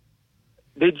schedules.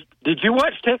 Did you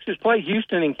watch Texas play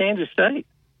Houston and Kansas State?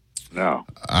 No.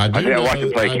 I watched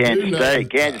them play Kansas State.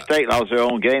 Kansas State lost their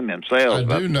own game themselves.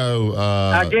 I do know.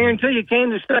 I guarantee you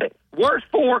Kansas State, worst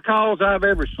 4 calls I've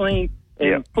ever seen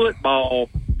in football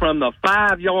from the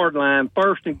 5-yard line,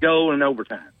 1st and goal in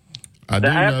overtime. I do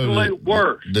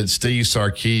know that Steve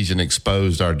Sarkisian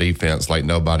exposed our defense like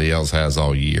nobody else has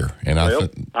all year. And I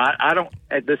don't,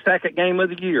 at the second game of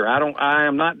the year, I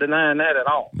am not denying that at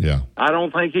all. Yeah. I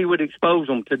don't think he would expose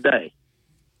them today.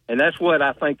 And that's what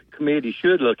I think the committee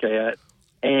should look at.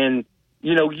 And,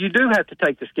 you do have to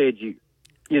take the schedule.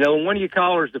 And one of your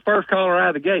callers, the first caller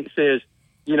out of the gate says,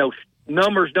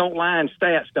 numbers don't lie and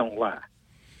stats don't lie.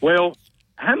 Well,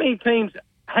 how many teams,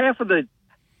 half of the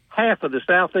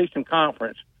Southeastern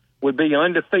Conference would be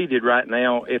undefeated right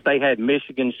now if they had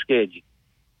Michigan's schedule?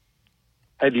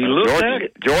 Have you looked at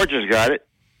it? Georgia's got it.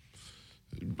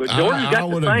 But Georgia's got I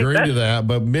would agree to that,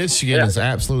 but Michigan is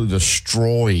absolutely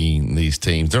destroying these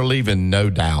teams. They're leaving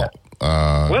no doubt.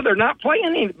 Well, they're not playing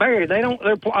any Barry. They don't.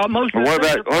 They're most. What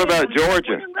about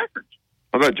Georgia?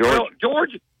 What about Georgia? Well,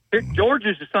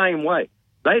 Georgia's the same way.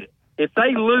 If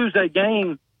they lose a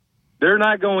game, they're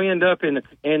not going to end up in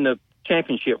the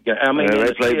championship game. I mean,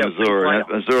 they play Missouri.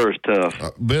 Missouri's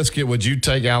tough. Biscuit, would you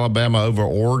take Alabama over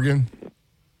Oregon?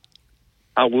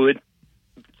 I would,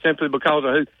 simply because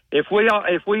of who. If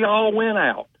we all went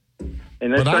out,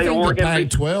 and let's say Oregon the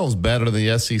Pac-12 is better than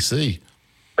the SEC.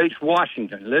 Beats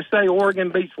Washington. Let's say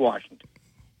Oregon beats Washington.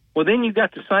 Well, then you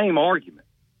got the same argument.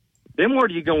 Then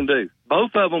what are you going to do?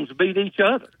 Both of them beat each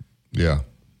other. Yeah.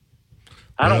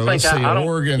 I don't think.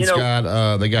 Oregon's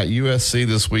got they got USC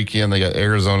this weekend. They got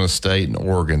Arizona State and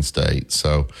Oregon State.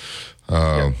 So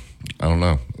I don't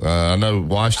know. I know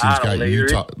Washington's got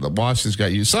Utah. Washington's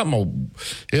got you.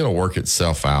 It'll work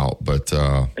itself out. But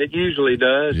it usually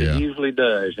does. Yeah. It usually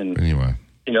does. And anyway,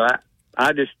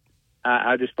 I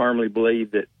just firmly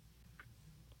believe that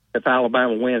if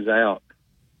Alabama wins out,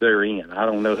 they're in. I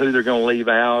don't know who they're going to leave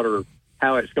out or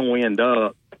how it's going to end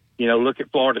up. Look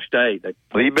at Florida State.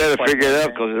 Well, you better figure it out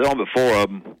because there's only 4 of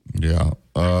them. Yeah.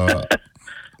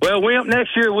 Well,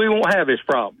 next year we won't have this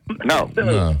problem. No.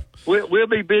 We'll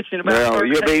be bitching about. Well,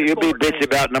 you'll be bitching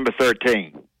about number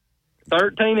 13.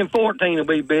 13 and 14 will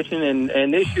be bitching,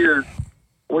 and this year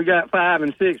we got 5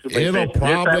 and 6. It'll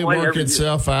probably work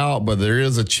itself out, but there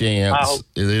is a chance.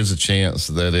 There's a chance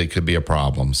that it could be a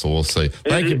problem. So we'll see.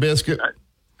 Thank you, Biscuit.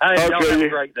 Hey, y'all have a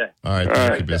great day. All right,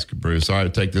 thank you, Biscuit Bruce. All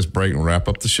right, take this break and wrap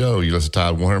up the show. You listen to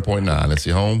Tide 100.9. It's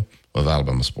the home of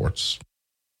Alabama sports.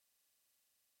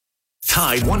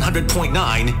 Tide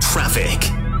 100.9 traffic.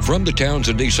 From the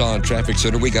Townsend Nissan Traffic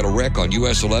Center, we got a wreck on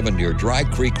US 11 near Dry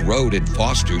Creek Road in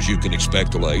Foster's. You can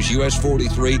expect delays. US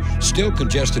 43 still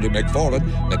congested at McFarland.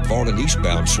 McFarland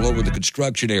eastbound slow in the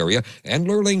construction area. And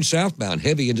Lurleen southbound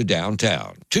heavy into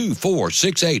downtown.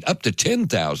 2468 up to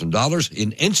 $10,000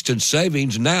 in instant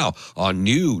savings now on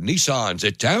new Nissans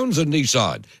at Townsend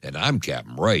Nissan. And I'm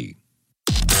Captain Ray.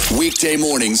 Weekday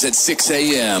mornings at 6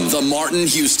 a.m. The Martin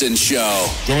Houston Show.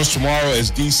 Join us tomorrow as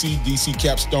DC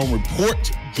Capstone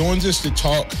Report joins us to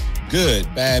talk good,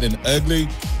 bad, and ugly.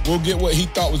 We'll get what he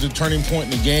thought was a turning point in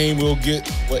the game. We'll get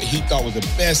what he thought was the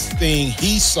best thing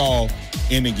he saw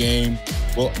in the game.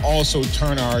 We'll also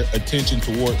turn our attention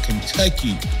toward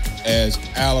Kentucky as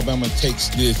Alabama takes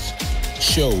this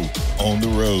show on the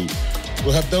road.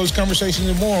 We'll have those conversations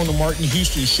and more on the Martin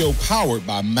Houston Show, powered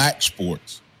by Max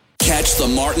Sports. Catch the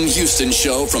Martin Houston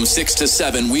Show from 6 to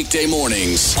 7 weekday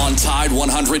mornings on Tide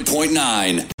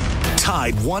 100.9.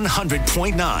 Tide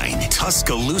 100.9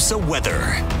 Tuscaloosa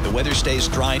weather. The weather stays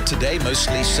dry today,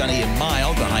 mostly sunny and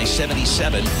mild. The high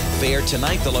 77. Fair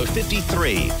tonight, the low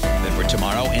 53. Then for for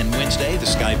tomorrow and Wednesday, the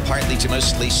sky partly to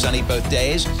mostly sunny both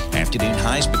days. Afternoon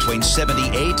highs between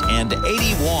 78 and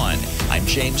 81. I'm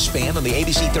James Spann on the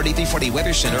ABC 3340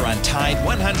 Weather Center on Tide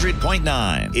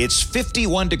 100.9. It's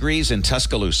 51 degrees in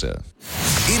Tuscaloosa.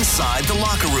 Inside the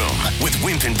Locker Room with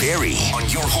Wimp and Barry on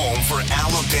your home for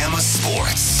Alabama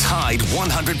sports. Tide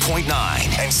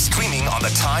 100.9 and streaming on the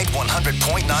Tide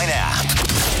 100.9 app.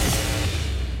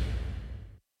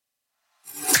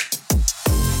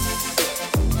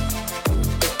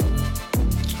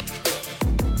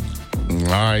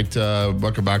 All right,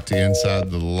 welcome back to Inside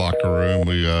the Locker Room.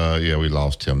 We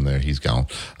lost him there. He's gone.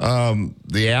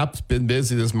 The app's been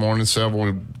busy this morning.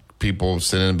 Several people have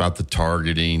said about the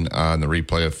targeting and the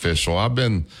replay official. I've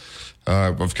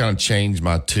kind of changed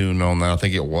my tune on that. I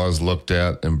think it was looked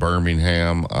at in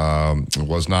Birmingham. It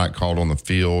was not called on the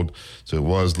field, so it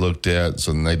was looked at.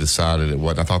 So then they decided it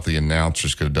wasn't. I thought the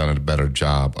announcers could have done a better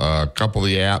job. A couple of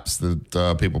the apps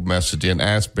that people messaged in: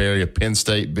 asked Barry if Penn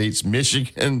State beats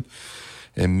Michigan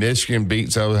and Michigan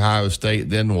beats Ohio State,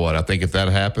 then what? I think if that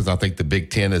happens, I think the Big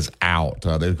Ten is out.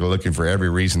 They're looking for every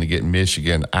reason to get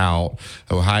Michigan out.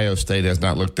 Ohio State has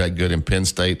not looked that good, and Penn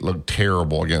State looked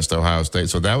terrible against Ohio State.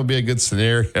 So that would be a good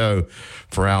scenario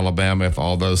for Alabama if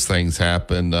all those things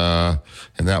happened. And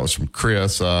that was from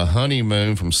Chris.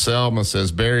 Honeymoon from Selma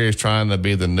says, Barry is trying to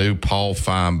be the new Paul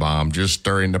Feinbaum, just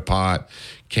stirring the pot,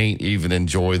 can't even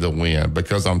enjoy the win,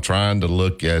 because I'm trying to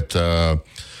look at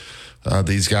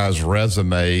these guys'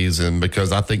 resumes, and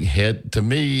because I think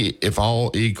if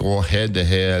all equal,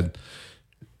 head-to-head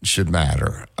should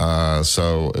matter.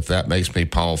 So if that makes me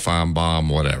Paul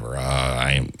Feinbaum, whatever.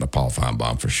 I ain't a Paul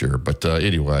Feinbaum for sure. But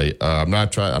anyway,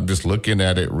 I'm just looking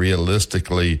at it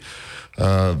realistically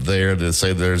there to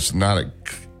say it's not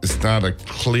a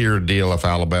clear deal if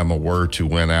Alabama were to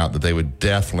win out that they would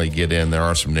definitely get in. There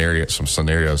are some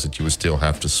scenarios that you would still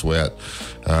have to sweat.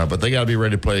 But they got to be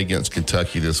ready to play against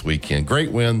Kentucky this weekend.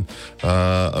 Great win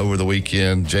over the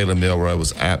weekend. Jalen Milroe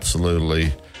was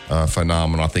absolutely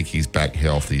phenomenal. I think he's back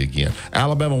healthy again.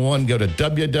 Alabama One, go to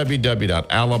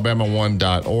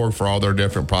www.alabama1.org for all their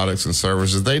different products and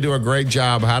services. They do a great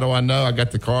job. How do I know? I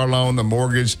got the car loan, the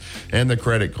mortgage, and the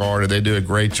credit card, and they do a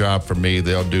great job for me.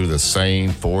 They'll do the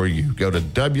same for you. Go to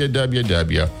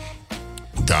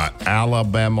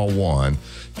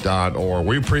www.alabama1.org.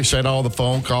 We appreciate all the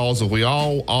phone calls. If we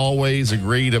always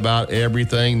agreed about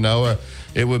everything, Noah,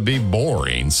 it would be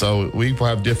boring. So we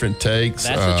have different takes.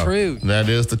 That's the truth. That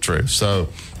is the truth. So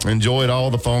enjoyed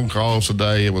all the phone calls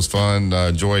today. It was fun.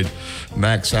 Enjoyed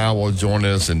Max Howell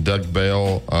joining us and Doug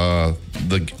Bell, our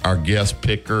guest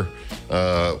picker.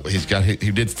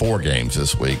 He did 4 games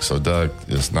this week, so Doug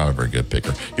is not a very good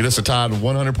picker. You listen to Tide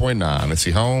 100.9. It's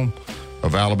the home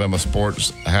of Alabama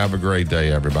sports. Have a great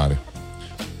day, everybody.